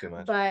gross. Just too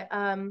much.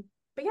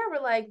 But yeah,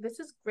 we're like, this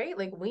is great.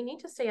 Like, we need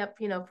to stay up,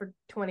 for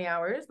 20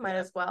 hours. Might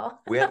as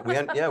well. we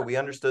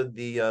understood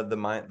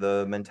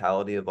the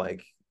mentality of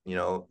like,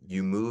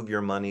 you move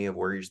your money of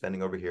where you're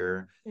spending over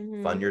here,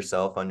 fund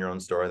yourself on your own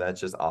store. That's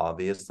just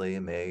obviously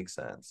it makes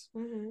sense.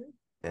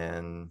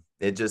 And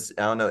it just,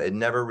 I don't know, it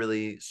never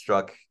really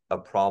struck a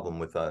problem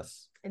with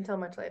us until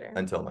much later.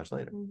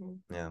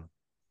 Yeah.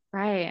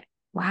 Right.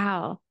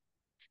 Wow.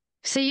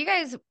 So you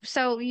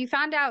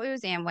found out it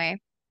was Amway.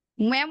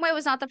 Amway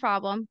was not the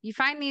problem. You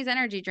find these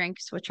energy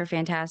drinks, which are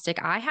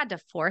fantastic. I had to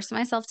force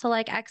myself to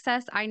like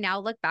excess. I now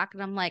look back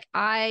and I'm like,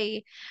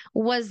 I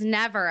was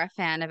never a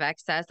fan of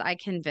excess. I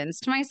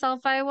convinced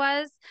myself I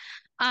was.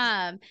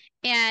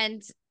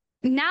 And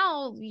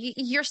now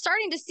you're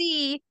starting to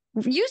see,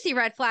 you see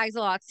red flags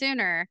a lot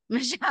sooner,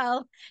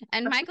 Michelle.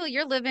 And Michael,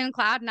 you're living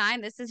cloud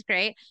nine. This is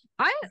great.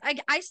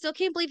 I still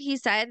can't believe he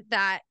said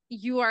that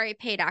you are a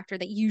paid actor,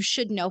 that you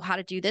should know how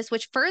to do this,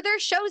 which further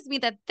shows me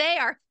that they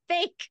are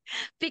fake.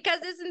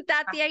 Because isn't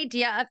that the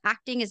idea of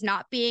acting, is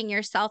not being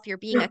yourself? You're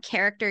being a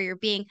character, you're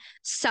being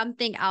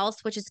something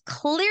else, which is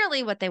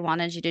clearly what they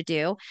wanted you to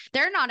do.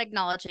 They're not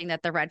acknowledging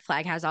that the red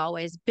flag has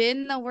always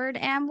been the word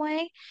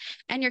Amway.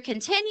 And you're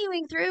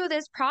continuing through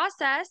this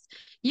process.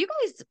 You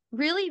guys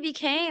really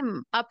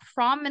became a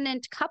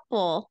prominent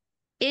couple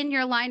in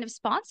your line of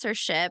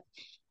sponsorship.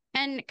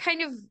 And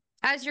kind of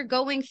as you're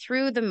going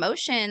through the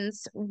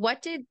motions,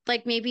 what did,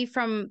 like, maybe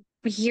from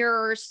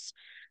years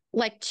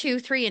like 2,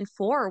 3, and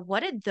 4,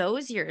 what did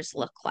those years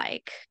look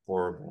like?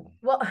 Horrible.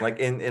 Well, like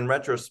in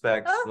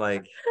retrospect,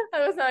 like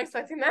I was not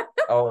expecting that.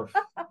 Oh,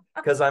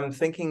 because I'm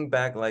thinking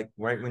back, like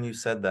right when you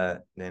said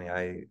that, Danny,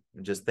 I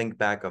just think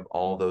back of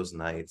all those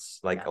nights,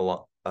 like a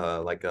lot,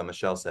 like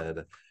Michelle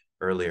said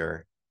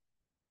earlier,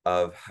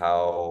 of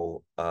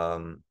how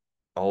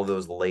all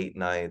those late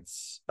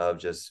nights of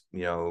just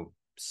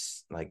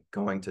like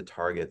going to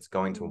Targets,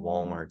 going to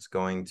Walmarts,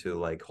 going to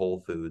like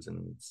Whole Foods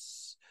and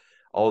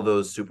all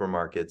those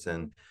supermarkets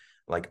and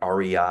like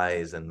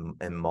REIs and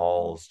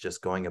malls,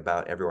 just going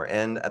about everywhere.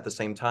 And at the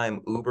same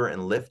time, Uber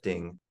and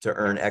Lyfting to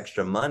earn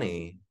extra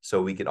money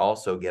so we could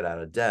also get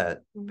out of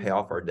debt, pay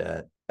off our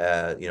debt,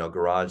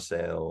 garage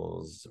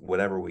sales,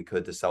 whatever we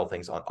could to sell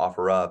things on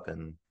OfferUp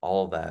and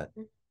all of that.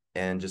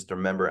 And just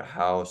remember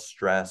how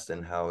stressed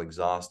and how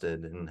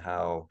exhausted and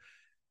how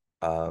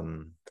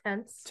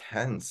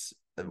tense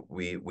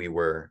we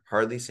were,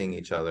 hardly seeing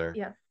each other.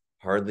 Yeah.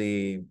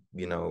 Hardly,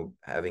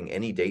 having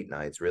any date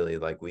nights really.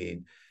 Like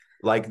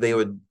they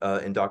would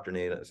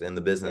indoctrinate us in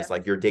the business.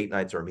 Like your date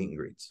nights are meet and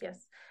greets.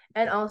 Yes.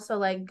 And also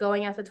like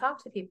going out to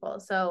talk to people.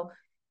 So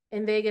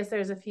in Vegas,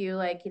 there's a few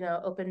like,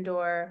 open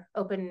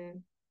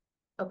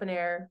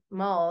air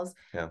malls.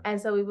 Yeah. And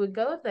so we would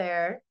go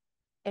there,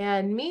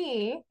 and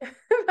me,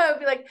 I would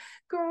be like,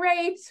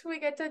 great, we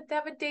get to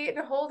have a date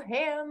and hold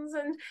hands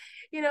and,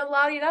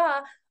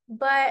 la-di-da.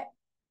 But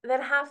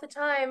then half the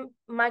time,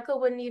 Michael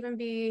wouldn't even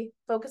be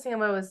focusing on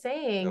what I was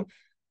saying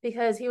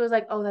because he was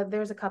like, oh,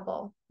 there's a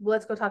couple.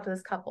 Let's go talk to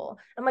this couple.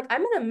 I'm like,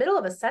 I'm in the middle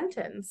of a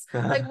sentence.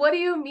 Like, what do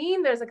you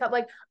mean there's a couple?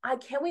 Like,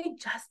 can't we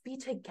just be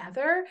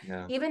together?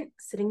 Yeah. Even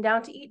sitting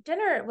down to eat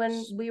dinner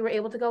when we were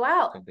able to go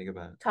out. Think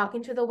about it.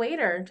 Talking to the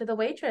waiter, to the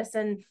waitress,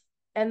 and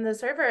the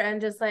server,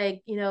 and just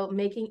like,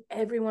 making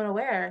everyone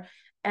aware.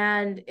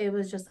 And it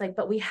was just like,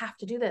 but we have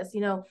to do this,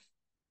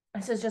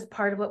 this is just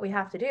part of what we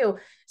have to do.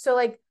 So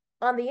like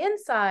on the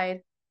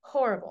inside,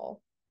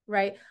 horrible,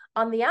 right?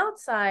 On the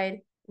outside,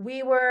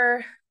 we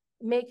were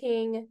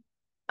making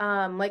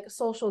like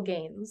social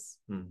gains,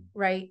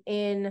 right,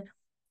 in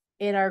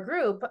our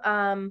group,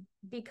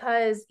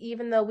 because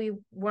even though we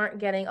weren't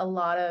getting a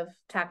lot of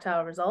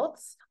tactile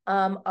results,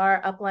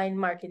 our upline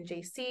Mark and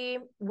JC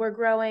were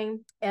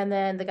growing, and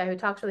then the guy who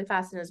talks really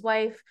fast and his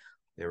wife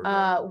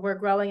were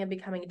growing and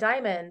becoming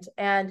diamond.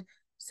 And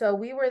so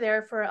we were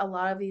there for a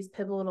lot of these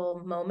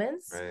pivotal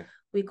moments. Right.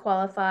 We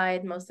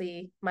qualified,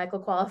 mostly Michael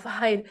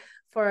qualified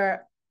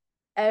for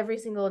every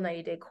single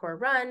 90-day core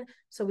run.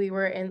 So we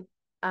were in,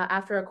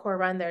 after a core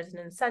run, there's an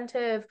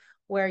incentive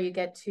where you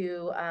get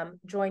to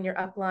join your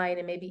upline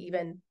and maybe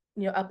even,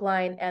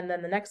 upline and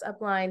then the next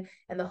upline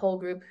and the whole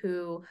group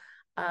who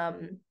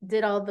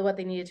did all what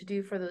they needed to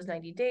do for those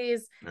 90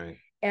 days. Right.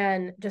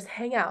 And just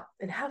hang out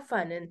and have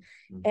fun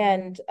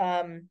and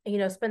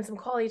spend some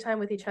quality time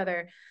with each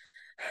other.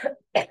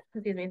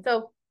 Excuse me.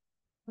 So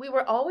we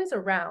were always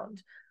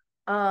around.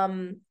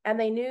 And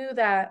they knew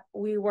that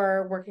we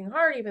were working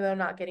hard even though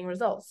not getting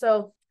results.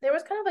 So there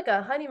was kind of like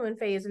a honeymoon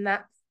phase in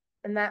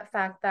that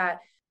fact that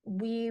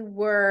we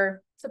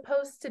were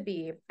supposed to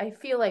be, I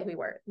feel like we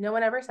were, no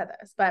one ever said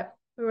this, but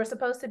we were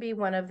supposed to be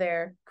one of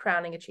their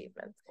crowning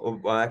achievements.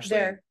 Well, actually,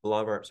 a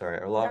lot of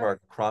our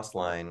cross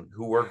line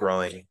who were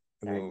growing,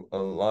 a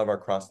lot of our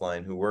cross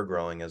line who were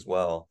growing as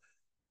well,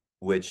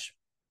 which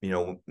put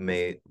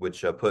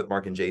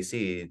Mark and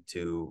JC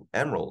to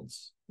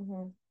emeralds.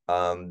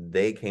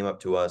 They came up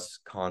to us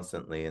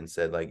constantly and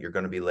said, like, you're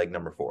going to be leg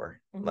number 4.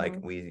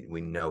 Like, we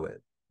know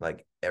it,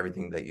 like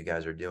everything that you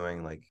guys are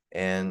doing, like,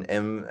 and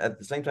at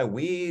the same time,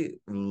 we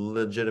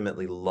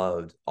legitimately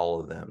loved all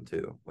of them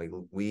too. Like,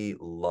 we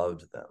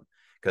loved them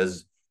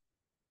because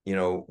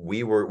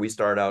we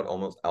started out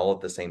almost all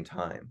at the same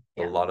time.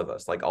 A lot of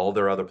us, like all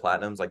their other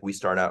platinums, like we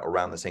start out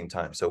around the same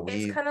time. So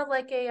it's kind of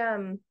like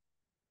a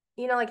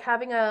like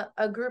having a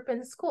group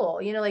in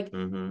school, like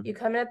you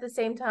come in at the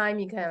same time,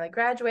 you kind of like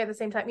graduate at the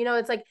same time,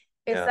 it's like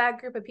it's that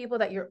group of people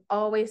that you're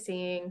always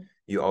seeing.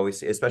 You always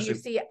see, especially you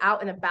see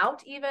out and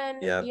about even,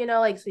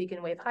 like, so you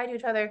can wave hi to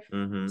each other.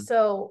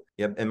 So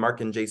and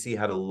Mark and JC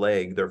had a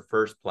leg, their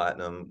first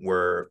platinum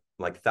were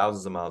like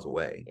thousands of miles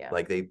away.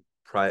 Like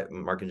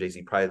Mark and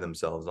JC prided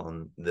themselves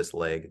on this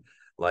leg.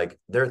 Like,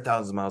 they're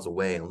thousands of miles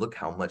away, and look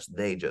how much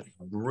they just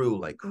grew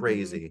like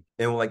crazy.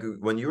 And like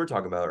when you were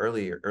talking about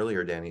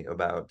earlier, Danny,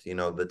 about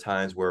the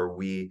times where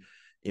we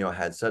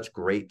had such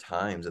great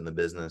times in the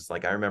business.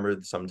 Like, I remember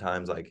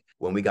sometimes, like,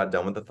 when we got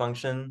done with the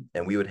function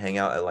and we would hang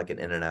out at like an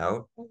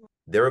In-N-Out,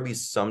 there would be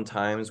some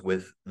times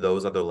with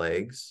those other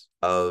legs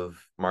of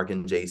Mark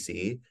and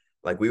JC,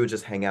 like we would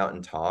just hang out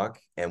and talk,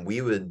 and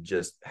we would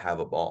just have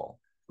a ball.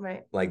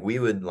 Right. Like, we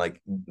would,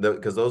 like,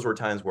 because those were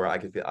times where I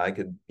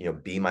could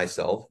be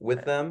myself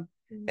with them,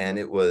 and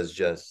it was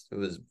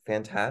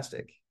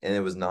fantastic, and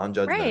it was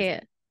non-judgmental.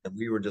 Right. And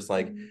we were just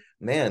like,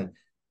 man,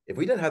 if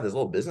we didn't have this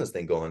little business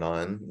thing going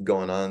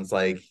on, it's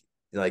like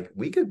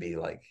we could be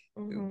like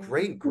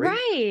great,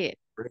 right?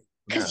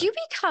 Because you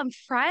become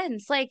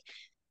friends. Like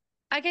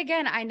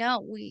again, I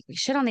know we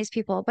shit on these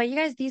people, but you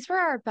guys, these were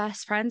our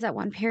best friends at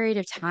one period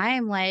of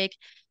time. Like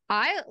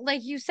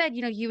you said,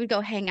 you would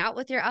go hang out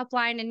with your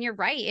upline, and you're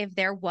right. If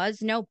there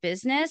was no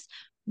business,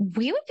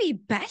 we would be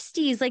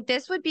besties. Like,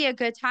 this would be a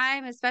good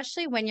time,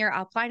 especially when your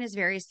upline is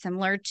very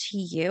similar to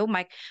you.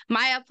 My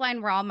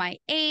upline were all my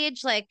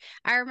age. Like,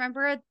 I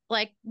remember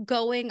like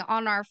going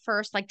on our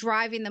first, like,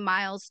 driving the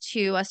miles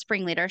to a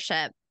spring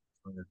leadership.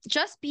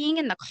 Just being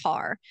in the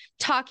car,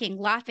 talking,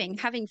 laughing,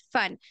 having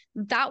fun.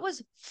 That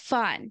was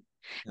fun.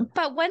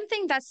 But one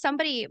thing that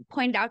somebody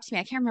pointed out to me,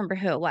 I can't remember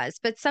who it was,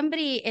 but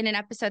somebody in an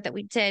episode that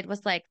we did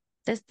was like,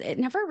 it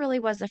never really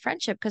was a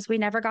friendship because we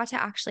never got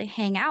to actually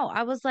hang out.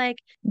 I was like,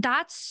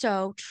 that's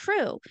so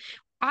true.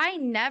 I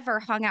never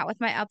hung out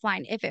with my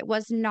upline if it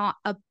was not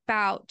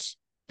about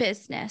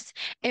business.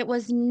 It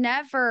was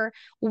never,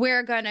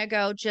 we're going to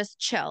go just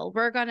chill.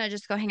 We're going to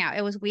just go hang out.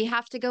 It was, we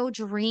have to go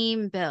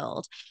dream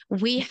build.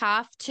 We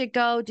have to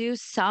go do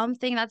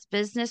something that's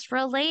business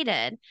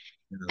related.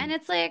 And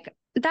it's like,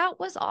 that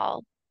was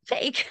all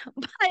fake.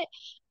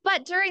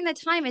 But during the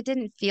time, it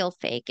didn't feel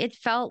fake. It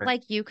felt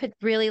like you could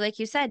really, like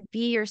you said,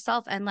 be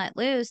yourself and let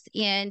loose.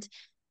 And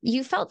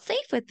you felt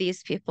safe with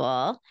these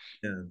people.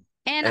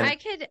 And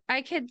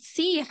I could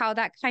see how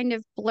that kind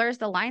of blurs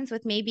the lines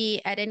with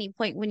maybe at any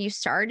point when you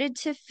started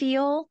to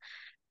feel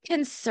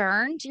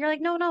concerned, you're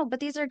like, no, but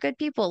these are good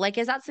people. Like,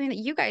 is that something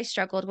that you guys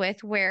struggled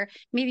with, where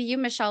maybe you,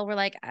 Michelle, were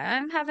like,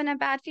 I'm having a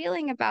bad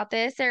feeling about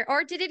this,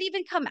 or did it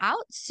even come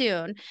out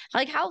soon?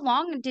 Like, how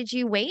long did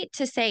you wait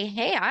to say,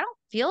 hey, I don't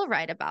feel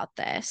right about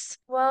this?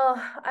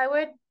 Well, I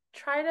would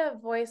try to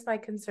voice my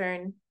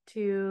concern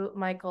to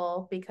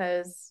Michael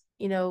because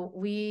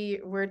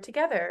we were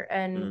together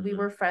and we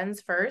were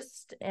friends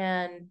first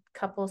and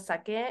couple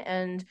second,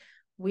 and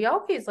we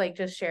always like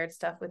just shared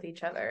stuff with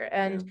each other.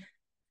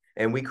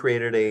 And we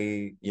created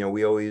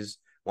we always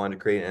wanted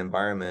to create an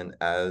environment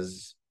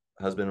as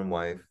husband and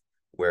wife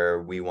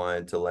where we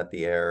wanted to let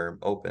the air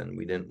open.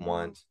 We didn't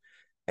want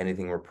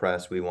anything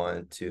repressed. We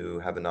wanted to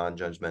have a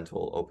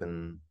non-judgmental,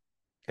 open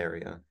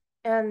area.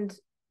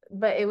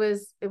 But it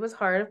was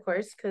hard, of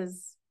course,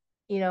 because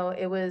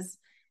it was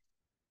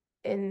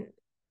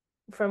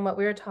from what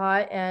we were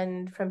taught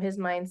and from his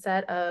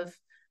mindset of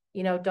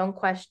don't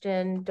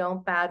question,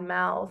 don't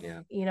badmouth.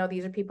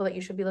 These are people that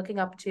you should be looking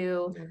up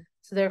to,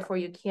 so therefore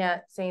you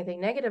can't say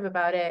anything negative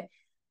about it.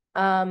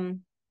 So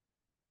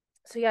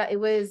yeah, it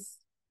was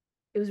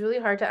really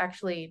hard to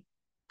actually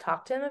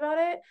talk to him about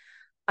it.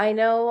 I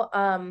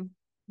know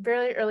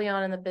very early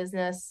on in the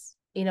business,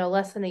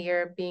 less than a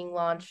year being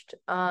launched,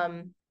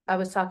 I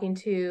was talking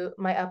to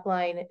my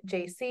upline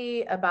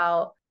JC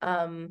about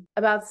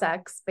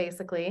sex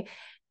basically.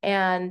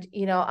 And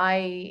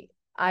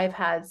I've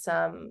had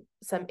some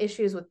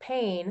issues with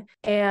pain,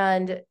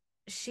 and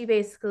she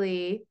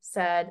basically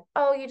said,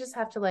 "Oh, you just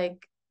have to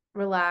like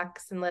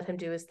relax and let him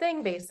do his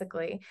thing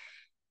basically."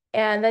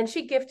 And then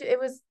she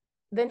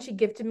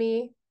gifted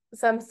me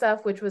some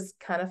stuff, which was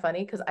kind of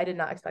funny because I did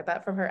not expect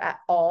that from her at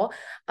all.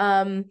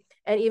 And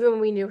even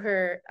when we knew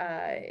her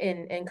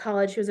in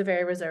college, she was a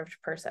very reserved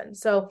person.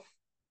 So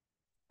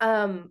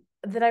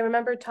then I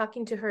remember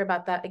talking to her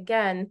about that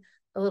again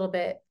a little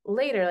bit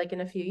later, like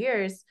in a few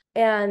years.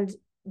 And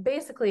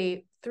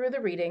basically, through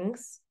the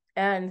readings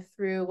and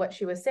through what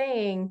she was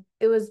saying,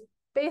 it was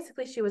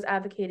basically she was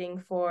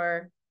advocating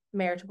for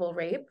maritable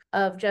rape,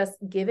 of just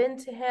give in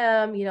to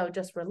him,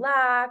 just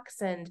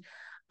relax. And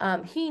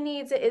he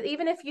needs it.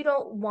 Even if you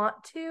don't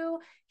want to,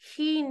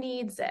 he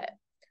needs it.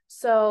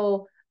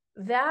 So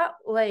that,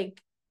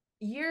 like,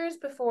 years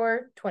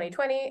before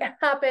 2020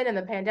 happened and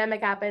the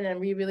pandemic happened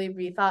and we really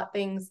rethought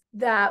things,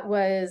 that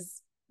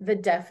was the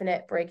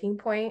definite breaking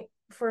point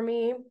for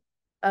me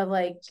of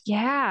like,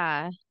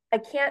 Yeah. I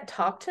can't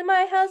talk to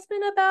my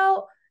husband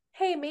about,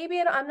 hey, maybe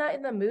I'm not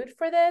in the mood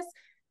for this.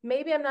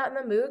 Maybe I'm not in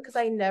the mood because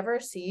I never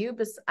see you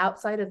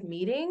outside of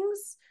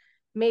meetings.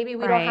 Maybe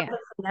we don't have Right.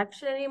 a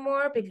connection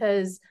anymore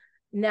because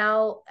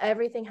now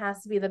everything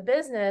has to be the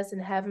business,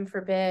 and heaven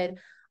forbid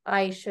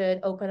I should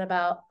open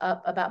up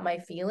about my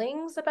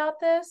feelings about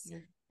this,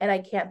 and I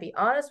can't be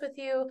honest with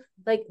you.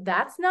 Like,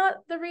 that's not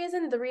the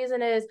reason. The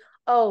reason is,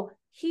 oh,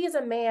 he's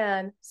a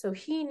man, so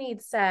he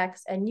needs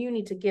sex and you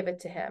need to give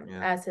it to him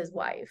as his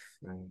wife.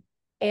 Right.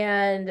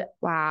 And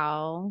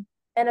Wow.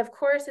 and of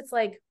course it's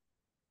like,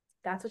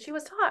 that's what she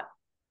was taught.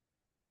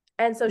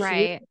 And so she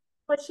Right.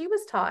 what she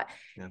was taught.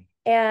 Yeah.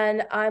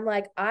 And I'm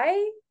like,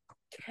 I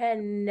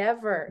can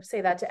never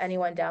say that to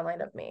anyone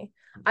downline of me.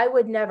 I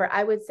would never.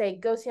 I would say,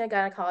 go see a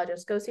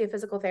gynecologist, go see a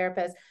physical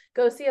therapist,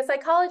 go see a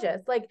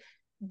psychologist, like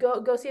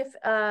go see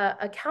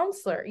a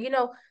counselor,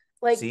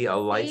 like See a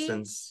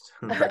licensed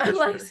a practitioner.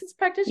 licensed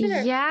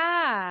practitioner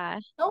Yeah.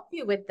 help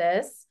you with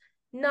this.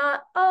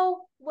 Not,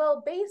 oh,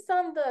 well, based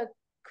on the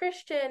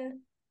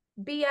Christian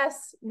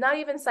BS, not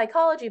even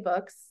psychology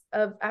books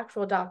of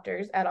actual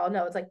doctors at all.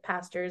 No, it's like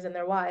pastors and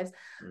their wives.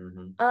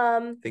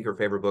 I think her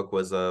favorite book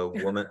was a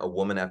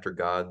woman after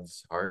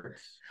God's heart.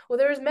 Well,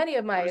 there was many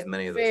of my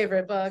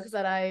favorite things. books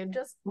that I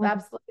just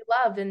absolutely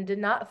loved and did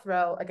not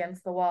throw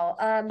against the wall.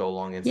 So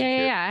long Yeah.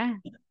 insecure. Yeah.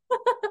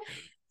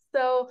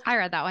 So I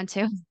read that one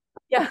too.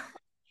 yeah.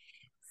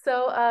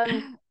 So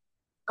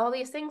all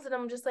these things, and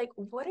I'm just like,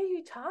 what are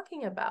you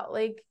talking about?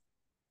 Like,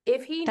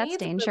 if he That's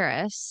needs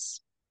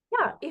dangerous.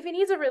 if he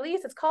needs a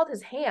release, it's called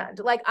his hand.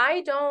 Like,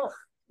 I don't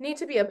need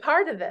to be a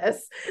part of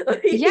this.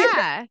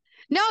 Yeah.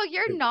 No,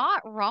 you're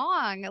not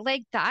wrong.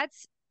 Like,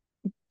 that's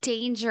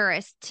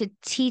dangerous to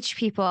teach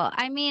people.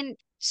 I mean,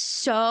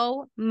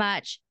 so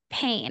much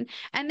pain.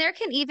 And there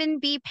can even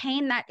be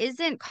pain that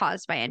isn't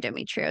caused by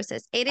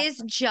endometriosis. It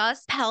is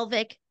just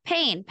pelvic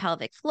pain,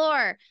 pelvic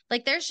floor.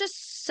 Like, there's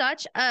just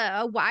such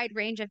a wide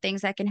range of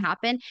things that can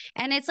happen.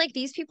 And it's like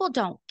these people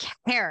don't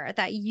care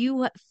that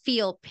you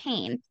feel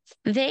pain.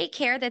 They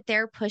care that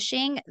they're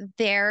pushing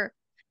their,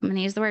 I'm going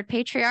to use the word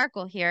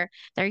patriarchal here.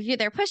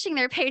 They're pushing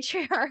their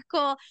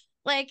patriarchal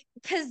like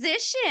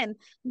position.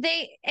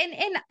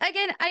 And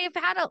again,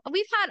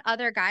 we've had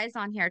other guys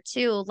on here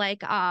too,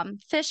 like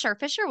Fisher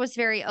was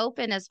very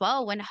open as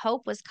well when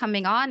Hope was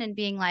coming on and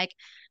being like,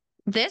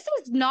 this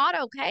is not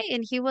okay.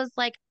 And he was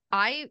like,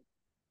 the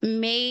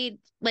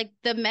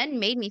men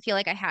made me feel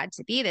like I had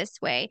to be this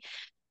way.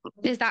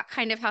 Is that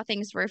kind of how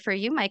things were for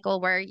you, Michael,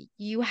 where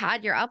you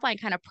had your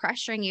upline kind of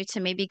pressuring you to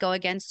maybe go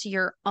against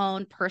your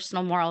own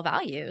personal moral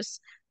values?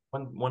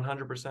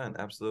 100%,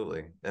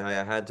 absolutely. And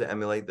I had to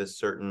emulate this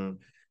certain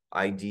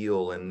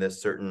ideal and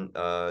this certain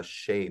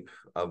shape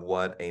of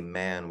what a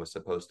man was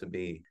supposed to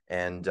be.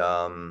 And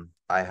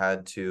I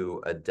had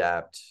to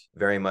adapt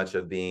very much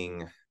of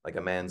being like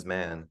a man's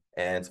man.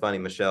 And it's funny,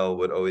 Michelle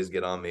would always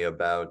get on me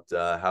about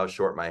how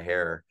short my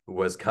hair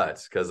was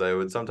cut, because I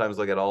would sometimes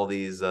look at all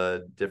these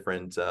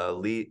different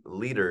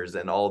leaders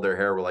and all their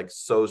hair were like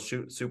so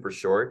super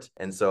short.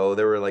 And so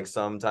there were like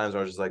some times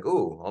where I was just like,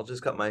 ooh, I'll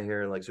just cut my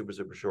hair like super,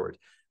 super short,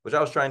 which I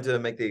was trying to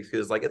make the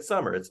excuse like, it's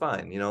summer, it's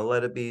fine,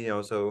 let it be,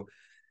 so,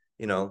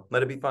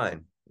 let it be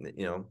fine.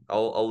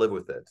 I'll live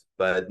with it.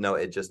 But no,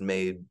 it just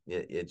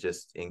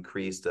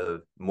increased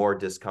of more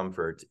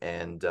discomfort.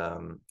 And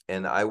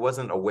I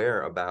wasn't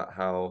aware about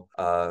how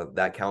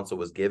that counsel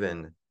was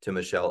given to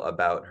Michelle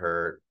about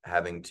her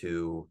having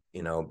to,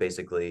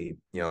 basically,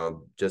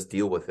 just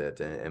deal with it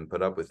and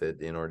put up with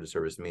it in order to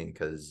service me.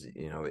 Because,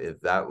 if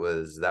that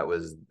was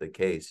the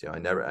case, I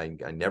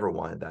never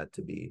wanted that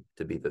to be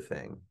the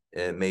thing.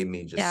 It made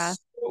me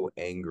just so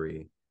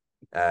angry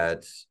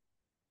at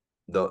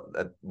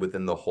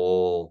within the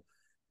whole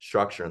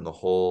structure and the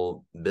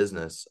whole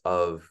business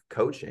of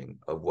coaching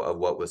of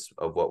what was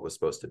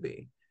supposed to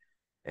be.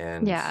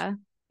 And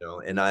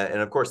and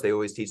of course they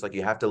always teach like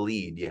you have to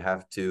lead, you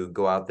have to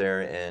go out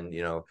there and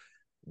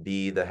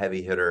be the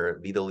heavy hitter,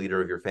 be the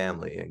leader of your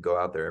family, and go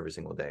out there every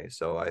single day.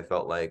 So I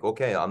felt like,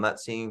 okay, I'm not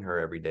seeing her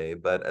every day,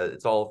 but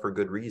it's all for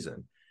good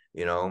reason.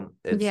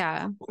 It's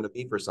Yeah. going to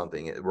be for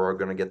something. We're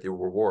going to get the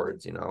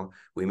rewards.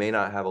 We may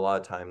not have a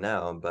lot of time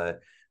now, but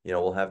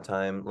we'll have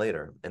time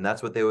later. And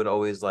that's what they would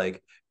always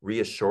like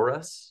reassure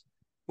us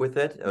with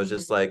it. It was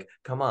just like,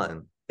 come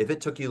on. If it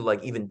took you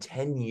like even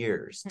 10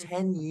 years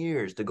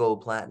to go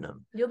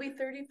platinum, you'll be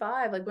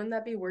 35. Like, wouldn't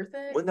that be worth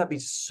it? Wouldn't that be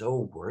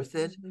so worth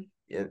it?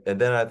 And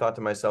then I thought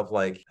to myself,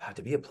 like,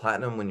 to be a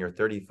platinum when you're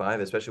 35,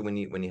 especially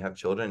when you have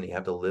children and you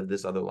have to live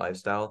this other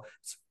lifestyle,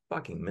 it's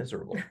fucking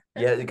miserable.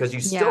 Yeah, because you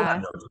still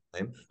have no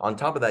time. On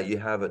top of that, you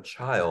have a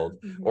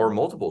child or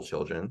multiple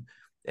children,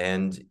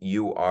 and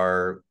you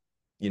are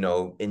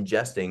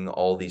ingesting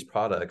all these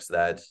products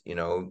that,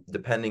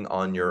 depending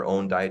on your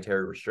own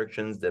dietary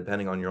restrictions,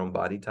 depending on your own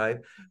body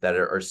type, that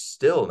are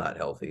still not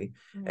healthy.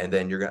 And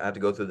then you're going to have to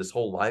go through this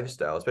whole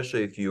lifestyle,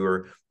 especially if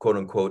you're quote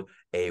unquote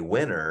a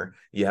winner.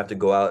 You have to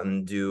go out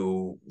and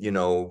do,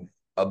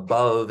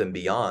 above and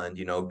beyond,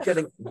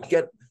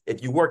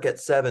 if you work at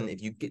 7,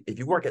 if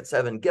you work at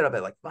 7, get up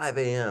at like 5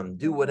 a.m.,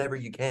 do whatever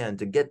you can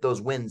to get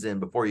those wins in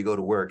before you go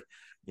to work.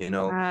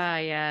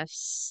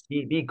 Yes.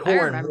 Be I core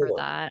and remember more.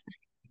 that.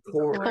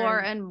 Core and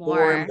Core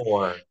and more.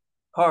 more.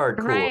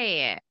 Hardcore.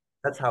 Right.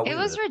 That's how It we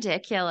was live.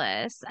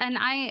 ridiculous. And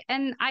I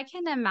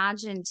can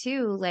imagine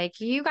too, like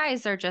you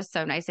guys are just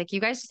so nice. Like you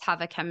guys just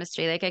have a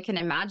chemistry. Like I can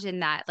imagine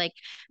that like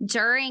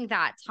during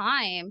that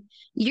time,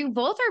 you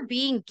both are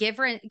being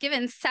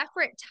given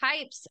separate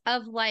types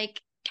of like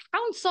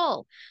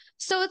counsel.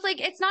 So it's like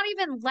it's not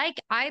even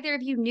like either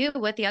of you knew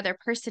what the other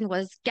person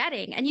was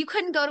getting. And you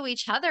couldn't go to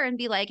each other and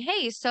be like,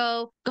 hey,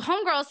 so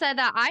homegirl said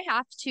that I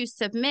have to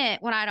submit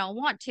when I don't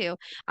want to.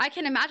 I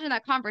can imagine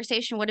that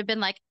conversation would have been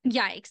like,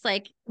 yikes.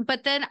 Like,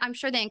 but then I'm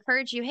sure they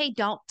encourage you, hey,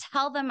 don't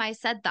tell them I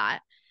said that.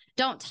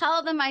 Don't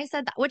tell them I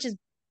said that, which is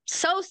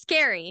so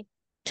scary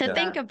to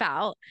think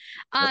about.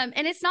 And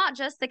it's not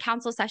just the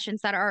council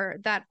sessions that are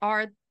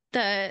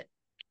the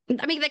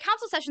the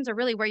council sessions are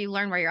really where you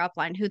learn where your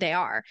upline, who they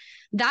are.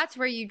 That's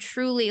where you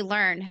truly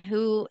learn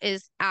who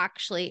is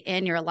actually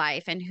in your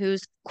life and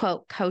who's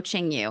quote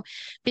coaching you,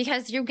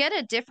 because you get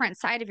a different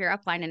side of your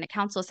upline in a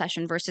council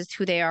session versus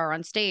who they are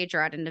on stage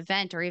or at an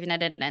event or even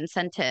at an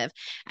incentive.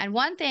 And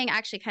one thing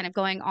actually kind of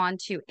going on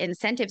to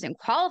incentives and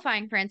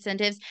qualifying for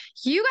incentives,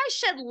 you guys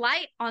shed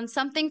light on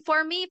something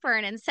for me for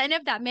an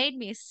incentive that made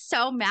me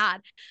so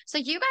mad. So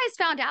you guys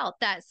found out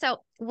that, so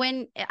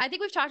when, I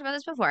think we've talked about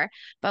this before,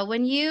 but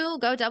when you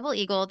go double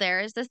eagle, there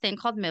is this thing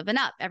called moving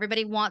up.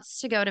 Everybody wants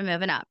to go to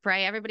moving up,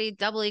 right? Everybody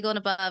double eagle and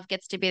above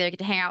gets to be there, get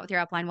to hang out with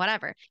your upline,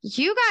 whatever.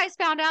 You guys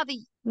found out that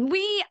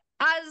we,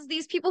 as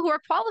these people who are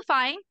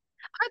qualifying,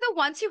 are the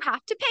ones who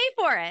have to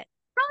pay for it.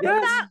 How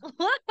does that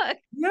look?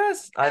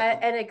 Yes.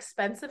 At an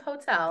expensive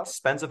hotel.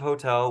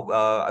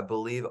 I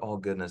believe, oh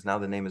goodness, now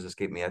the name has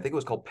escaped me. I think it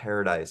was called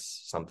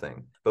Paradise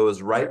something, but it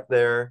was right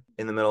there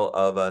in the middle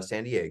of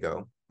San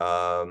Diego.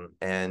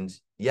 And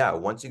yeah,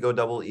 once you go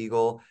double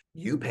eagle,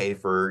 you pay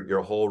for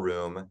your whole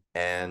room,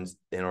 and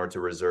in order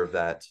to reserve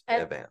that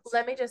in advance.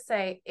 Let me just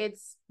say,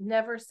 it's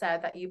never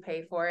said that you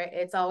pay for it.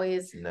 It's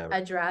always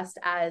addressed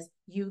as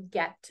you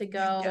get to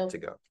go. You get to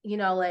go.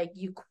 Like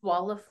you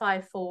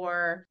qualify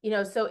for,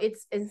 so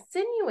it's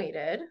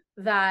insinuated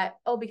that,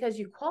 oh, because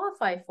you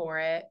qualify for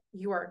it,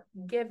 you are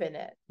given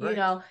it,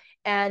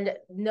 and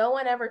no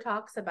one ever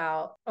talks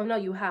about, oh no,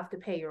 you have to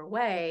pay your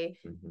way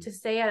to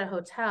stay at a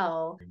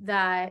hotel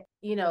that,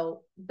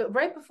 but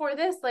right before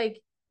this,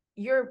 like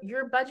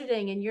you're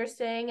budgeting and you're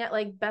staying at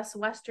like Best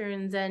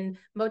Westerns and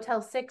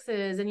Motel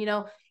 6s, and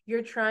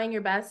you're trying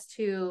your best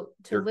to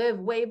live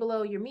way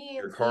below your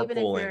means, even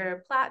if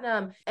you're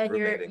platinum, and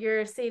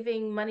you're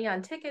saving money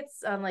on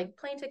tickets, on like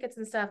plane tickets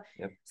and stuff.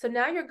 So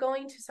now you're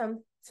going to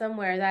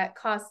somewhere that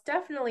costs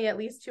definitely at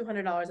least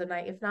 $200 a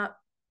night, if not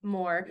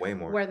more, way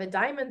more, where the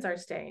diamonds are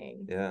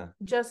staying,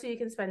 just so you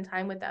can spend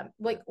time with them.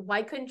 Like,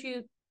 why couldn't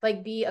you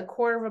like be a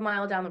quarter of a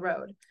mile down the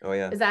road? Oh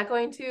yeah. Is that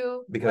going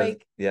to because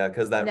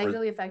that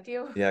negatively affect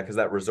you? Yeah, because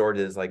that resort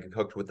is like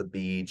hooked with the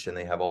beach and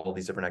they have all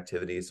these different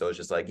activities. So it's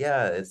just like,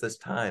 yeah, it's this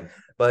time.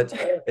 But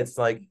it's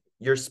like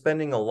you're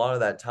spending a lot of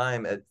that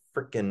time at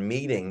freaking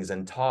meetings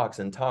and talks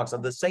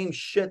of the same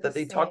shit that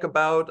they talk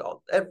about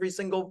every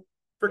single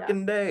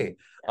freaking day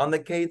on the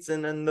Kates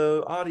and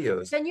the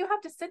audios. Then you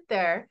have to sit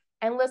there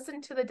and listen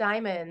to the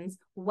diamonds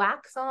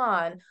wax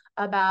on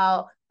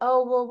about,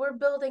 oh, well, we're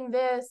building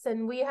this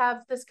and we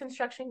have this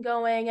construction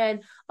going,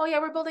 and oh yeah,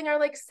 we're building our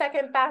like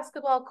second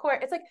basketball court.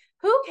 It's like,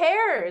 who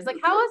cares? Like,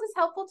 how is this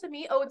helpful to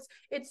me? Oh,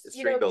 it's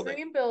dream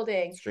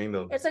building.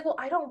 It's like, well,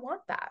 I don't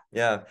want that.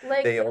 Yeah.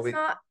 Like, it's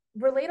not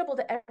relatable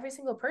to every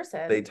single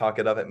person. They talk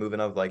it up at moving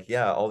up, like,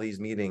 yeah, all these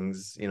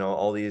meetings,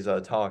 all these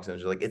talks, and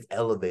it's like, it's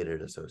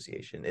elevated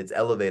association, it's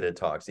elevated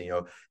talks,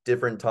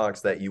 different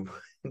talks that you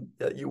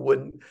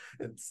wouldn't,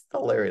 it's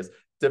hilarious,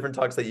 different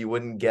talks that you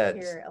wouldn't get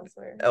here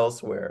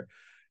elsewhere,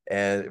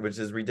 and which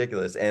is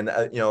ridiculous. And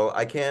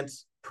I can't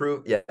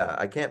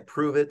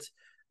prove it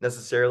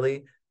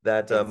necessarily,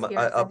 that It's my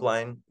Garrison.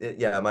 upline,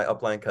 yeah, my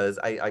upline, because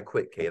I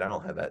quit Kate. I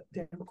don't have that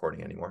damn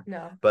recording anymore.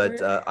 No.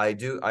 But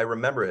I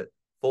remember it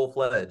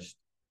full-fledged.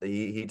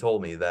 He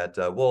told me that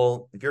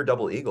well, if you're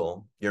double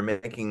eagle, you're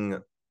making,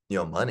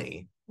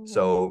 money. Mhm.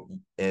 So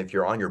if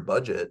you're on your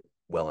budget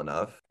well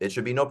enough, it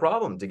should be no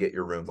problem to get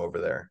your room over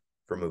there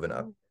for moving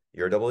up.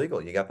 You're a double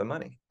eagle, you got the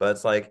money. But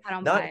it's like I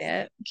don't buy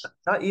it.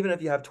 not even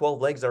if you have 12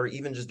 legs or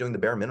even just doing the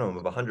bare minimum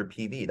of 100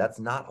 PV, that's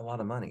not a lot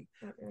of money.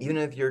 Even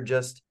if you're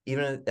just,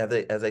 even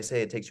as I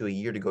say, it takes you a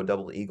year to go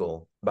double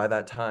eagle. By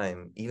that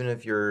time, even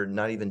if you're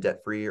not even debt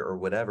free or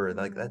whatever,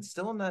 like that's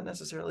still not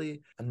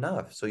necessarily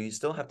enough. So you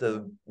still have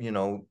to,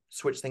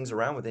 switch things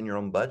around within your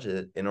own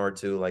budget in order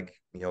to like,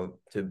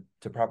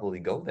 to properly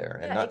go there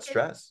and not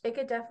stress. It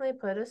could definitely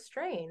put a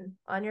strain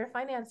on your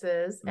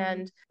finances,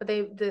 but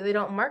they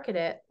don't market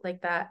it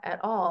like that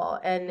at all.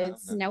 And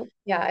it's Nope.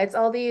 yeah, it's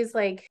all these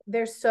like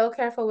they're so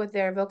careful with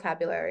their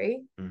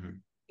vocabulary.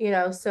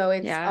 So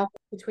it's all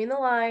between the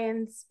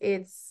lines.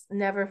 It's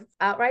never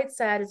outright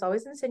said. It's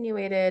always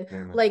insinuated.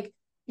 Like,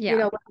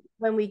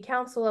 when we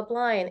counsel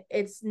upline,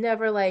 it's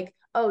never like,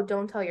 oh,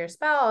 don't tell your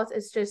spouse.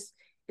 It's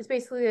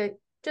basically like,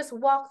 just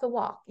walk the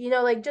walk,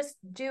 like just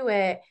do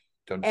it.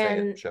 Don't say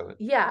it, show it.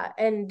 Yeah.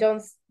 And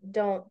don't,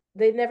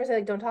 they never say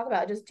like, don't talk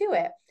about it, just do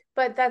it.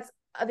 But that's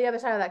the other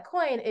side of that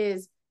coin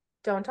is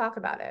don't talk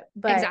about it.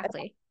 But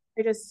exactly.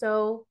 they're just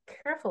so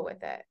careful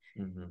with it.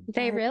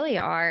 They really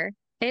are.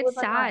 It's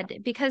sad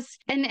because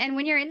and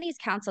when you're in these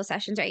council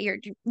sessions, right,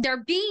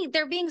 they're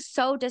being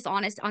so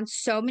dishonest on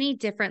so many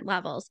different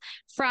levels,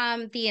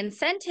 from the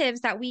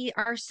incentives that we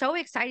are so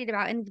excited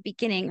about in the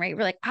beginning, right?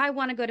 We're like, I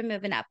want to go to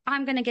moving up.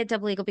 I'm going to get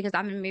double legal because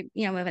I'm going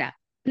to moving up.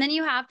 And then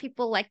you have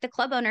people like the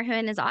club owner who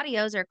in his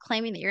audios are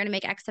claiming that you're going to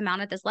make X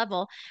amount at this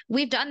level.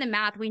 We've done the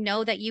math. We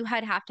know that you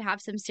have to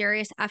have some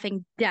serious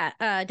effing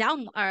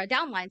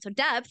downline, so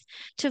depth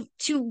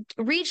to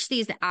reach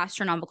these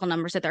astronomical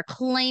numbers that they're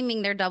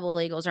claiming their double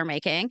legals are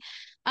making.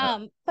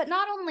 But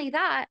not only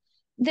that,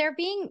 they're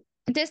being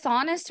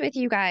dishonest with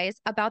you guys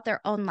about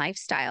their own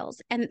lifestyles.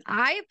 And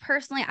I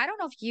personally, I don't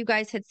know if you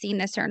guys had seen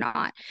this or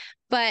not,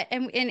 but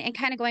and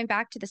kind of going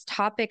back to this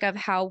topic of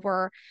how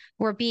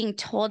we're being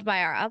told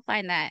by our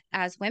upline that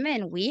as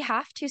women we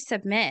have to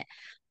submit.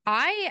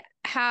 I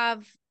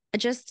have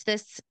just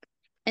this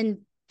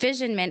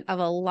envisionment of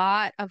a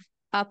lot of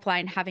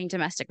upline having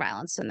domestic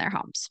violence in their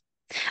homes.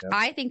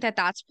 I think that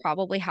that's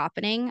probably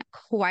happening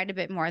quite a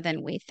bit more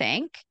than we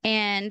think.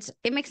 And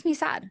it makes me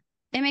sad.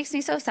 It makes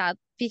me so sad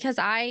because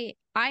I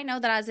know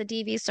that as a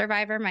DV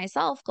survivor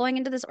myself, going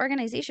into this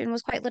organization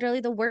was quite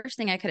literally the worst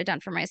thing I could have done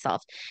for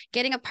myself.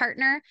 Getting a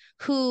partner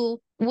who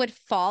would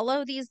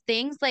follow these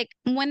things, like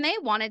when they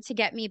wanted to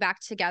get me back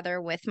together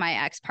with my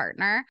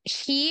ex-partner,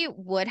 he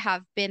would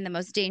have been the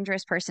most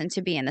dangerous person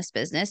to be in this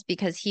business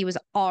because he was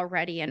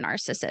already a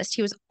narcissist.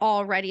 He was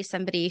already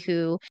somebody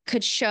who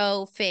could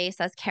show face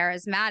as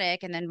charismatic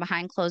and then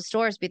behind closed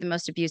doors be the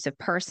most abusive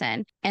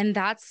person. And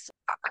that's,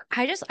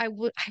 I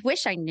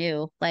wish I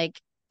knew. Like,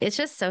 it's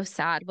just so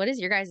sad. What is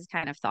your guys'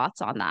 kind of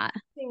thoughts on that?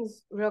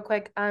 Things real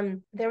quick.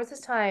 There was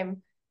this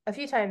time, a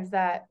few times,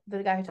 that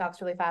the guy who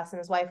talks really fast and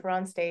his wife were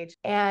on stage,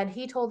 and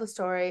he told the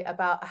story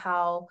about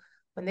how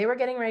when they were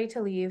getting ready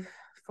to leave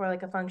for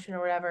like a function or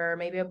whatever,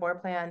 maybe a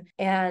board plan,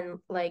 and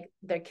like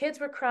their kids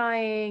were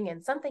crying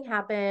and something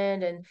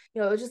happened, and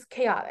it was just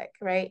chaotic,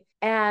 right?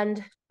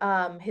 And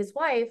his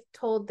wife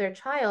told their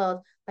child,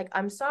 like,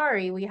 I'm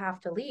sorry, we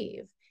have to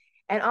leave.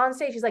 And on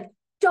stage, he's like,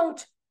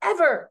 don't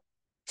ever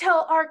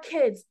tell our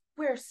kids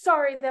we're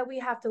sorry that we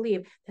have to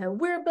leave, that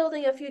we're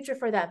building a future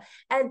for them.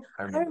 And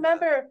I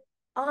remember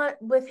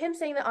with him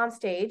saying that on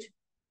stage,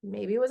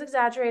 maybe it was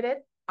exaggerated,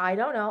 I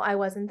don't know, I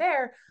wasn't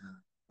there,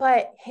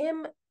 but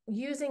him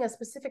using a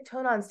specific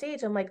tone on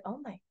stage, I'm like, oh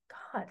my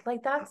God,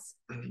 like that's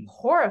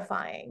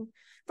horrifying.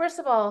 First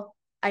of all,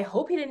 I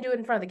hope he didn't do it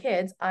in front of the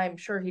kids. I'm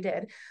sure he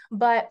did.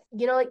 But,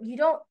 like, you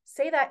don't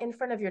say that in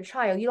front of your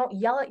child. You don't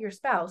yell at your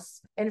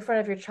spouse in front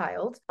of your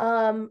child.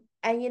 And,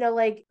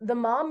 like, the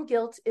mom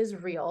guilt is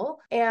real.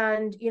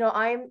 And,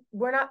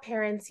 we're not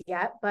parents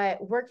yet,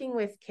 but working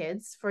with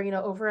kids for,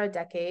 over a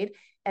decade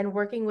and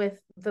working with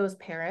those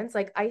parents,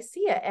 like, I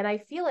see it and I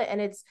feel it.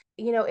 And it's,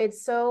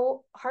 it's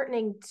so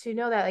heartening to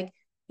know that, like,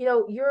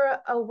 you're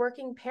a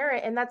working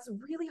parent, and that's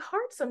really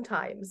hard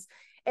sometimes.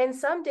 And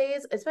some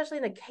days, especially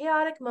in a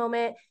chaotic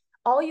moment,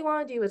 all you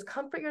want to do is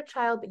comfort your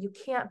child, but you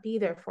can't be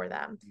there for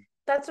them.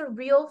 That's a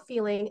real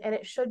feeling, and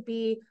it should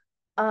be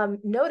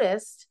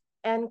noticed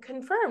and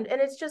confirmed.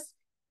 And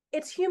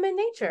it's human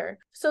nature.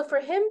 So for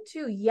him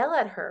to yell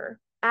at her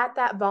at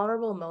that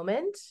vulnerable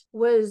moment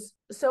was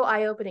so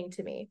eye-opening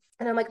to me.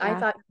 And I'm like, I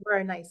thought you were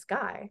a nice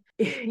guy,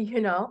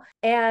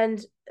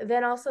 And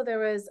then also there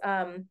was,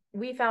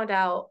 we found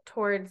out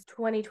towards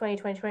 2020,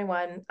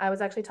 2021, I was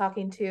actually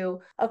talking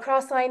to a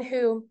cross line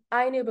who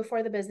I knew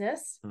before the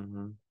business.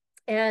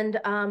 And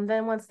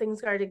then once things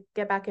started to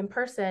get back in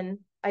person,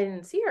 I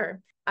didn't see her.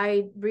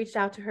 I reached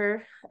out to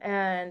her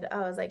and I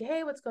was like,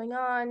 hey, what's going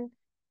on?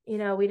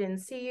 We didn't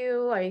see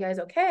you. Are you guys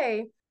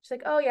okay? She's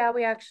like, oh yeah,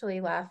 we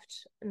actually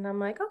left. And I'm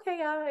like, okay,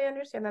 yeah, I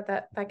understand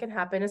that can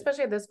happen,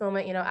 especially at this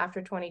moment,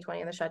 after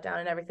 2020 and the shutdown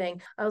and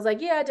everything. I was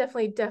like, yeah,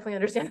 definitely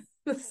understand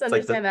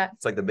that.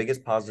 It's like the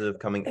biggest positive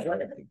coming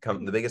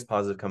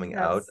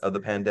out of the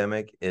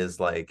pandemic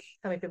is like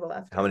how many people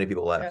left?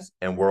 Yeah.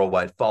 And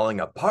worldwide falling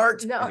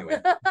apart. No.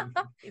 Anyway.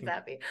 He's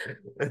happy.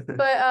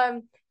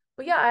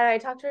 But yeah, I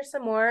talked to her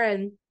some more,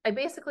 and I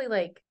basically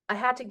I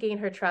had to gain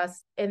her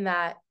trust in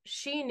that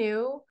she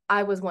knew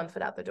I was 1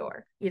 foot out the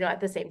door,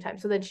 at the same time,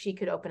 so that she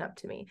could open up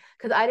to me.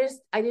 Because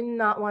I did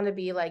not want to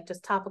be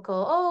just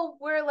topical, oh,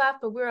 we're left,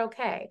 but we're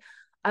okay.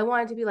 I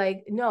wanted to be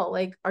like, no,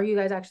 are you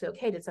guys actually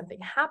okay? Did something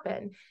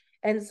happen?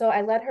 And so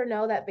I let her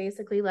know that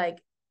basically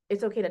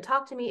it's okay to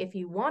talk to me if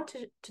you want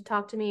to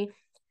talk to me.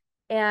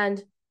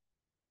 And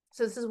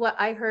so this is what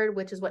I heard,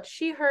 which is what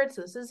she heard.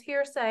 So this is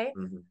hearsay.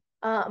 Mm-hmm.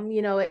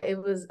 It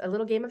was a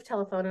little game of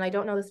telephone, and I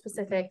don't know the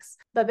specifics,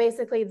 but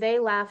basically they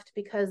left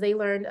because they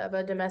learned of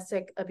a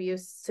domestic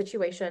abuse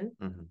situation.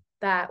 Mm-hmm.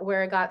 That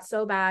where it got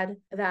so bad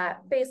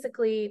that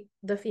basically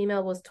the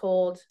female was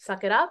told,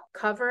 suck it up,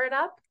 cover it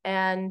up,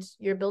 and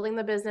you're building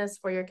the business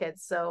for your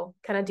kids. So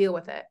kind of deal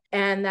with it.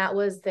 And that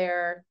was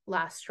their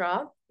last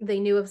straw. They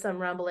knew of some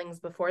rumblings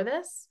before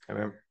this. I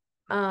remember.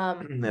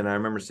 And I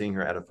remember seeing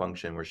her at a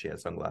function where she had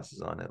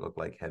sunglasses on. It looked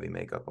like heavy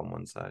makeup on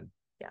one side.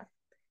 Yeah.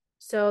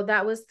 So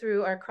that was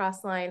through our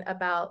cross line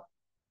about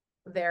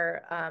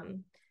their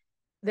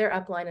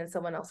upline and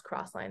someone else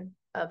cross line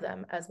of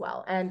them as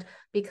well. And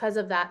because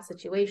of that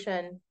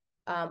situation,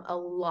 a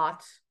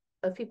lot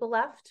of people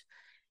left.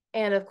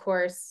 And of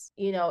course,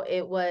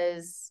 it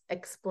was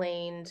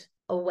explained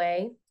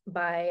away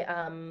by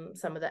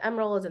some of the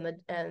emeralds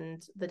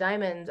and the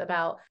diamonds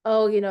about,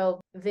 oh,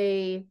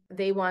 they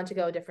want to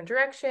go a different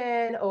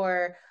direction,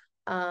 or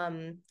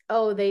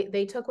oh,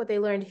 they took what they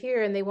learned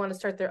here and they want to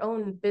start their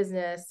own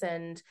business,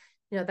 and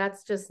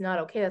that's just not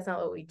okay. That's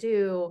not what we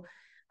do.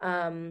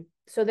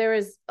 So there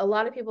was a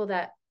lot of people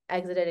that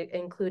exited,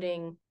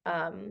 including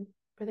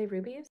were they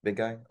rubies? Big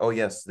guy? Oh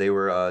yes, they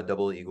were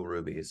double eagle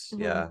rubies.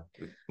 Mm-hmm. Yeah.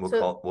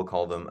 We'll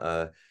call them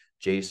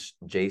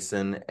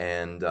Jason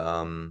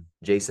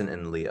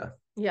and Leah.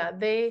 Yeah,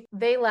 they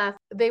left.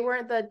 They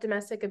weren't the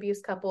domestic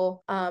abuse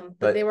couple,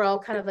 but they were all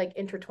kind of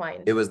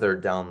intertwined. It was their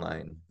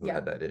downline who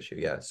had that issue.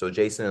 Yeah. So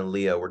Jason and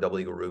Leah were double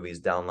eagle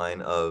rubies,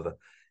 downline of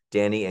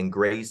Danny and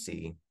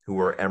Gracie, who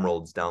were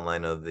emeralds,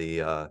 downline of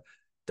the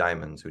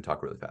diamonds, who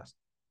talk really fast.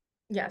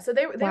 Yeah. So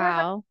they were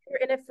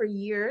in it for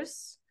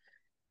years,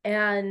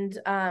 and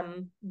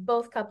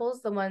both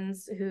couples, the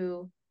ones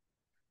who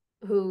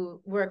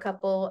were a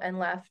couple and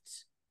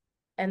left,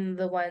 and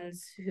the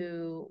ones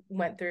who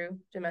went through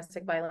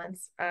domestic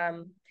violence,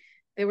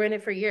 they were in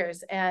it for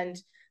years. And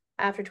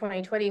after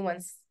 2020,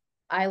 once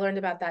I learned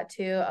about that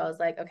too, I was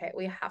like, okay,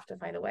 we have to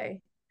find a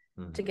way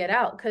to get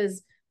out,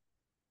 because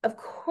of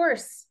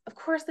course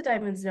the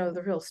diamonds know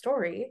the real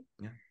story.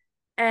 Yeah.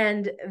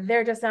 And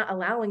they're just not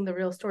allowing the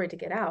real story to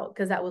get out,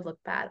 because that would look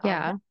bad.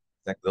 Yeah.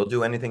 They'll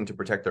do anything to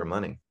protect their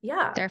money.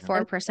 Yeah. Their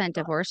 4%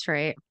 divorce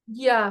rate.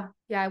 Yeah.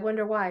 I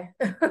wonder why.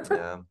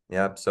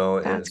 Yeah. So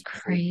that's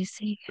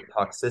crazy. The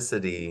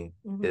toxicity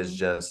is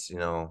just,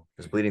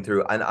 is bleeding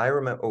through. And I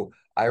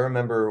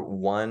remember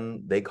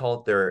one, they call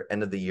it their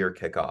end of the year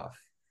kickoff,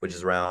 which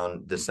is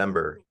around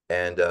December.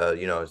 And,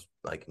 it's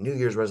like New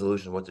Year's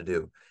resolution, what to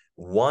do.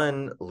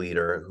 One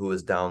leader who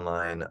was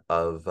downline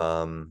of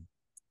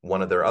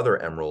one of their other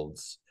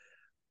emeralds,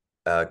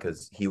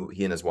 because he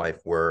and his wife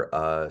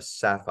were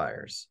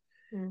sapphires,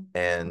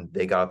 and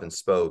they got up and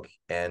spoke,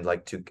 and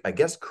to, I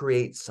guess,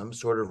 create some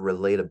sort of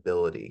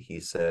relatability. He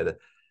said,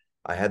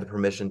 I had the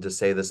permission to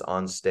say this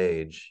on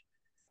stage,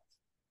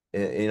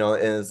 and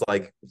it's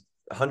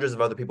hundreds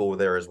of other people were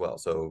there as well,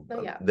 so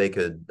they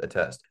could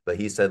attest. But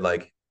he said,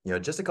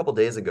 just a couple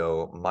days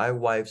ago, my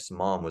wife's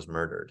mom was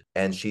murdered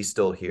and she's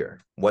still here.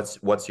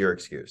 What's your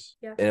excuse?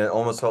 Yeah. And it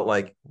almost felt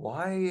like,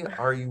 why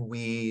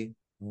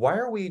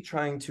are we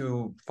trying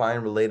to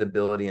find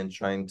relatability and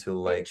trying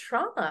to in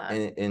trauma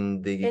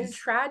in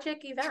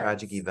tragic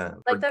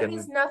events that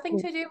has nothing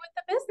to do with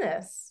the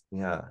business?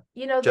 Yeah.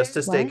 Just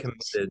to stay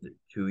committed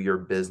to your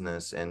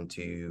business and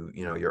to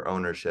your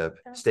ownership.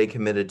 Stay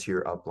committed to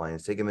your upline,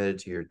 stay committed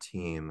to your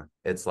team.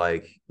 It's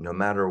no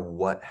matter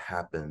what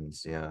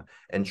happens.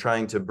 And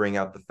trying to bring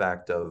out the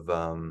fact of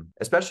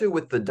especially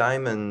with the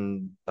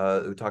diamond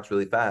who talks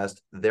really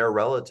fast, their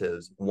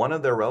relatives, one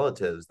of their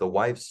relatives, the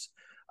wife's,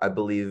 I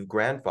believe,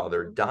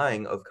 grandfather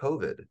dying of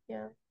COVID,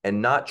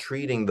 and not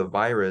treating the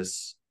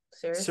virus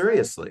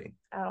seriously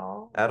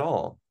at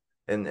all.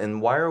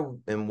 And why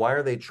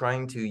are they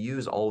trying to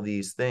use all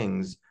these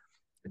things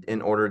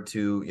in order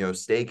to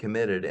stay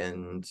committed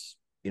and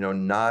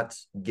not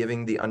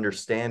giving the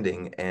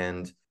understanding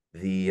and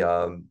the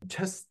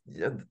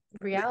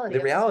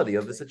reality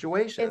of the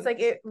situation? It's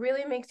it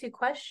really makes you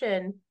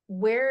question,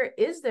 where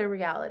is their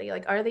reality?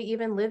 Are they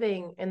even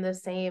living in the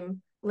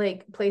same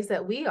place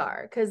that we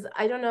are? Because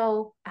I don't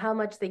know how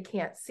much they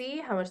can't see,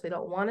 how much they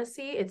don't want to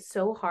see. It's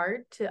so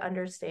hard to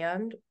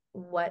understand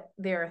what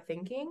they're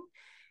thinking.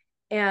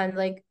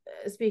 And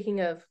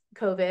speaking of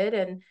COVID,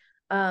 and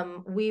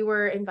we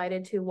were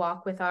invited to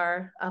walk with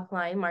our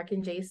upline, Mark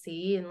and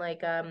JC, in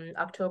like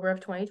October of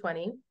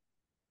 2020.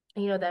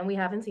 And, then we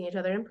haven't seen each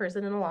other in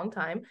person in a long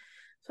time.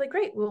 So like,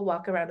 great, we'll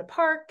walk around a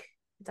park.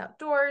 It's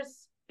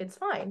outdoors. It's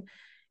fine.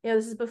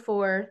 This is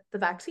before the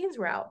vaccines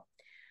were out.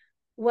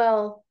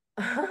 Well,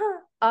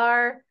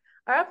 our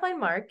upline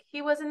Mark,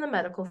 he was in the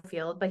medical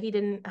field, but he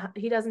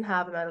doesn't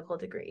have a medical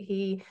degree.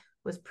 He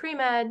was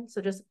pre-med, so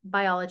just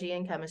biology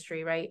and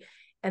chemistry, right?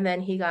 And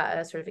then he got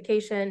a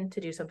certification to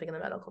do something in the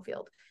medical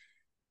field.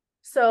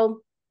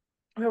 So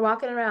we're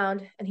walking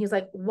around and he's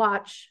like,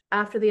 watch,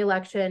 after the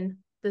election,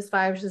 this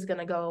virus is going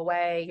to go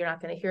away. You're not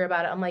going to hear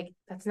about it. I'm like,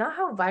 that's not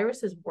how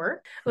viruses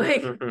work.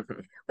 Like,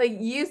 like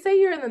you say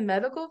you're in the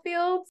medical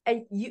field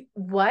and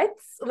what?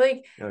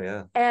 Like, oh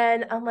yeah.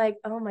 And I'm like,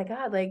 oh my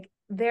God, like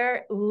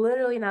they're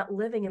literally not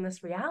living in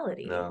this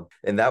reality. No.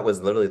 And that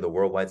was literally the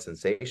worldwide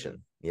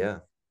sensation. Yeah.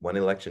 One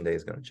election day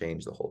is going to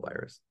change the whole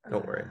virus.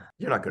 Don't worry.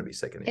 You're not going to be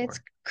sick anymore. It's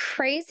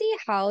crazy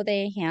how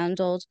they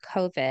handled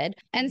COVID.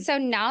 And so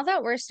now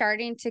that we're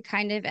starting to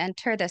kind of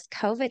enter this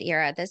COVID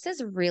era, this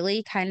is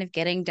really kind of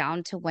getting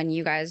down to when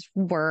you guys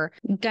were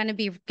going to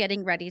be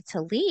getting ready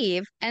to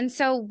leave. And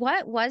so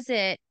what was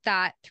it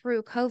that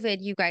through COVID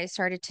you guys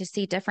started to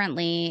see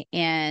differently?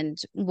 And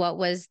what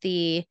was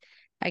the,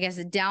 I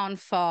guess,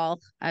 downfall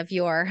of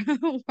your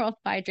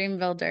Worldwide Dream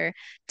Builder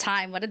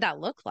time? What did that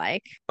look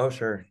like? Oh,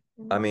 sure.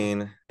 I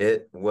mean,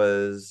 it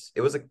was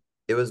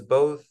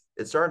both.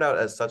 It started out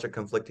as such a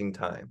conflicting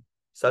time,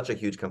 such a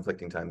huge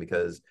conflicting time,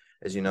 because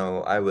as you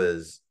know, I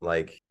was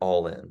like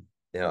all in,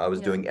 I was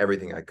doing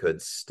everything I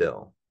could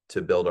still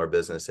to build our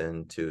business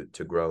and to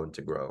grow and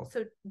to grow.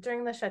 So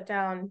during the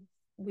shutdown,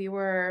 we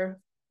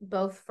were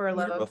both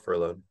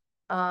furloughed.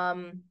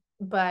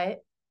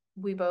 But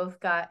we both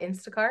got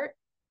Instacart.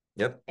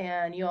 Yep.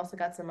 And you also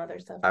got some other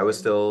stuff. I was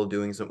still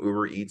doing some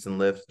Uber Eats and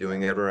Lyft,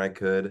 doing whatever I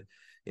could,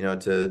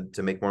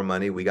 to make more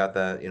money. We got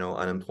that,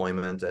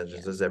 unemployment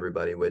as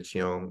everybody, which,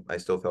 I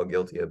still felt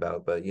guilty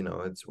about, but,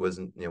 it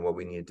wasn't, what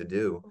we needed to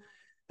do.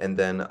 And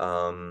then,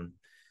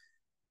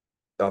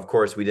 of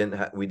course, we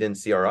didn't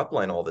see our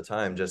upline all the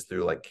time, just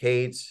through like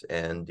Kate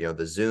and,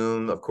 the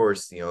Zoom, of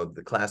course,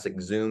 the classic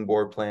Zoom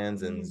board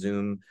plans and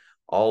Zoom,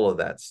 all of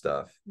that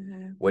stuff,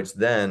 which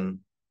then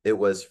it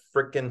was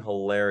freaking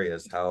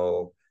hilarious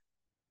how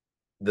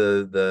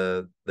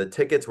the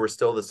tickets were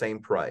still the same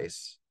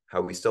price, how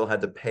we still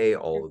had to pay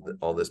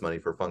all this money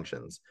for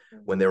functions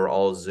when they were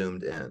all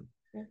zoomed in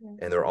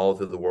and they're all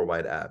through the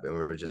Worldwide app. And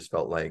we just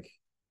felt like,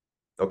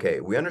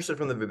 okay, we understood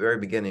from the very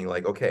beginning,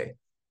 like, okay,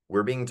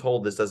 we're being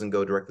told this doesn't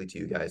go directly to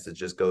you guys. It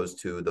just goes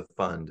to the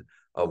fund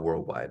of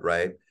Worldwide,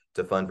 right?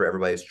 To fund for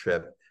everybody's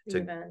trip,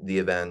 the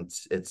event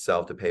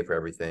itself, to pay for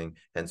everything.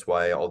 Hence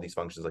why all these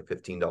functions, like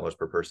 $15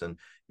 per person,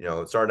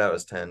 it started out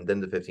as 10, then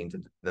to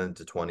 15, then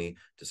to 20,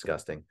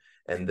 disgusting.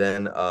 And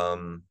then,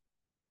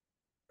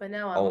 but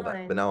now all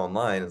that, but now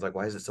online is like,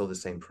 why is it still the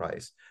same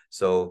price?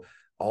 So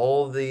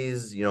all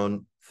these,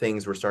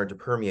 things were starting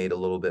to permeate a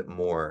little bit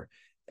more.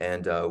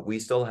 And we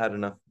still had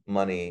enough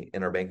money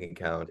in our bank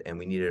account and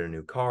we needed a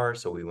new car.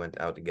 So we went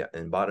out to get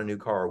and bought a new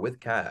car with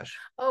cash.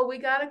 Oh, we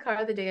got a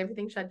car the day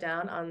everything shut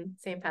down on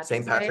St.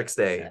 Patrick's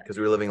Day, because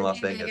we were living in Las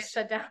Vegas.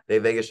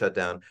 Vegas shut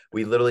down.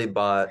 We literally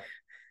bought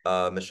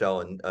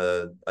Michelle and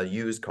a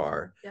used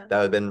car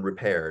that had been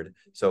repaired,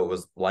 so it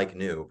was like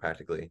new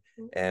practically,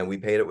 and we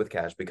paid it with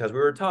cash because we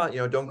were taught,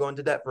 don't go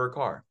into debt for a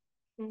car.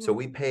 So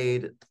we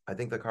paid, I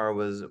think the car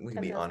was, we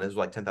can be honest, it was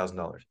like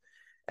 $10,000.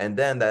 And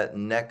then that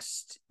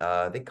next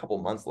I think a couple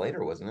months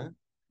later, wasn't it?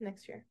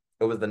 Next year.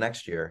 It was the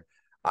next year.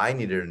 I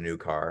needed a new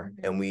car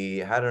and we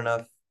had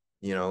enough,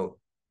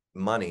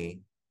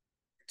 money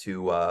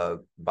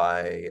to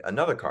buy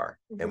another car,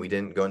 and we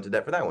didn't go into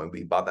debt for that one.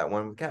 We bought that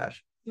one with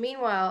cash.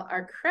 Meanwhile,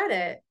 our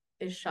credit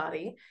is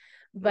shoddy,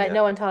 but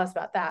no one taught us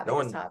about that. They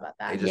just taught about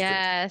that.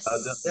 Yes.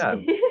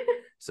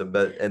 So,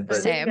 but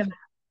same.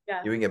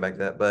 You can get back to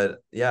that,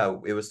 but yeah,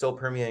 it was still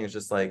permeating. It's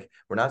just like,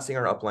 we're not seeing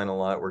our upline a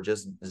lot. We're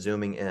just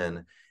zooming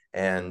in,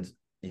 and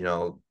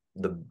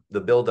the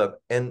buildup.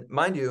 And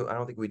mind you, I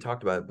don't think we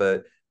talked about it,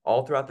 but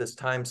all throughout this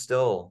time,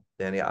 still,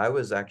 Danny, I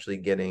was actually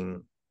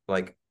getting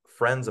like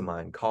friends of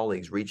mine,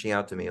 colleagues, reaching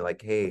out to me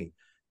like, "Hey,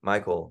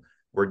 Michael,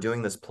 we're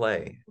doing this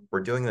play. We're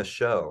doing this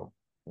show.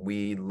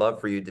 We'd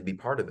love for you to be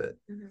part of it.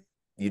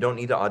 You don't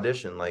need to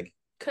audition, like,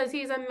 because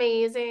he's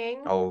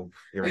amazing." Oh,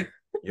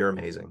 you're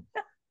amazing.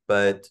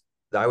 But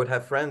I would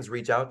have friends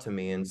reach out to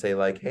me and say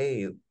like,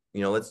 "Hey,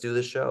 let's do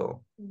this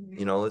show.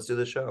 Let's do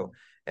the show."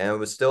 And it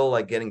was still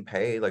like getting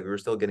paid, like we were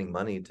still getting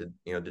money to,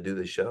 to do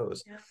these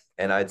shows.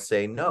 And I'd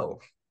say no,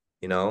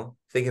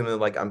 thinking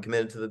of like, I'm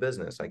committed to the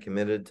business. I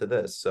committed to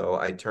this. So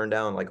I turned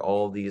down like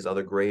all these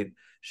other great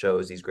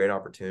shows, these great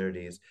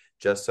opportunities,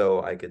 just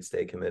so I could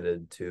stay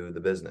committed to the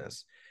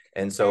business.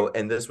 And so,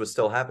 and this was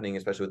still happening,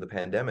 especially with the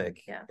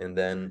pandemic. And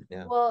then,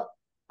 Well,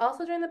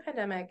 also during the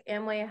pandemic,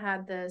 Amway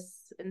had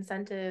this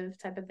incentive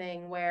type of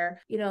thing where,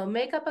 you know,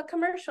 make up a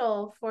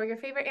commercial for your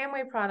favorite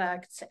Amway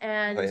product.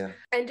 And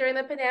during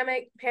the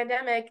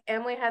pandemic,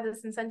 Amway had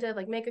this incentive,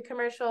 like make a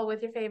commercial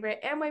with your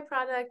favorite Amway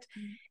product.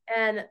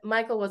 And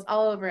Michael was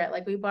all over it.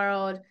 Like we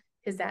borrowed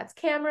his dad's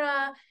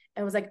camera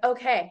and was like,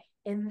 okay,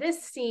 in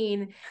this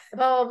scene,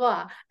 blah, blah,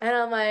 blah. And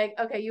I'm like,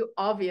 okay, you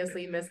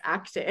obviously miss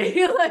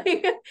acting.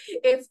 Like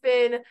it's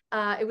been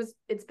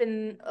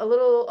a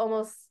little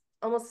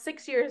almost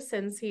 6 years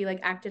since he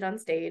like acted on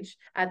stage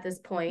at this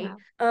point.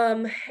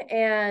 Wow.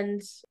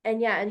 And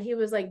he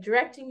was like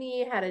directing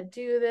me how to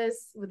do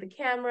this with the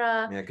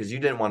camera. Yeah, because you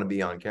didn't want to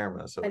be on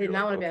camera. So I did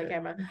not want to be on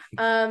camera.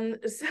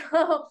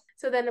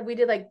 So then we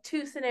did like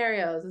 2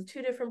 scenarios with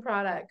 2 different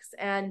products,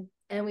 and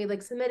we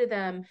like submitted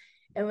them.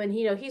 And when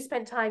he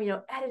spent time,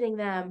 editing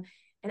them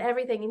and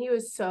everything, and he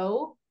was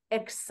so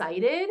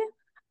excited.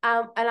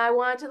 And I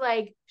wanted to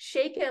like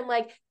shake him,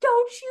 like,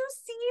 don't you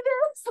see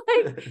this?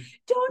 Like,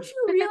 don't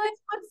you realize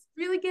what's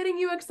really getting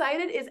you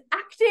excited is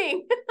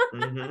acting?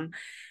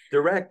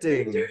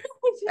 Directing,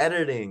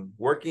 editing,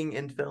 working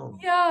in film.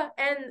 Yeah.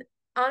 And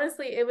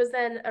honestly, it was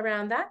then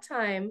around that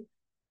time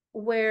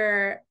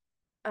where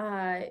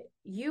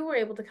you were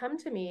able to come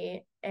to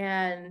me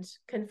and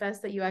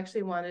confess that you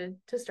actually wanted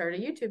to start a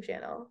YouTube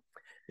channel.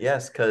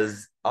 Yes,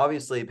 because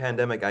obviously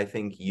pandemic, I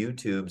think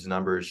YouTube's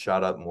numbers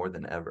shot up more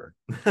than ever.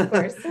 Of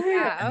course.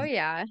 Yeah. Oh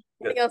yeah.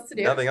 Nothing else to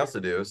do. Nothing else to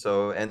do.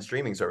 So, and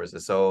streaming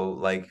services. So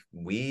like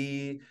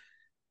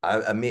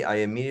I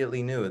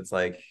immediately knew it's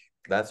like,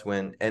 that's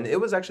when, and it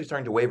was actually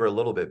starting to waver a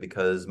little bit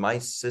because my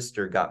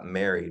sister got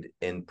married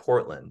in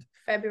Portland.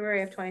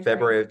 February of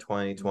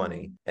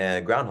 2020,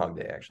 and Groundhog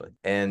Day actually.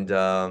 And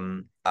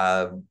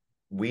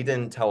we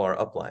didn't tell our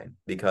upline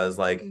because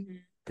like,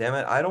 damn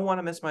it, I don't want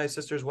to miss my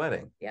sister's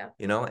wedding. Yeah.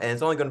 And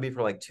it's only going to be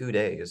for like 2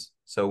 days.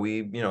 So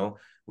we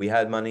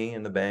had money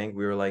in the bank.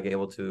 We were like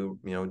able to,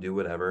 do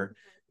whatever.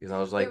 Because I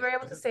was like, we were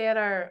able to stay at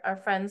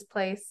our friend's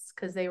place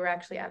because they were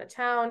actually out of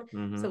town.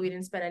 So we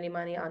didn't spend any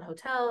money on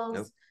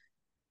hotels.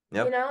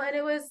 Yep. And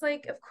it was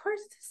like, of course,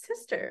 it's his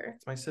sister.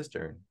 It's my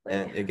sister.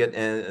 Like, and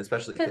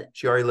especially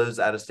she already lives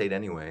out of state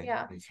anyway.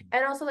 Yeah.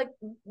 And also like,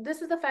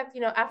 this is the fact,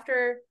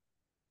 after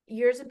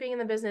years of being in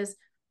the business,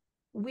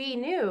 we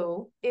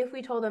knew if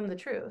we told them the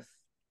truth,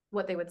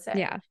 what they would say.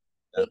 Yeah.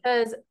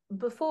 Because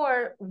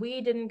before,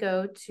 we didn't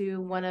go to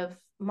one of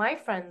my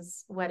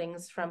friends'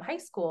 weddings from high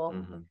school,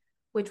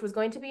 which was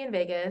going to be in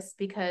Vegas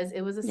because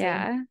it was the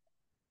same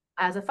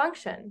as a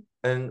function.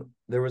 And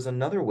there was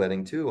another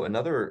wedding too.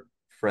 Another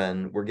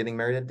friend were getting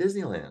married at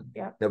Disneyland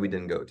that we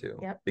didn't go to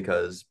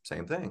because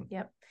same thing.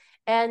 Yep.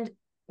 And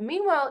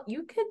meanwhile,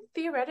 you could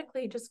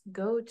theoretically just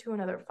go to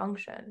another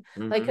function.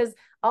 Like, because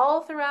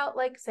all throughout,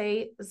 like,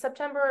 say,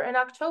 September and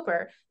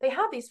October, they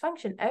have these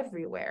functions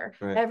everywhere,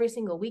 every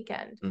single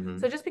weekend.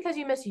 So just because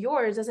you miss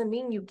yours doesn't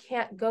mean you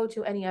can't go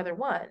to any other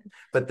one.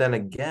 But then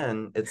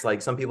again, it's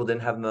like some people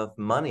didn't have enough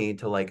money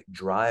to like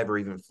drive or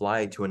even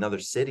fly to another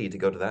city to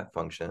go to that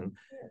function,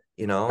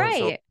 Right.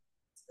 So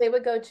they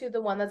would go to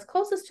the one that's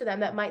closest to them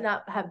that might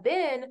not have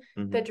been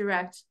the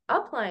direct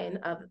upline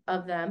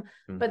of them,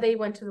 but they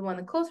went to the one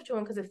that's closer to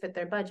them because it fit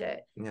their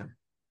budget. Yeah.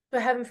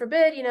 But heaven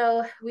forbid,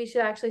 we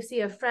should actually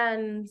see a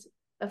friend's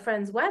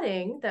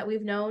wedding that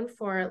we've known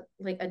for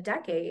like a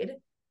decade.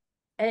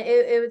 And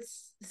it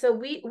was, so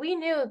we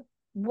knew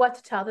what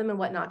to tell them and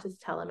what not to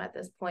tell them at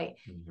this point.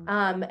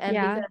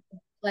 Because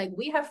like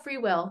we have free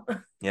will.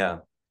 Yeah.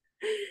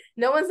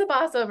 No one's the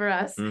boss over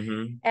us.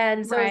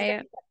 And so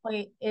at that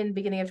point in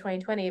beginning of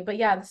 2020. But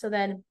yeah, so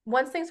then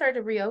once things started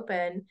to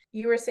reopen,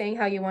 you were saying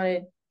how you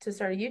wanted to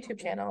start a YouTube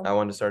channel. I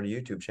wanted to start a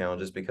YouTube channel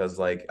just because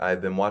like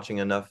I've been watching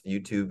enough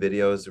YouTube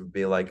videos to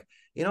be like,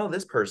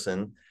 this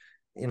person,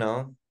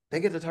 they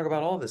get to talk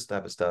about all this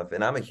type of stuff.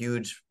 And I'm a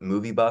huge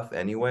movie buff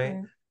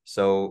anyway.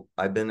 So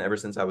I've been ever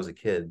since I was a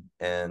kid.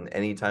 And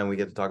anytime we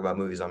get to talk about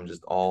movies, I'm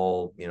just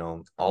all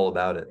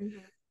about it.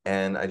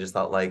 And I just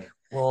thought like,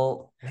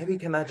 well, maybe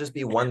can that just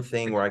be one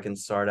thing where I can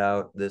start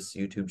out this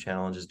YouTube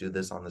channel and just do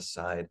this on the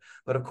side?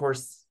 But of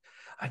course,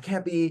 I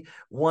can't be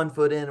 1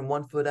 foot in and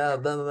 1 foot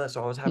out, blah, blah, blah.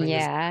 So I was having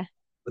this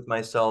with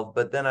myself.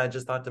 But then I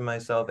just thought to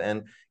myself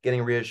and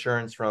getting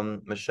reassurance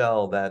from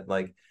Michelle that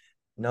like,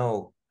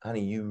 no,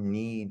 honey, you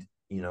need,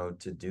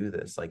 to do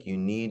this. Like you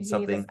need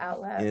something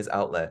in his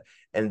outlet.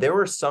 And there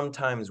were some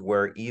times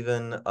where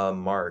even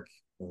Mark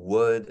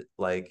would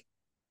like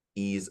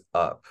ease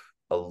up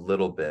a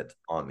little bit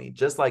on me,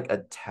 just like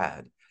a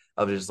tad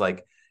of just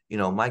like,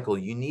 Michael,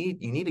 you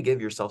need to give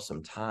yourself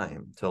some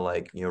time to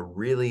like,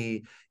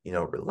 really,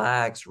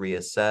 relax,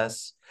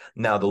 reassess.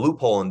 Now the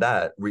loophole in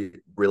that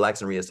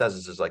relax and reassess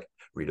is just like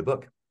read a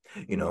book,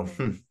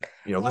 listen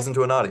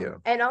to an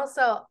audio. And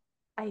also,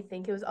 I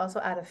think it was also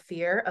out of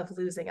fear of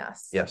losing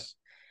us. Yes.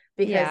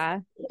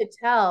 Because you could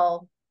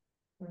tell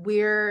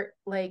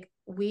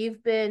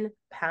we've been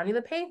pounding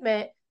the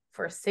pavement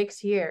for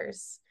 6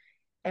 years.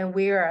 And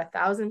we are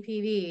 1,000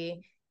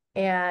 PV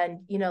and,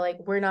 like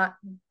we're not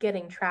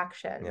getting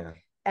traction.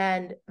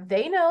 And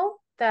they know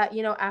that,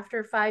 you know,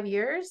 after 5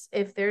 years,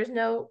 if there's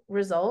no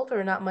result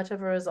or not much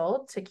of a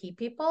result to keep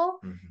people,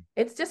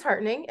 it's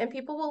disheartening and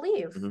people will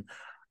leave.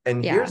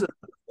 And Yeah.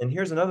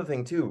 here's another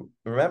thing too.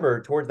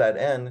 Remember, towards that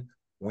end,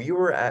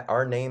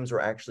 our names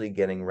were actually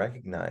getting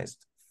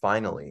recognized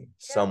finally,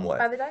 somewhat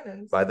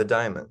By the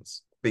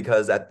diamonds.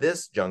 Because at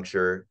this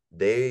juncture,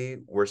 they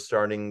were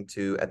starting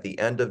to, at the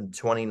end of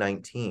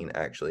 2019,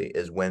 actually,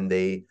 is when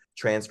they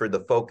transferred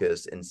the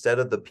focus, instead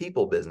of the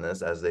people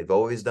business, as they've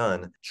always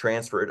done,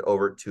 transfer it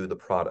over to the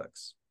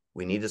products.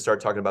 We need to start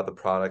talking about the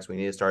products. We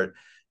need to start,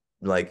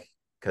 like,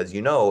 because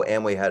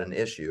Amway had an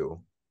issue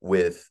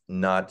with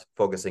not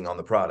focusing on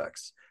the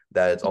products,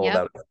 that it's all Yep.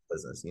 about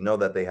business.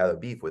 That they had a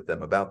beef with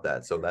them about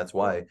that. So that's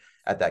why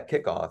at that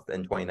kickoff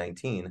in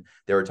 2019,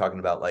 they were talking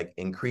about like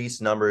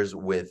increased numbers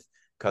with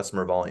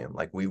customer volume.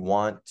 Like, we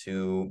want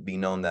to be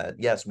known that,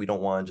 yes, we don't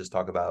want to just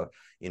talk about,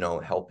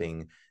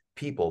 helping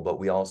people, but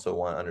we also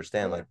want to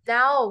understand, like,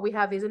 now we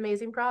have these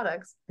amazing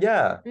products.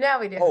 Yeah.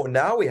 Now we do. Oh,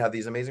 now we have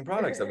these amazing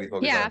products that we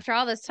focus Yeah, on. after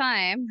all this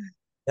time.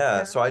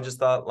 Yeah, so I just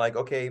thought, like,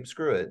 okay,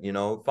 screw it,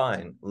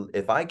 fine.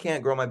 If I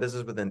can't grow my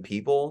business within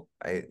people,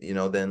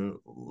 then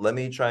let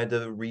me try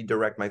to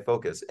redirect my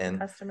focus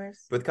and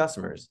with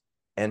customers.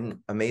 And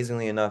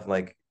amazingly enough,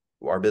 like,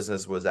 our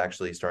business was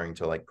actually starting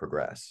to like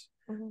progress.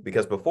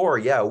 Because before,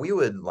 yeah, we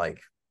would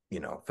like,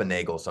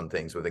 finagle some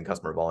things within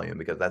customer volume,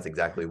 because that's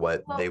exactly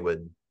what they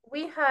would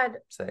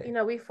say.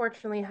 We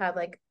fortunately had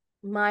like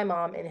my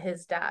mom and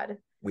his dad.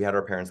 We had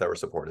our parents that were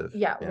supportive.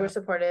 Yeah, were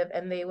supportive,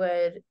 and they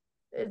would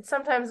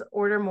sometimes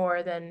order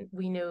more than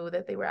we knew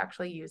that they were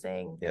actually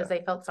using, because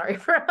they felt sorry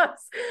for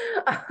us.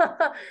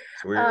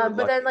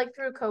 But then, like,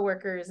 through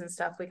coworkers and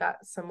stuff, we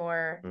got some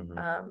more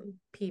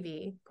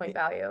PV, point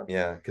value.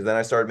 Yeah, because then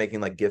I started making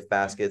like gift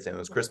baskets, and it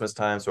was Christmas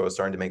time, so I was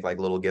starting to make like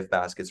little gift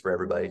baskets for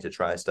everybody to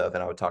try stuff,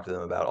 and I would talk to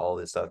them about all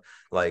this stuff,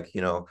 like,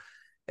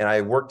 and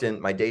I worked in,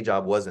 my day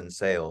job was in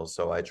sales,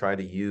 so I tried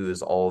to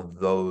use all of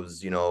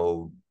those,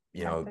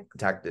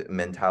 tactic,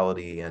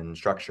 mentality and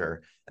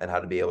structure, and how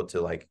to be able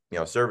to, like,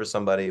 service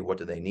somebody, what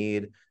do they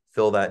need,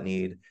 fill that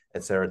need,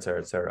 et cetera, et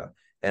cetera, et cetera.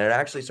 And it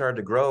actually started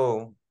to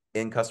grow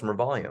in customer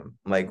volume.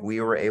 Like,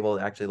 we were able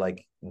to actually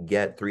like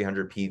get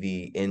 300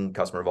 PV in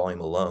customer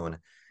volume alone,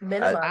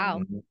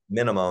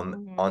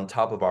 minimum on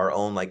top of our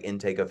own like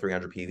intake of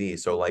 300 PV.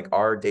 So like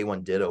our day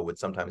one ditto would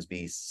sometimes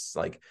be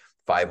like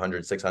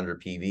 500,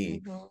 600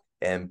 PV,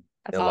 and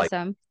that's like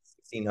awesome.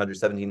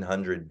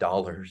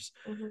 $1,600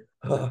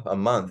 a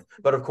month.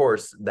 But of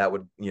course, that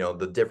would,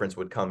 the difference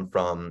would come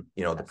from,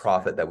 the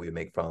profit that we would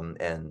make from,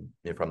 and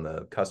from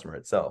the customer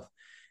itself.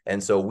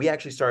 And so we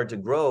actually started to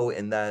grow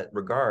in that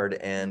regard,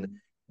 and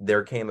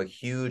there came a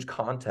huge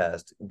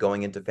contest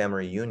going into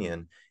family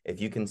reunion. If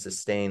you can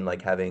sustain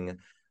like having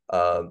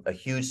a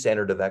huge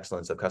standard of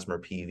excellence of customer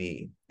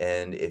PV,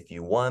 and if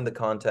you won the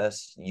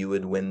contest, you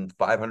would win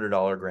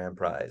 $500 grand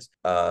prize,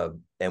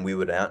 and we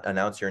would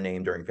announce your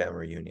name during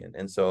family reunion.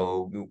 And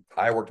so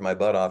I worked my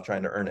butt off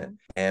trying to earn it.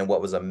 And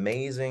what was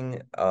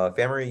amazing,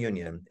 family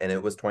reunion, and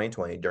it was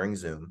 2020 during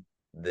Zoom,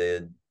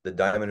 the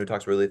diamond who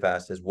talks really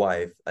fast, his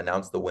wife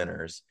announced the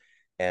winners,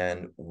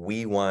 and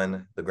we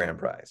won the grand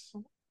prize.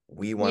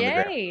 We won the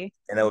grand prize.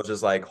 And it was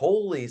just like,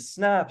 holy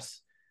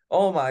snaps,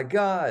 oh my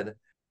God.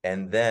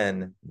 And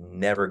then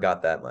never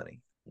got that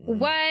money.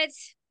 What?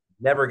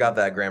 Never got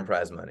that grand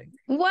prize money.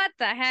 What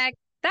the heck?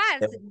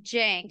 That's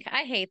jank.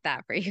 I hate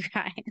that for you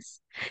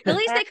guys. The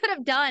least they could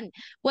have done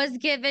was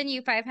given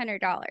you $500.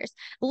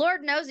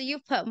 Lord knows that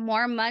you've put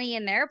more money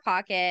in their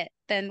pocket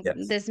than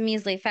this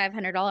measly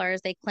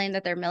 $500 they claim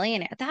that they're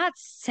millionaire.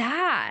 That's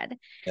sad.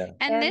 Yeah.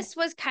 And this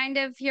was kind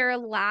of your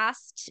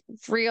last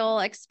real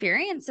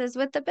experiences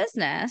with the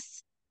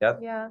business.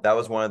 Yep. Yeah. That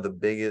was one of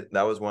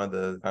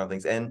the final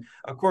things. And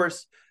of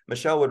course,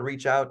 Michelle would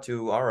reach out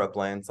to our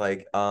uplines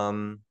like,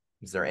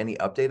 is there any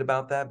update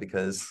about that?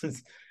 Because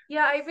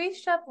yeah, I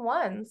reached up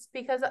once,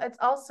 because it's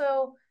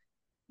also,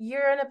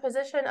 you're in a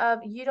position of,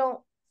 you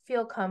don't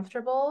feel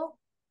comfortable.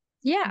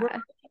 Yeah.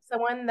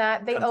 Someone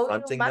that they owe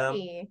you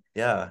money.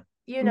 Them.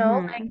 Yeah.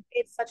 Like,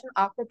 it's such an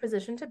awkward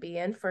position to be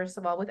in, first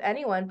of all, with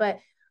anyone, but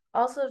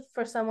also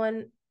for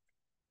someone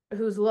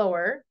who's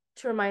lower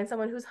to remind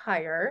someone who's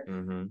higher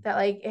that,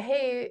 like,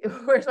 hey,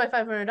 where's my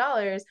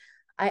 $500?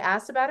 I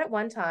asked about it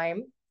one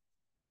time,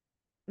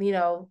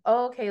 oh,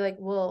 okay, like,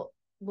 we'll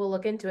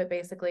look into it,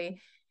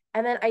 basically.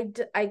 And then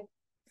I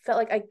felt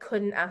like I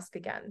couldn't ask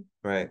again.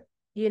 Right.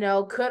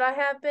 Could I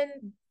have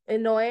been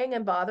annoying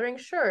and bothering?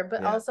 Sure.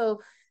 But also,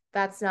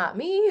 that's not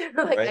me.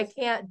 Like, I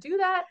can't do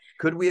that.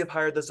 Could we have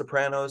hired the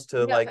Sopranos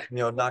to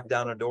knock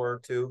down a door or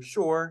two?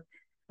 Sure.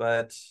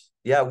 But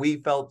yeah, we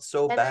felt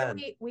so bad.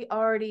 We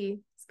already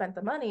spent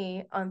the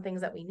money on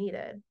things that we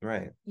needed.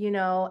 Right.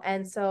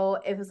 And so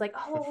it was like,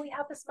 oh, we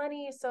have this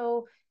money,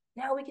 so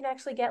now we can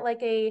actually get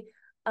like a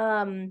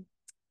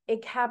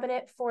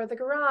cabinet for the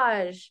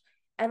garage,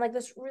 and like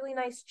this really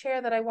nice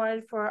chair that I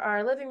wanted for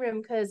our living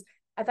room, because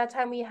at that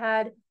time we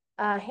had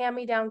a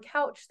hand-me-down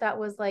couch that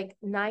was like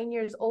 9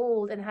 years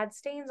old and had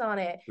stains on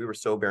it. We were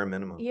so bare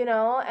minimum.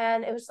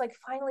 And it was like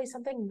finally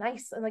something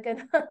nice and like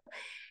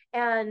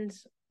and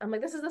I'm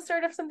like, this is the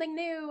start of something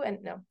new.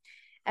 And no.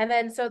 And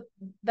then so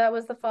that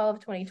was the fall of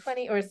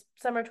 2020 or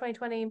summer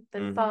 2020,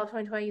 the fall of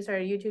 2020, you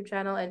started a YouTube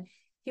channel, and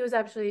he was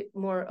actually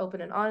more open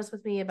and honest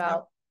with me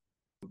about.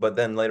 But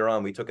then later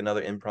on, we took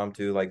another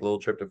impromptu like little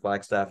trip to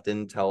Flagstaff.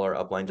 Didn't tell our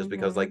upline just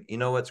because like, you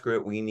know what, screw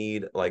it. We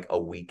need like a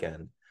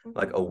weekend,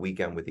 like a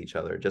weekend with each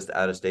other, just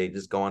out of state,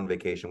 just go on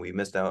vacation. We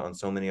missed out on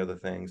so many other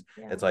things.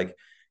 It's like,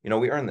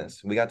 we earned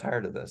this. We got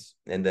tired of this.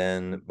 And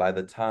then by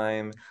the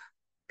time.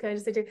 Can I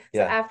just say too?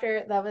 So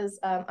after that was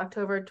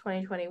October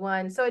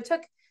 2021. So it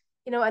took,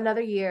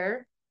 another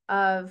year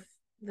of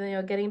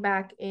getting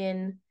back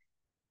in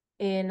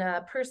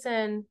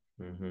person,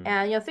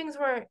 and things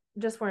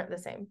weren't the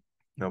same.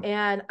 Nope.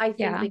 And I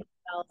think they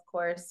fell, of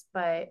course,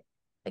 but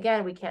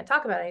again, we can't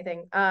talk about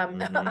anything.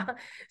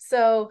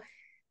 So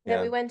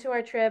then we went to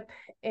our trip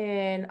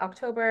in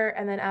October,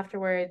 and then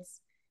afterwards,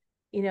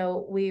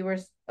 we were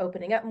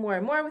opening up more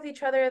and more with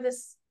each other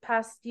this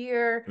past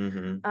year,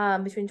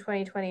 between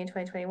 2020 and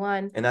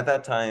 2021. And at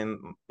that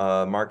time,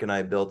 Mark and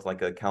I built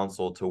like a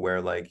council to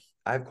where like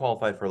I've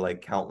qualified for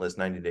like countless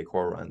 90-day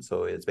core runs.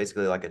 So it's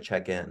basically like a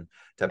check-in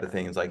type of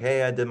thing. It's like,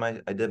 hey, I did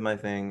my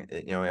thing.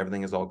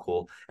 Everything is all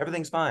cool.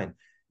 Everything's fine.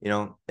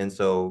 And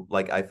so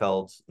like I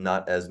felt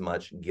not as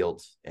much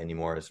guilt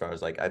anymore as far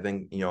as like I've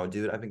been,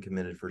 dude, I've been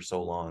committed for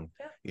so long.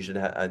 You should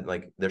have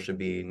like there should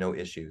be no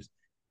issues,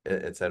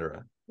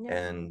 etc.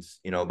 And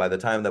by the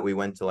time that we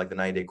went to like the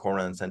 90-day core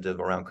run incentive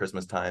around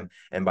Christmas time,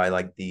 and by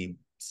like the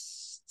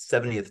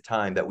 70th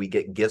time that we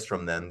get gifts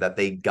from them that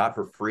they got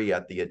for free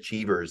at the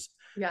Achievers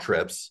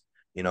trips,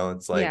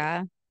 it's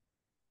like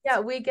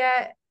we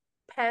get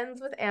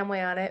pens with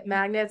Amway on it,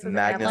 magnets with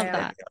Amway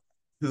on it,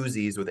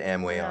 koozies with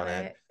Amway on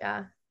it.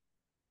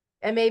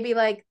 And maybe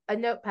like a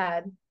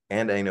notepad.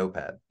 And a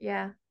notepad.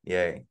 Yeah.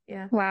 Yay.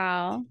 Yeah.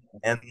 Wow.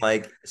 And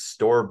like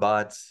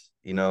store-bought,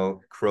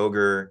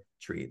 Kroger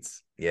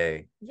treats.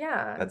 Yay.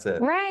 Yeah. That's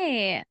it.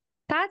 Right.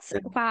 That's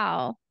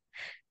wow.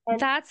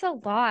 That's a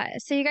lot.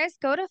 So you guys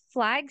go to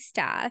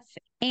Flagstaff,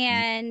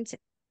 and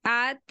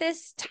at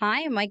this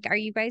time, like, are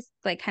you guys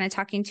like kind of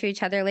talking to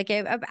each other? Like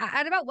at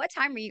about what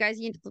time are you guys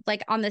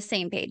like on the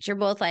same page? You're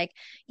both like,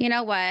 you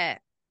know what?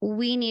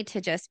 We need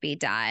to just be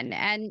done.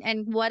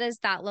 And what does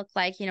that look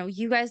like?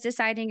 You guys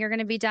deciding you're going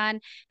to be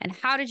done, and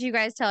how did you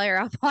guys tell your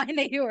upline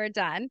that you were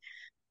done?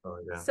 Oh,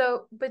 yeah.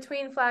 So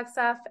between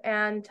Flagstaff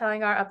and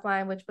telling our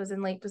upline, which was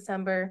in late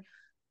December,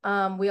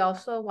 we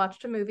also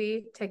watched a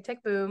movie, Tick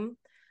Tick Boom,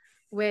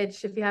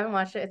 which if you haven't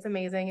watched it, it's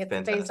amazing. It's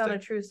fantastic. Based on a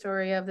true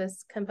story of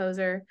this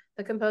composer,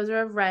 the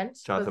composer of Rent.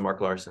 Jonathan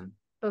Mark Larson.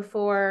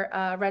 Before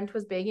Rent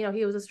was big,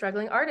 he was a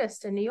struggling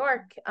artist in New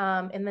York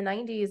in the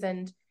 90s,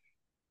 and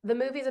the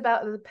movie's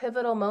about the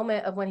pivotal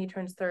moment of when he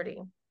turns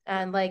 30,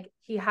 and like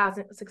he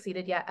hasn't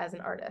succeeded yet as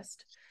an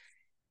artist.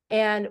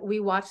 And we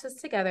watched this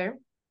together.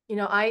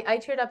 I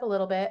teared up a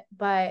little bit,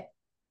 but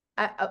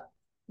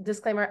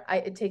disclaimer,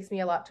 it takes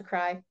me a lot to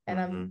cry,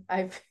 and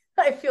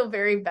I feel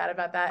very bad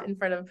about that in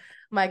front of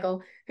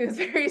Michael, who's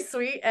very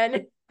sweet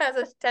and has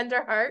a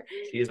tender heart.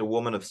 She is a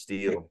woman of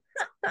steel.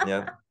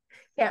 Yeah.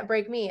 Can't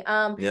break me.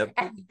 Yep.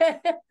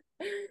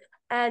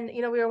 And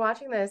we were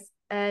watching this,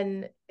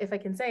 and if I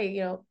can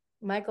say,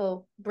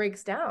 Michael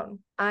breaks down.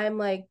 I'm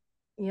like,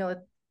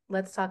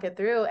 let's talk it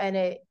through. And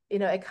it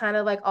kind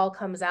of like all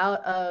comes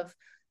out of,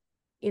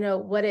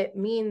 what it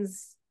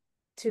means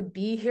to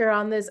be here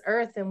on this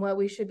earth and what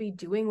we should be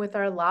doing with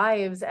our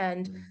lives.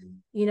 And,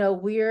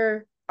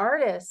 we're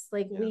artists,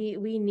 like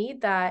we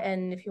need that.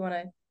 And if you want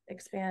to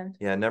expand.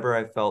 Yeah. Never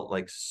I felt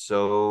like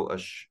so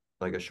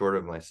assured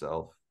of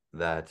myself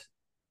that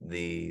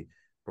the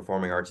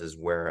performing arts is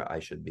where I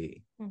should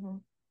be.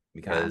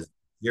 Because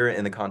you're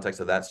in the context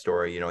of that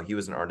story, he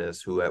was an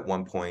artist who at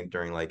one point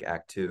during like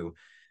act 2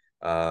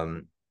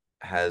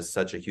 has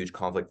such a huge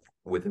conflict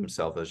with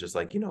himself. It was just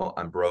like,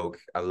 I'm broke.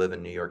 I live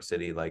in New York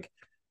City. Like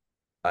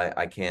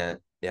I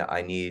can't,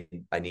 I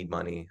need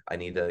money. I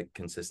need a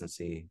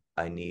consistency.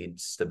 I need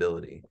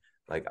stability.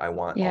 Like I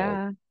want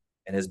all.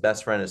 And his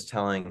best friend is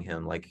telling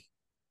him like,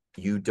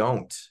 you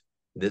don't,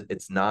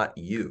 it's not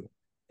you.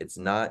 It's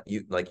not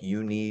you. Like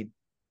you need,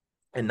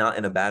 and not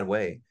in a bad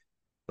way.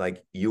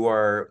 Like you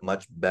are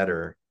much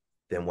better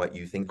than what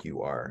you think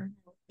you are,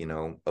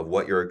 of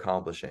what you're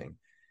accomplishing.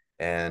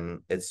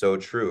 And it's so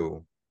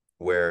true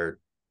where,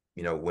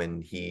 when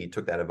he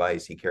took that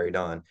advice, he carried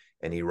on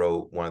and he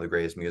wrote one of the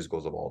greatest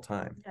musicals of all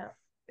time. Yeah.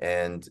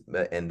 And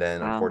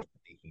then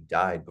unfortunately he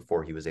died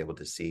before he was able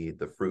to see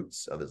the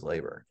fruits of his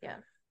labor. Yeah.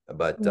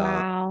 But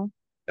died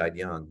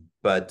young.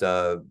 But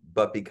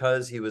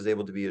because he was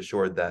able to be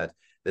assured that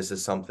this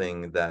is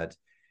something that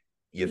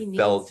he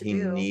felt he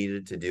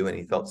needed to do, and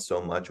he felt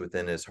so much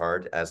within his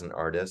heart as an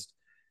artist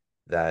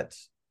that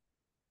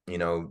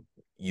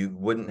you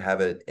wouldn't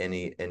have it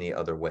any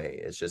other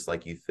way. It's just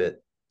like you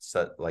fit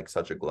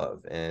such a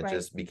glove, and it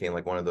just became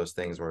like one of those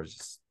things where it's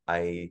just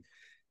I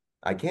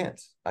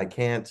can't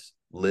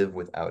live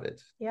without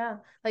it. Yeah.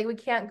 Like we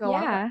can't go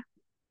on. Yeah.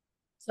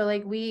 So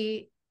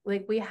we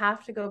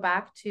have to go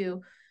back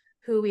to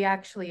who we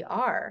actually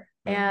are.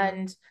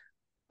 And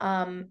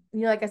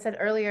like I said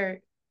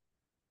earlier,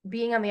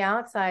 being on the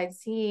outside,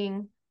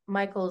 seeing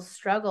Michael's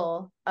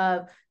struggle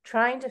of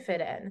trying to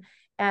fit in.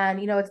 And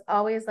it's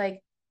always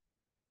like,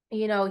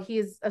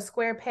 he's a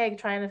square peg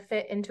trying to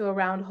fit into a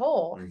round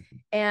hole.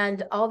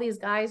 And all these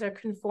guys are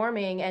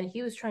conforming, and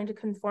he was trying to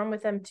conform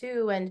with them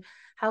too. And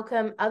how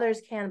come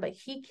others can, but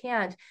he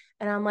can't?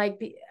 And I'm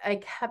like, I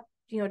kept,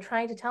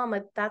 trying to tell him,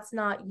 like, that's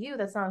not you.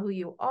 That's not who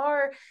you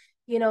are.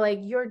 Like,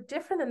 you're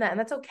different than that. And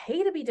that's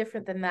okay to be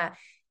different than that.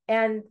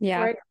 And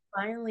for it to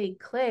finally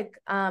click,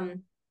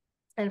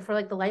 and for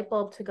like the light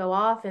bulb to go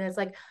off, and it's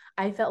like,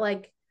 I felt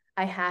like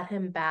I had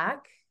him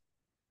back.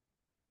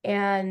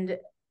 And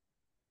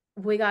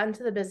we got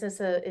into the business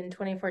in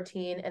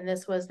 2014, and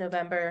this was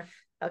November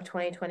of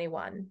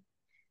 2021,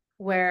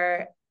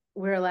 where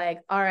we're like,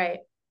 all right,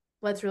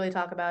 let's really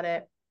talk about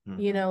it.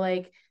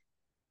 Like,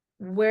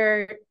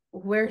 where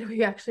do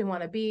we actually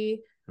want to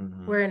be?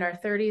 We're in our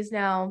 30s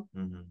now.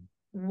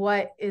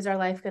 What is our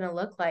life going to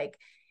look like?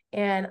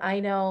 And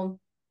I know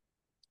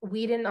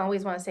we didn't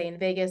always want to stay in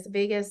Vegas.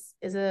 Vegas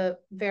is a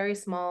very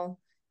small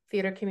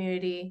theater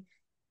community.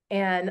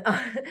 And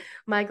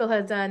Michael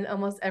has done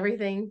almost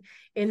everything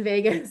in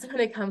Vegas when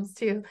it comes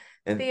to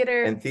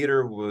theater. And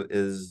theater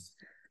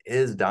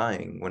is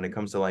dying when it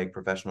comes to like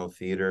professional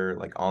theater,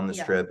 like on the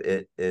strip.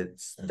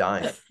 It's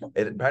dying.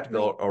 It practically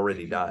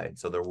already died.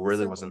 So there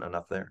really wasn't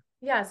enough there.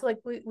 Yeah. So like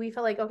we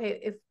felt like, okay,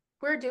 if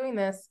we're doing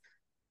this,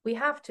 we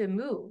have to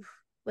move.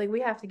 Like,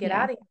 we have to get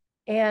out of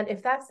here. And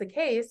if that's the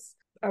case,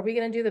 are we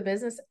going to do the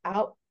business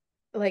out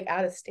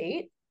of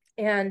state?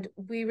 And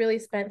we really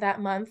spent that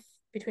month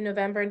between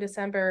November and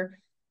December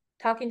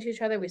talking to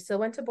each other. We still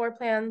went to board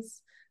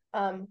plans.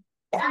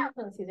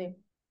 Excuse me.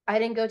 I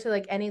didn't go to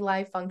like any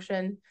live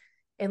function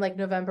in like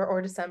November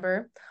or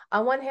December.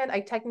 On one hand, I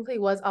technically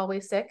was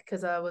always sick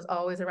because I was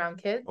always around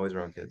kids. Always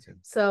around kids. Yeah.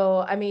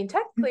 So, I mean,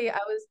 technically I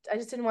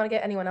just didn't want to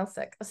get anyone else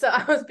sick. So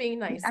I was being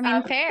nice. I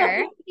mean,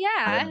 fair.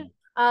 Yeah.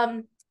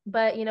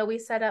 But we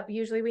set up,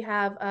 usually we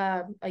have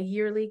a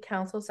yearly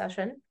council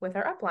session with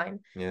our upline.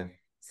 Yeah.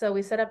 So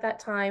we set up that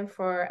time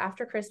for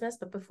after Christmas,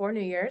 but before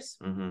New Year's.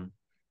 And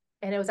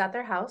it was at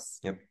their house.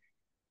 Yep.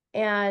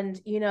 And,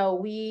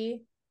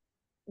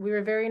 we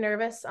were very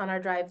nervous on our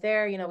drive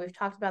there. We've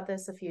talked about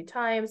this a few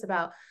times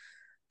about,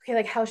 okay,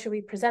 like, how should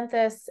we present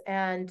this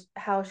and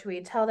how should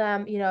we tell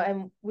them,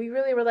 and we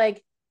really were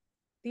like,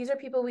 these are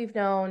people we've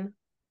known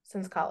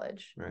since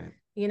college. Right.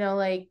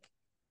 Like,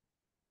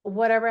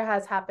 whatever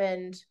has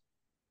happened,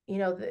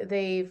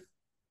 they've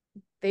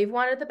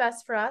wanted the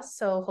best for us.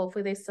 So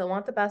hopefully they still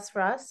want the best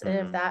for us. And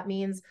if that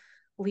means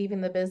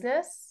leaving the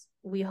business,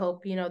 we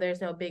hope,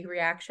 there's no big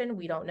reaction.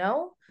 We don't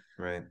know.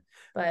 Right.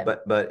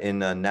 But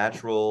in a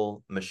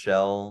natural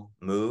Michelle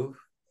move,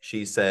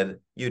 she said,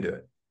 you do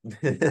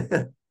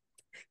it.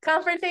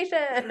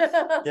 Confrontation.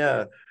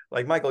 Yeah.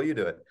 Like, Michael, you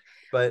do it.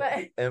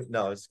 But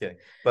no, I was kidding.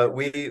 But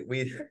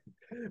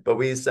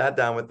we sat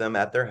down with them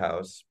at their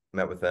house,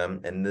 met with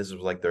them, and this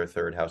was like their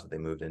third house that they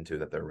moved into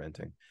that they're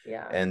renting.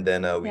 Yeah. And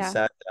then we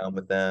sat down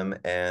with them,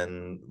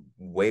 and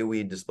way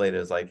we displayed it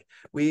is like,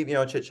 we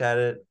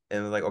chit-chatted,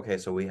 and we're like, okay,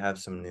 so we have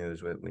some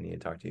news we need to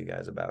talk to you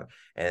guys about.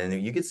 And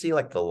you could see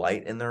like the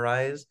light in their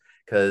eyes,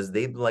 because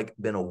they've like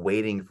been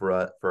awaiting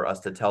for us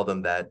to tell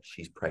them that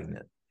she's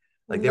pregnant.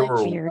 Like, they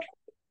were weird.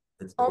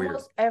 It's almost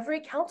weird. Every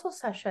council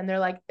session, they're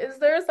like, is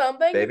there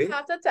something you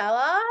have to tell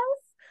us?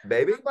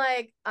 Baby? I'm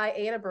like, I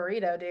ate a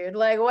burrito, dude.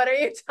 Like, what are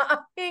you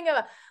talking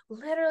about?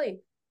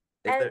 Literally.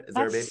 Is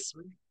there a baby?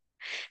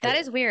 That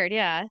is weird,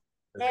 yeah.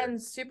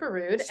 And super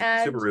rude.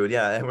 Super rude,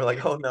 yeah. And we're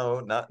like, oh, no,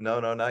 not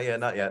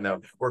yet.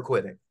 No, we're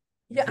quitting.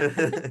 Yeah.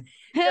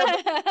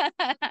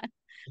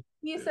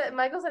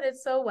 Michael said it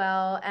so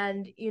well.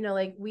 And,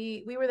 like,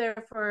 we were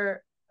there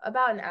for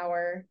about an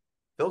hour.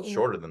 Felt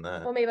shorter than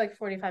that. Well, maybe like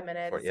 45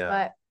 minutes.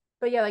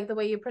 But yeah, like the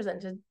way you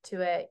presented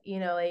to it,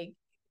 like,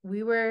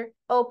 we were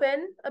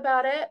open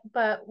about it,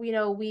 but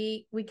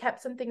we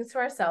kept some things to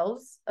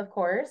ourselves. Of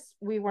course,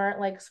 we weren't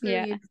like, screw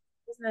you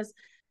business.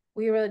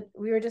 We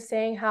were just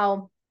saying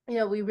how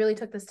we really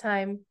took this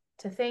time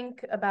to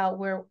think about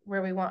where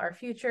we want our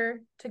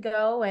future to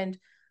go and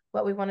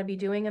what we want to be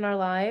doing in our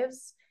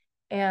lives.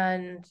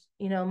 And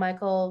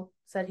Michael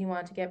said he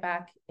wanted to get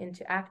back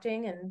into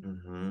acting,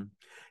 and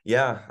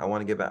yeah, I want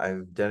to get back.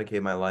 I've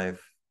dedicated my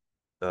life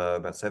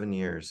about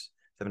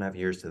 7.5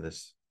 years to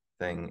this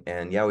thing.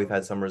 And yeah, we've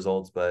had some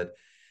results, but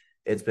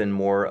it's been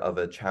more of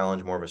a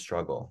challenge, more of a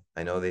struggle.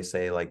 I know they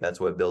say like that's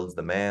what builds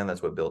the man,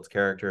 that's what builds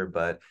character,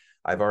 but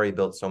I've already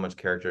built so much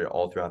character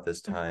all throughout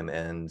this time,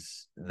 and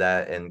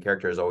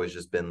character has always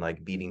just been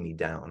like beating me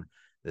down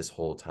this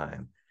whole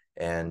time.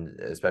 And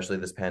especially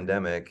this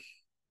pandemic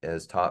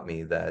has taught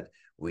me that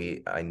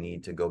I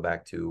need to go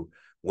back to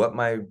what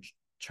my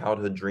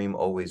childhood dream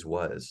always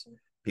was.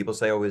 People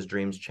say always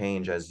dreams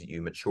change as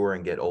you mature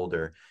and get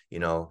older.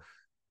 You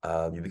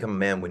become a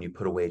man when you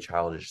put away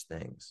childish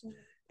things.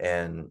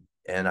 And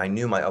And I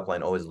knew my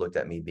upline always looked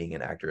at me being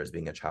an actor as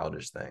being a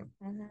childish thing.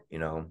 You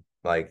know,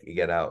 like you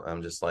get out,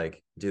 I'm just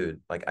like, dude,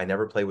 like I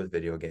never played with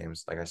video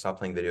games. Like I stopped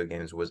playing video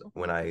games was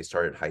when I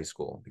started high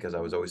school because I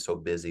was always so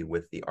busy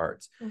with the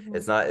arts.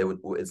 It's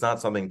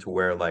not something to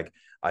where like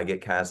I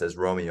get cast as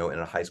Romeo in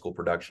a high school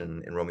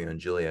production in Romeo and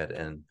Juliet,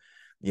 and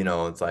you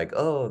know, it's like,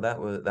 oh, that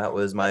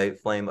was my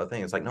flame of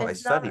thing. It's like, no, I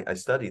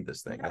studied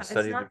this thing. I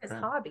studied it's not the his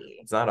craft. hobby.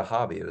 It's not a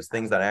hobby. It was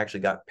things that I actually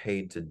got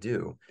paid to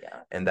do,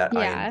 and that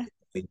I Yeah.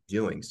 enjoy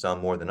doing. Some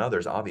more than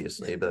others,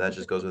 obviously, but that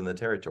just goes within the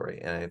territory.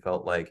 And I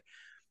felt like,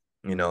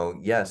 you know,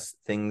 yes,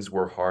 things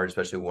were hard,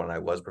 especially when I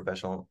was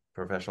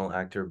professional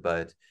actor,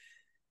 but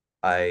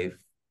I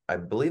I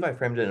believe I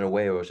framed it in a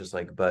way where it was just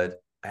like,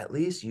 but at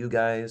least you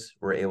guys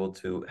were able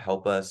to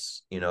help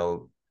us, you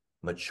know,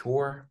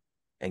 mature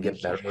and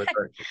get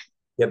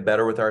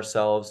better with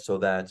ourselves so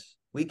that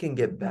we can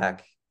get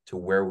back to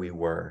where we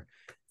were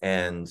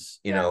and,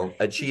 you know,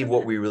 achieve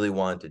what we really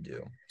wanted to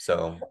do.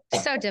 So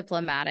So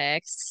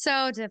diplomatic.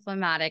 So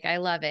diplomatic. I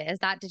love it.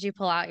 Did you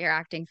pull out your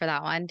acting for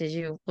that one?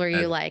 Were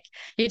you I, like,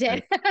 you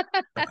did?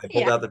 I pulled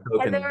Yeah. out the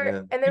token.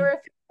 And there were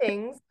a few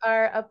things.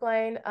 Our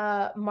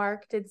upline,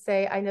 Mark did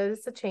say, I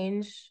noticed a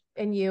change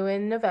in you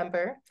in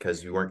November.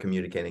 Because you weren't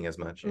communicating as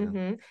much.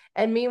 And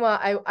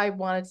meanwhile, I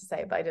wanted to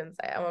say it, but I didn't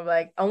say it. I'm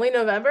like, only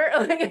November?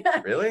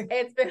 Really?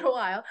 It's been a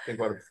while. Think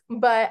about it.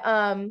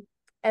 But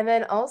and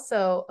then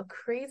also a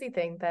crazy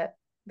thing that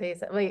they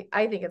said, wait,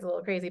 I think it's a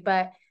little crazy,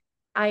 but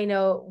I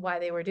know why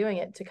they were doing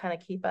it, to kind of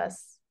keep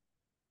us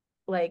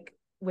like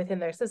within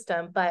their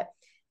system. But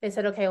they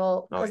said, okay,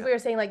 well, because we were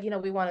saying like, you know,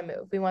 we want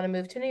to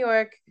move to New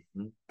York.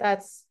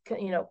 That's,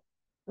 you know,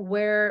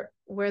 where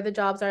the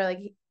jobs are.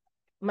 Like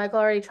Michael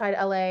already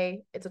tried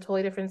LA. It's a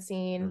totally different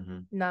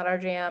scene, not our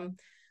jam.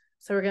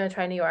 So we're going to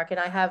try New York, and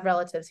I have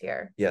relatives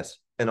here. Yes.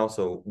 And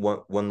also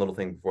one little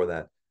thing before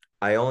that,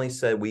 I only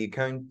said we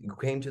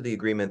came to the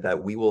agreement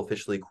that we will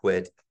officially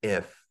quit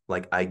if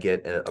like I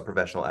get a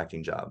professional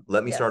acting job.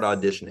 Let me start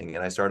auditioning. And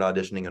I started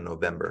auditioning in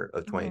November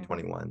of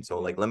 2021. So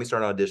like, let me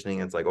start auditioning.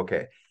 And it's like,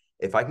 okay,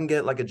 if I can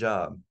get like a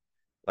job,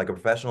 like a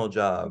professional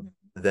job,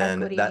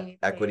 then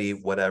equity,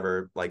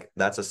 whatever, like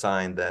that's a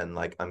sign, then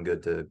like I'm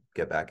good to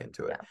get back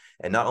into it.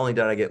 And not only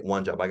did I get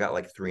one job, I got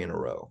like 3 in a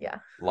row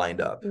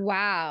lined up.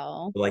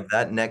 Wow. Like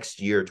that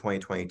next year,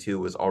 2022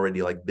 was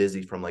already like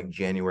busy from like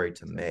January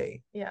to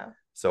May.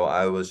 So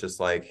I was just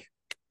like,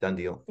 done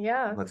deal.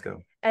 Let's go.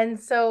 And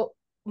so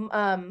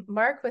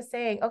Mark was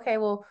saying, okay,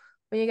 well,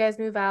 when you guys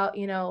move out,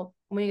 you know,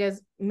 when you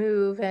guys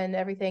move and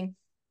everything,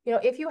 you know,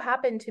 if you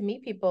happen to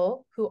meet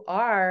people who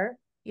are,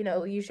 you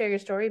know, you share your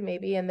story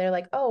maybe, and they're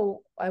like,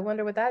 oh, I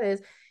wonder what that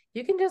is.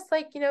 You can just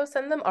like, you know,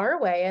 send them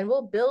our way and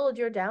we'll build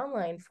your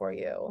downline for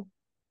you.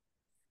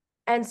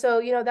 And so,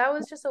 you know, that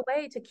was just a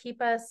way to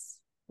keep us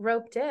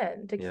roped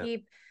in, to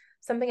keep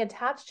something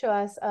attached to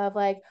us of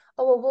like,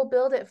 oh, well, we'll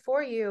build it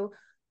for you.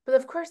 But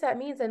of course that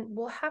means then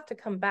we'll have to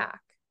come back.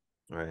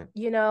 Right.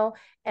 You know,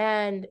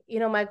 and, you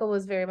know, Michael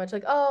was very much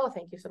like, oh,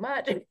 thank you so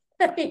much.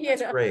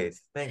 That's great.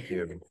 Thank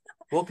you.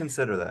 We'll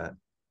consider that.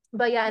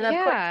 But yeah, and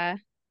of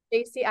course,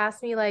 Stacy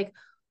asked me like,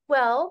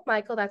 well,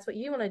 Michael, that's what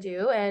you want to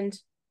do. And,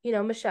 you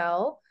know,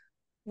 Michelle,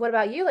 what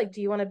about you? Like,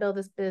 do you want to build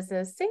this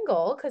business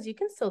single? Because you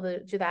can still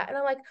do that. And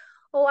I'm like,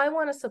 oh, I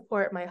want to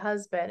support my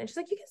husband. And she's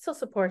like, you can still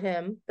support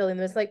him building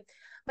this. Like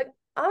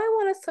I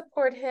want to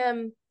support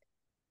him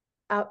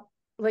out,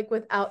 like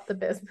without the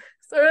business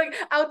or like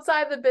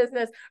outside the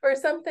business or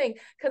something.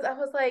 Because I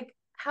was like,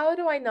 how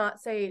do I not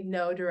say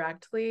no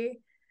directly?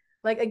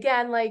 Like,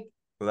 again, like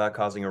without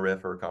causing a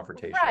riff or a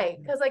confrontation. Right.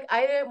 Because like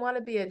I didn't want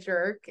to be a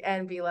jerk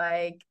and be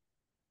like,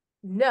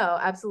 no,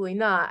 absolutely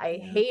not. I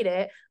hate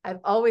it. I've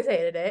always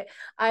hated it.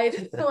 I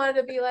just wanted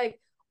to be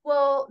like,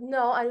 well,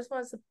 no, I just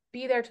want to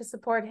be there to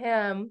support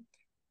him.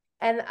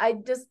 And I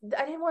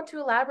didn't want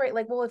to elaborate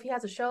like, well, if he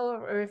has a show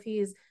or if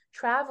he's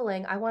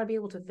traveling, I want to be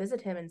able to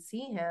visit him and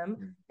see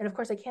him. And of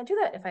course I can't do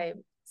that if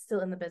I'm still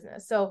in the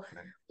business. So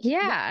we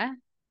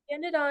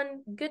ended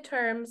on good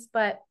terms,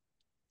 but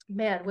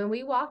man, when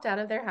we walked out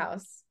of their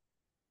house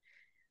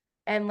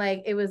and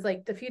like, it was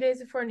like a few days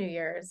before New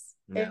Year's,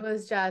 it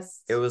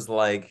was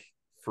like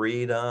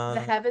freedom.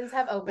 The heavens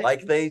have opened.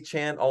 Like they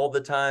chant all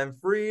the time,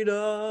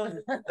 freedom.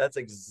 That's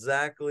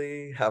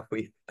exactly how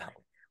we felt.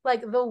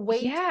 Like the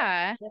weight.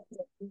 Yeah.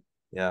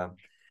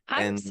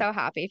 I'm so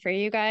happy for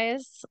you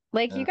guys.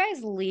 Like you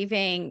guys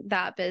leaving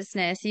that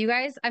business, you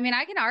guys, I mean,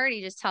 I can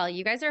already just tell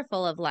you guys are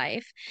full of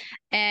life.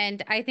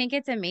 And I think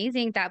it's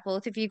amazing that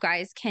both of you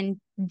guys can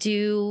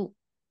do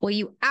what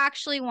you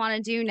actually want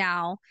to do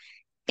now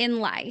in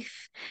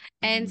life.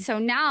 And so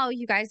now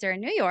you guys are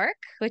in New York,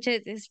 which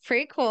is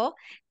pretty cool.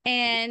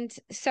 And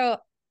so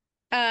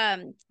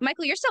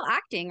Michael, you're still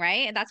acting,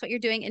 right? And that's what you're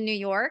doing in New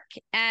York.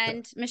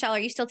 And Michelle, are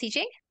you still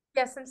teaching?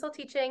 Yes, I'm still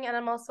teaching, and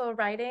I'm also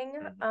writing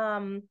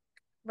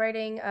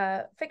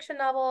a fiction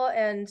novel,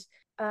 and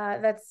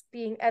that's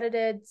being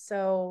edited,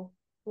 so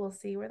we'll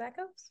see where that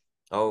goes.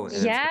 Oh,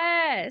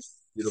 yes.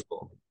 It's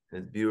beautiful.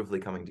 It's beautifully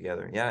coming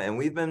together. Yeah, and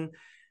we've been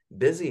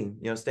busy,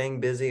 you know, staying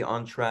busy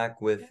on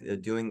track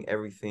with doing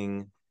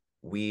everything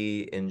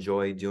we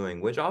enjoy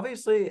doing, which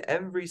obviously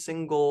every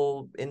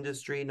single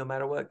industry, no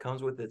matter what,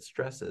 comes with its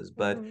stresses,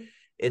 but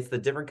it's the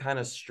different kind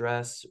of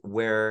stress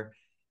where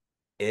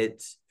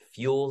it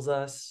fuels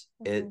us.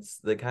 It's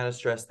the kind of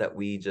stress that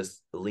we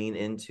just lean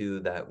into,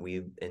 that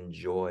we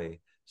enjoy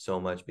so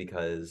much,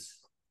 because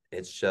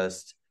it's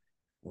just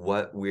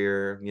what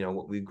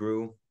what we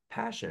grew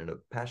passionate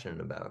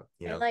about,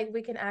 and like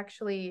we can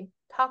actually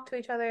talk to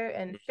each other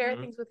and share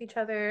things with each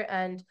other,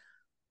 and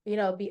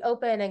be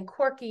open and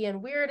quirky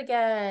and weird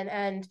again.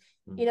 And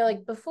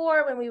like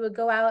before, when we would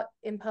go out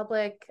in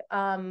public,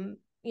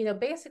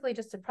 basically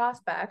just to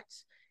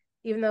prospect,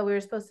 even though we were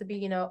supposed to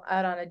be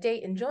out on a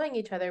date enjoying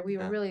each other, we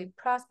were really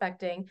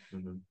prospecting.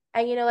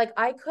 And like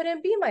I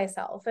couldn't be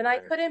myself, and I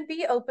couldn't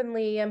be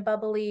openly and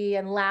bubbly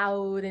and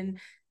loud and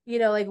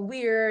like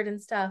weird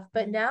and stuff.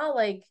 But now,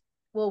 like,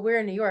 well, we're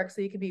in New York,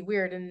 so you could be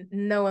weird and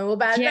no one will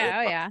bat an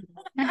eye.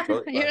 Yeah,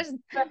 You're just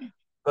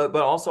but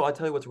also, I'll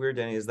tell you what's weird,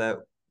 Danny, is that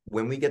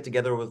when we get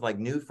together with like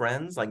new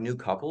friends, like new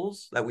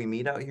couples that we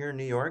meet out here in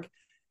New York,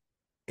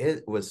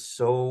 it was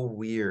so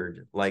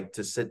weird, like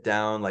to sit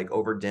down like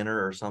over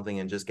dinner or something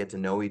and just get to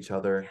know each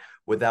other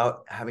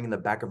without having in the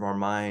back of our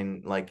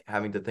mind, like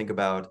having to think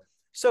about,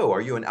 so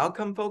are you an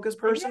outcome focused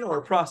person or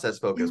a process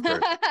focused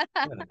person?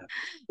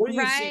 Where do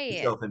you see right.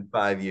 yourself in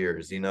 5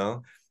 years,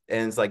 And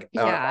it's like,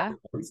 Yeah. are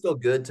we still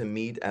good to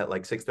meet at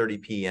like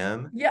 6:30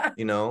 p.m.? Yeah.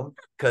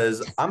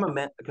 Because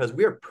because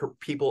we are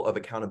people of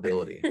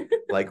accountability.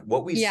 Like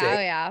what we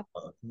say, Yeah.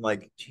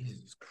 like,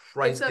 Jesus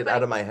Christ, get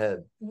out of my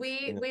head.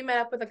 We met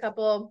up with a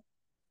couple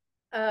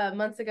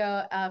months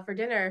ago for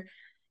dinner,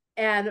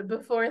 and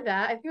before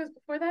that, I think it was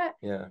before that,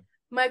 Yeah.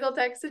 Michael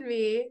texted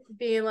me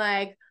being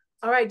like,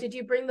 all right, did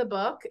you bring the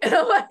book? And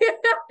I'm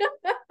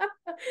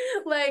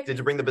like, did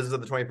you bring the Business of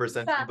the 21st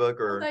Century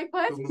book, or like,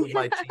 what? Who Moved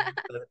My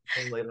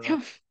Cheese later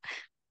on?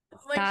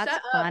 Like, That's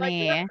shut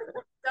funny. up.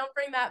 Like, don't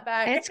bring that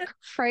back. It's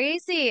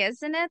crazy,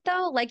 isn't it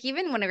though? Like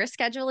even when we're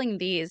scheduling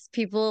these,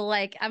 people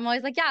like I'm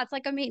always like, yeah, it's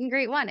like a meet and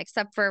greet one,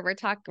 except for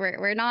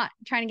we're not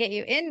trying to get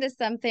you into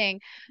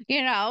something,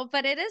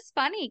 but it is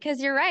funny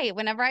because you're right.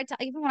 Whenever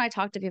even when I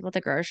talk to people at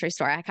the grocery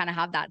store, I kind of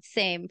have that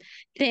same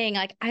thing.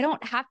 Like I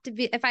don't have to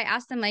be, if I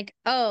ask them like,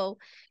 oh,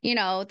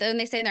 then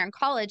they say they're in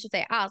college,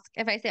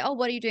 if I say, oh,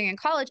 what are you doing in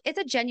college? It's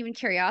a genuine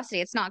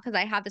curiosity. It's not because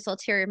I have this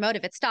ulterior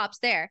motive. It stops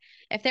there.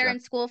 If they're in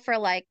school for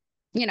like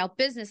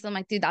business, I'm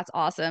like, dude, that's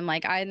awesome.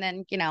 Like and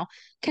then,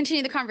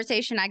 continue the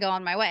conversation. I go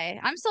on my way.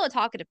 I'm still a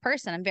talkative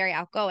person. I'm very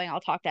outgoing. I'll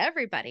talk to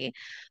everybody.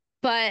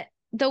 But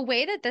the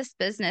way that this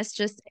business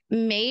just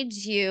made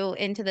you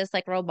into this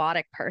like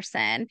robotic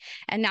person.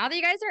 And now that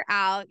you guys are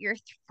out, you're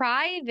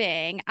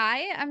thriving.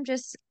 I am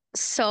just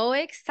so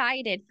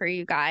excited for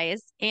you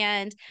guys.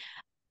 And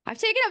I've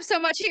taken up so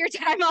much of your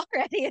time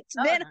already. It's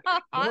been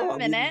a hot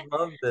minute. We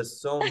love this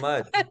so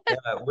much.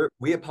 Yeah,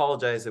 we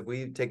apologize if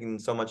we've taken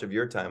so much of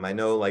your time. I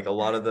know like a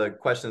lot of the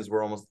questions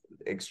were almost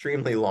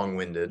extremely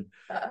long-winded.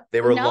 They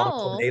were long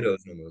No,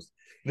 tornadoes almost.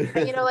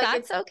 And, like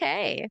that's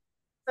okay.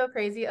 So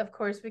crazy. Of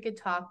course, we could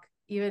talk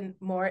even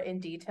more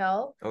in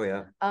detail. Oh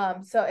yeah.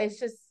 So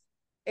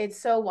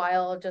it's so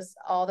wild, just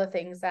all the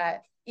things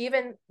that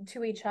even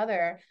to each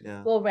other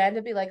will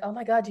randomly be like, oh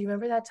my God, do you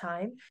remember that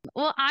time?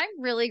 Well, I'm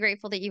really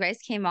grateful that you guys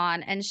came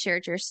on and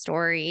shared your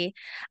story,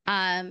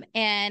 and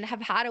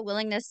have had a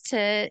willingness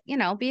to,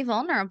 be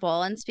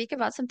vulnerable and speak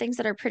about some things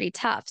that are pretty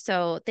tough.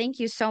 So thank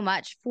you so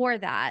much for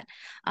that.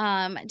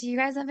 Do you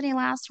guys have any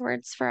last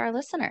words for our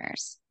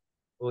listeners?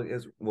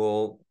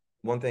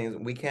 One thing is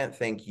we can't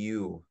thank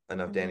you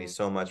enough, Danny,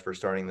 so much for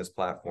starting this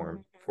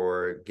platform,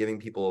 for giving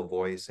people a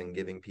voice and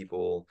giving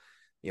people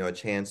a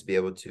chance to be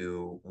able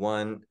to,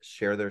 one,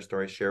 share their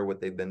story, share what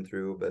they've been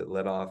through, but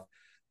let off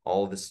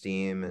all the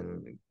steam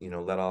and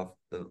let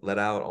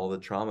out all the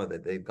trauma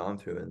that they've gone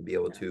through, and be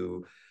able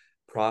to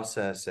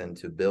process and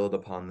to build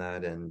upon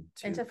that, and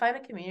to find a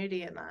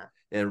community in that,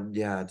 and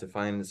to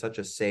find such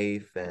a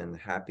safe and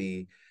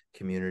happy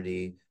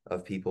community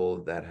of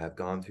people that have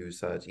gone through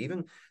such,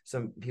 even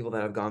some people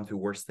that have gone through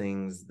worse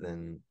things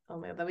than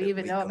that we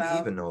even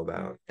know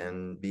about,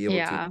 and be able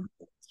to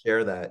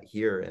share that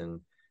here, and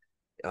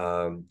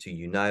to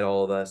unite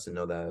all of us and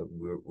know that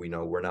we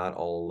know we're not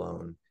all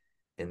alone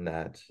in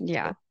that.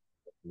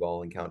 We've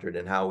all encountered,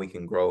 and how we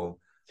can grow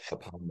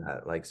upon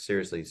that. Like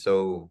seriously,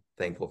 so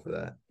thankful for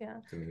that.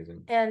 It's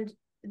amazing. And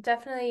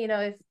definitely,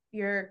 if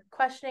you're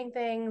questioning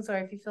things, or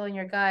if you feel in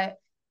your gut,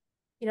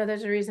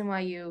 there's a reason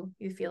why you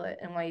feel it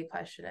and why you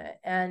question it.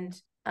 And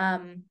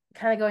kind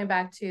of going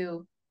back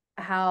to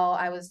how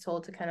I was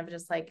told to kind of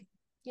just like,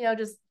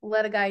 just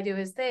let a guy do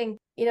his thing,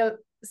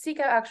 seek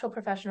out actual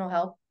professional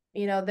help.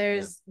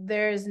 There's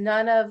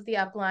none of the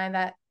upline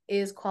that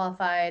is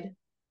qualified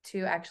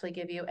to actually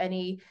give you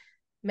any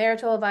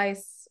marital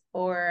advice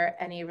or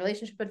any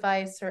relationship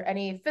advice or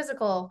any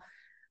physical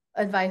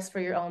advice for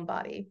your own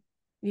body.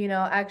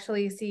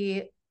 Actually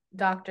see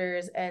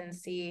doctors and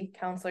see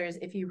counselors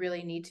if you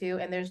really need to,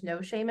 and there's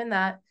no shame in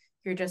that.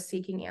 You're just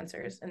seeking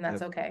answers, and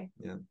that's okay.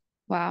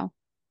 Wow.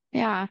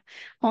 Yeah.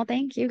 Well,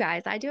 thank you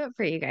guys. I do it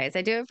for you guys.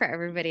 I do it for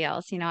everybody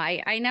else.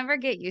 I never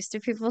get used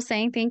to people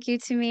saying thank you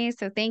to me.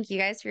 So thank you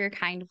guys for your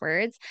kind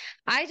words.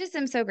 I just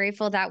am so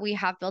grateful that we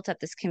have built up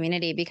this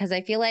community because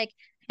I feel like,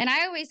 and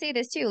I always say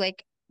this too,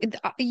 like,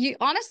 you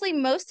honestly,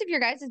 most of your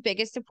guys'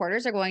 biggest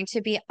supporters are going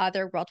to be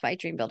other worldwide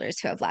dream builders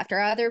who have left or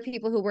other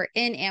people who were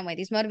in Amway,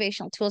 these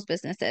motivational tools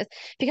businesses,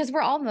 because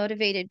we're all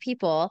motivated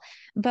people,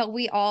 but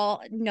we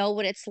all know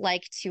what it's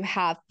like to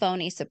have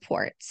phony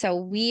support. So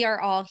we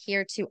are all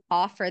here to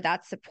offer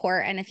that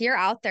support. And if you're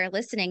out there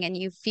listening and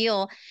you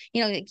feel,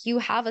 like you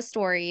have a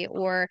story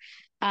or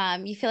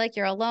you feel like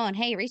you're alone,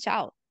 hey, reach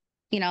out.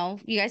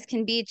 You guys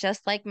can be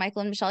just like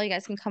Michael and Michelle. You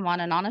guys can come on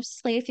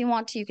anonymously if you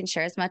want to. You can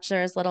share as much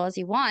or as little as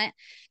you want.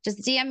 Just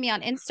DM me on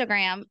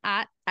Instagram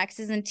at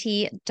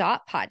xsandt.podcast.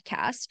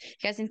 You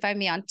guys can find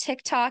me on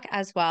TikTok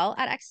as well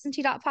at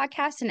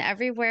xsandt.podcast and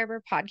everywhere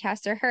where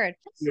podcasts are heard.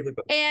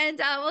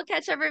 And we'll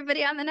catch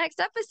everybody on the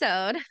next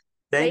episode.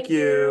 Thank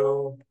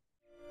you.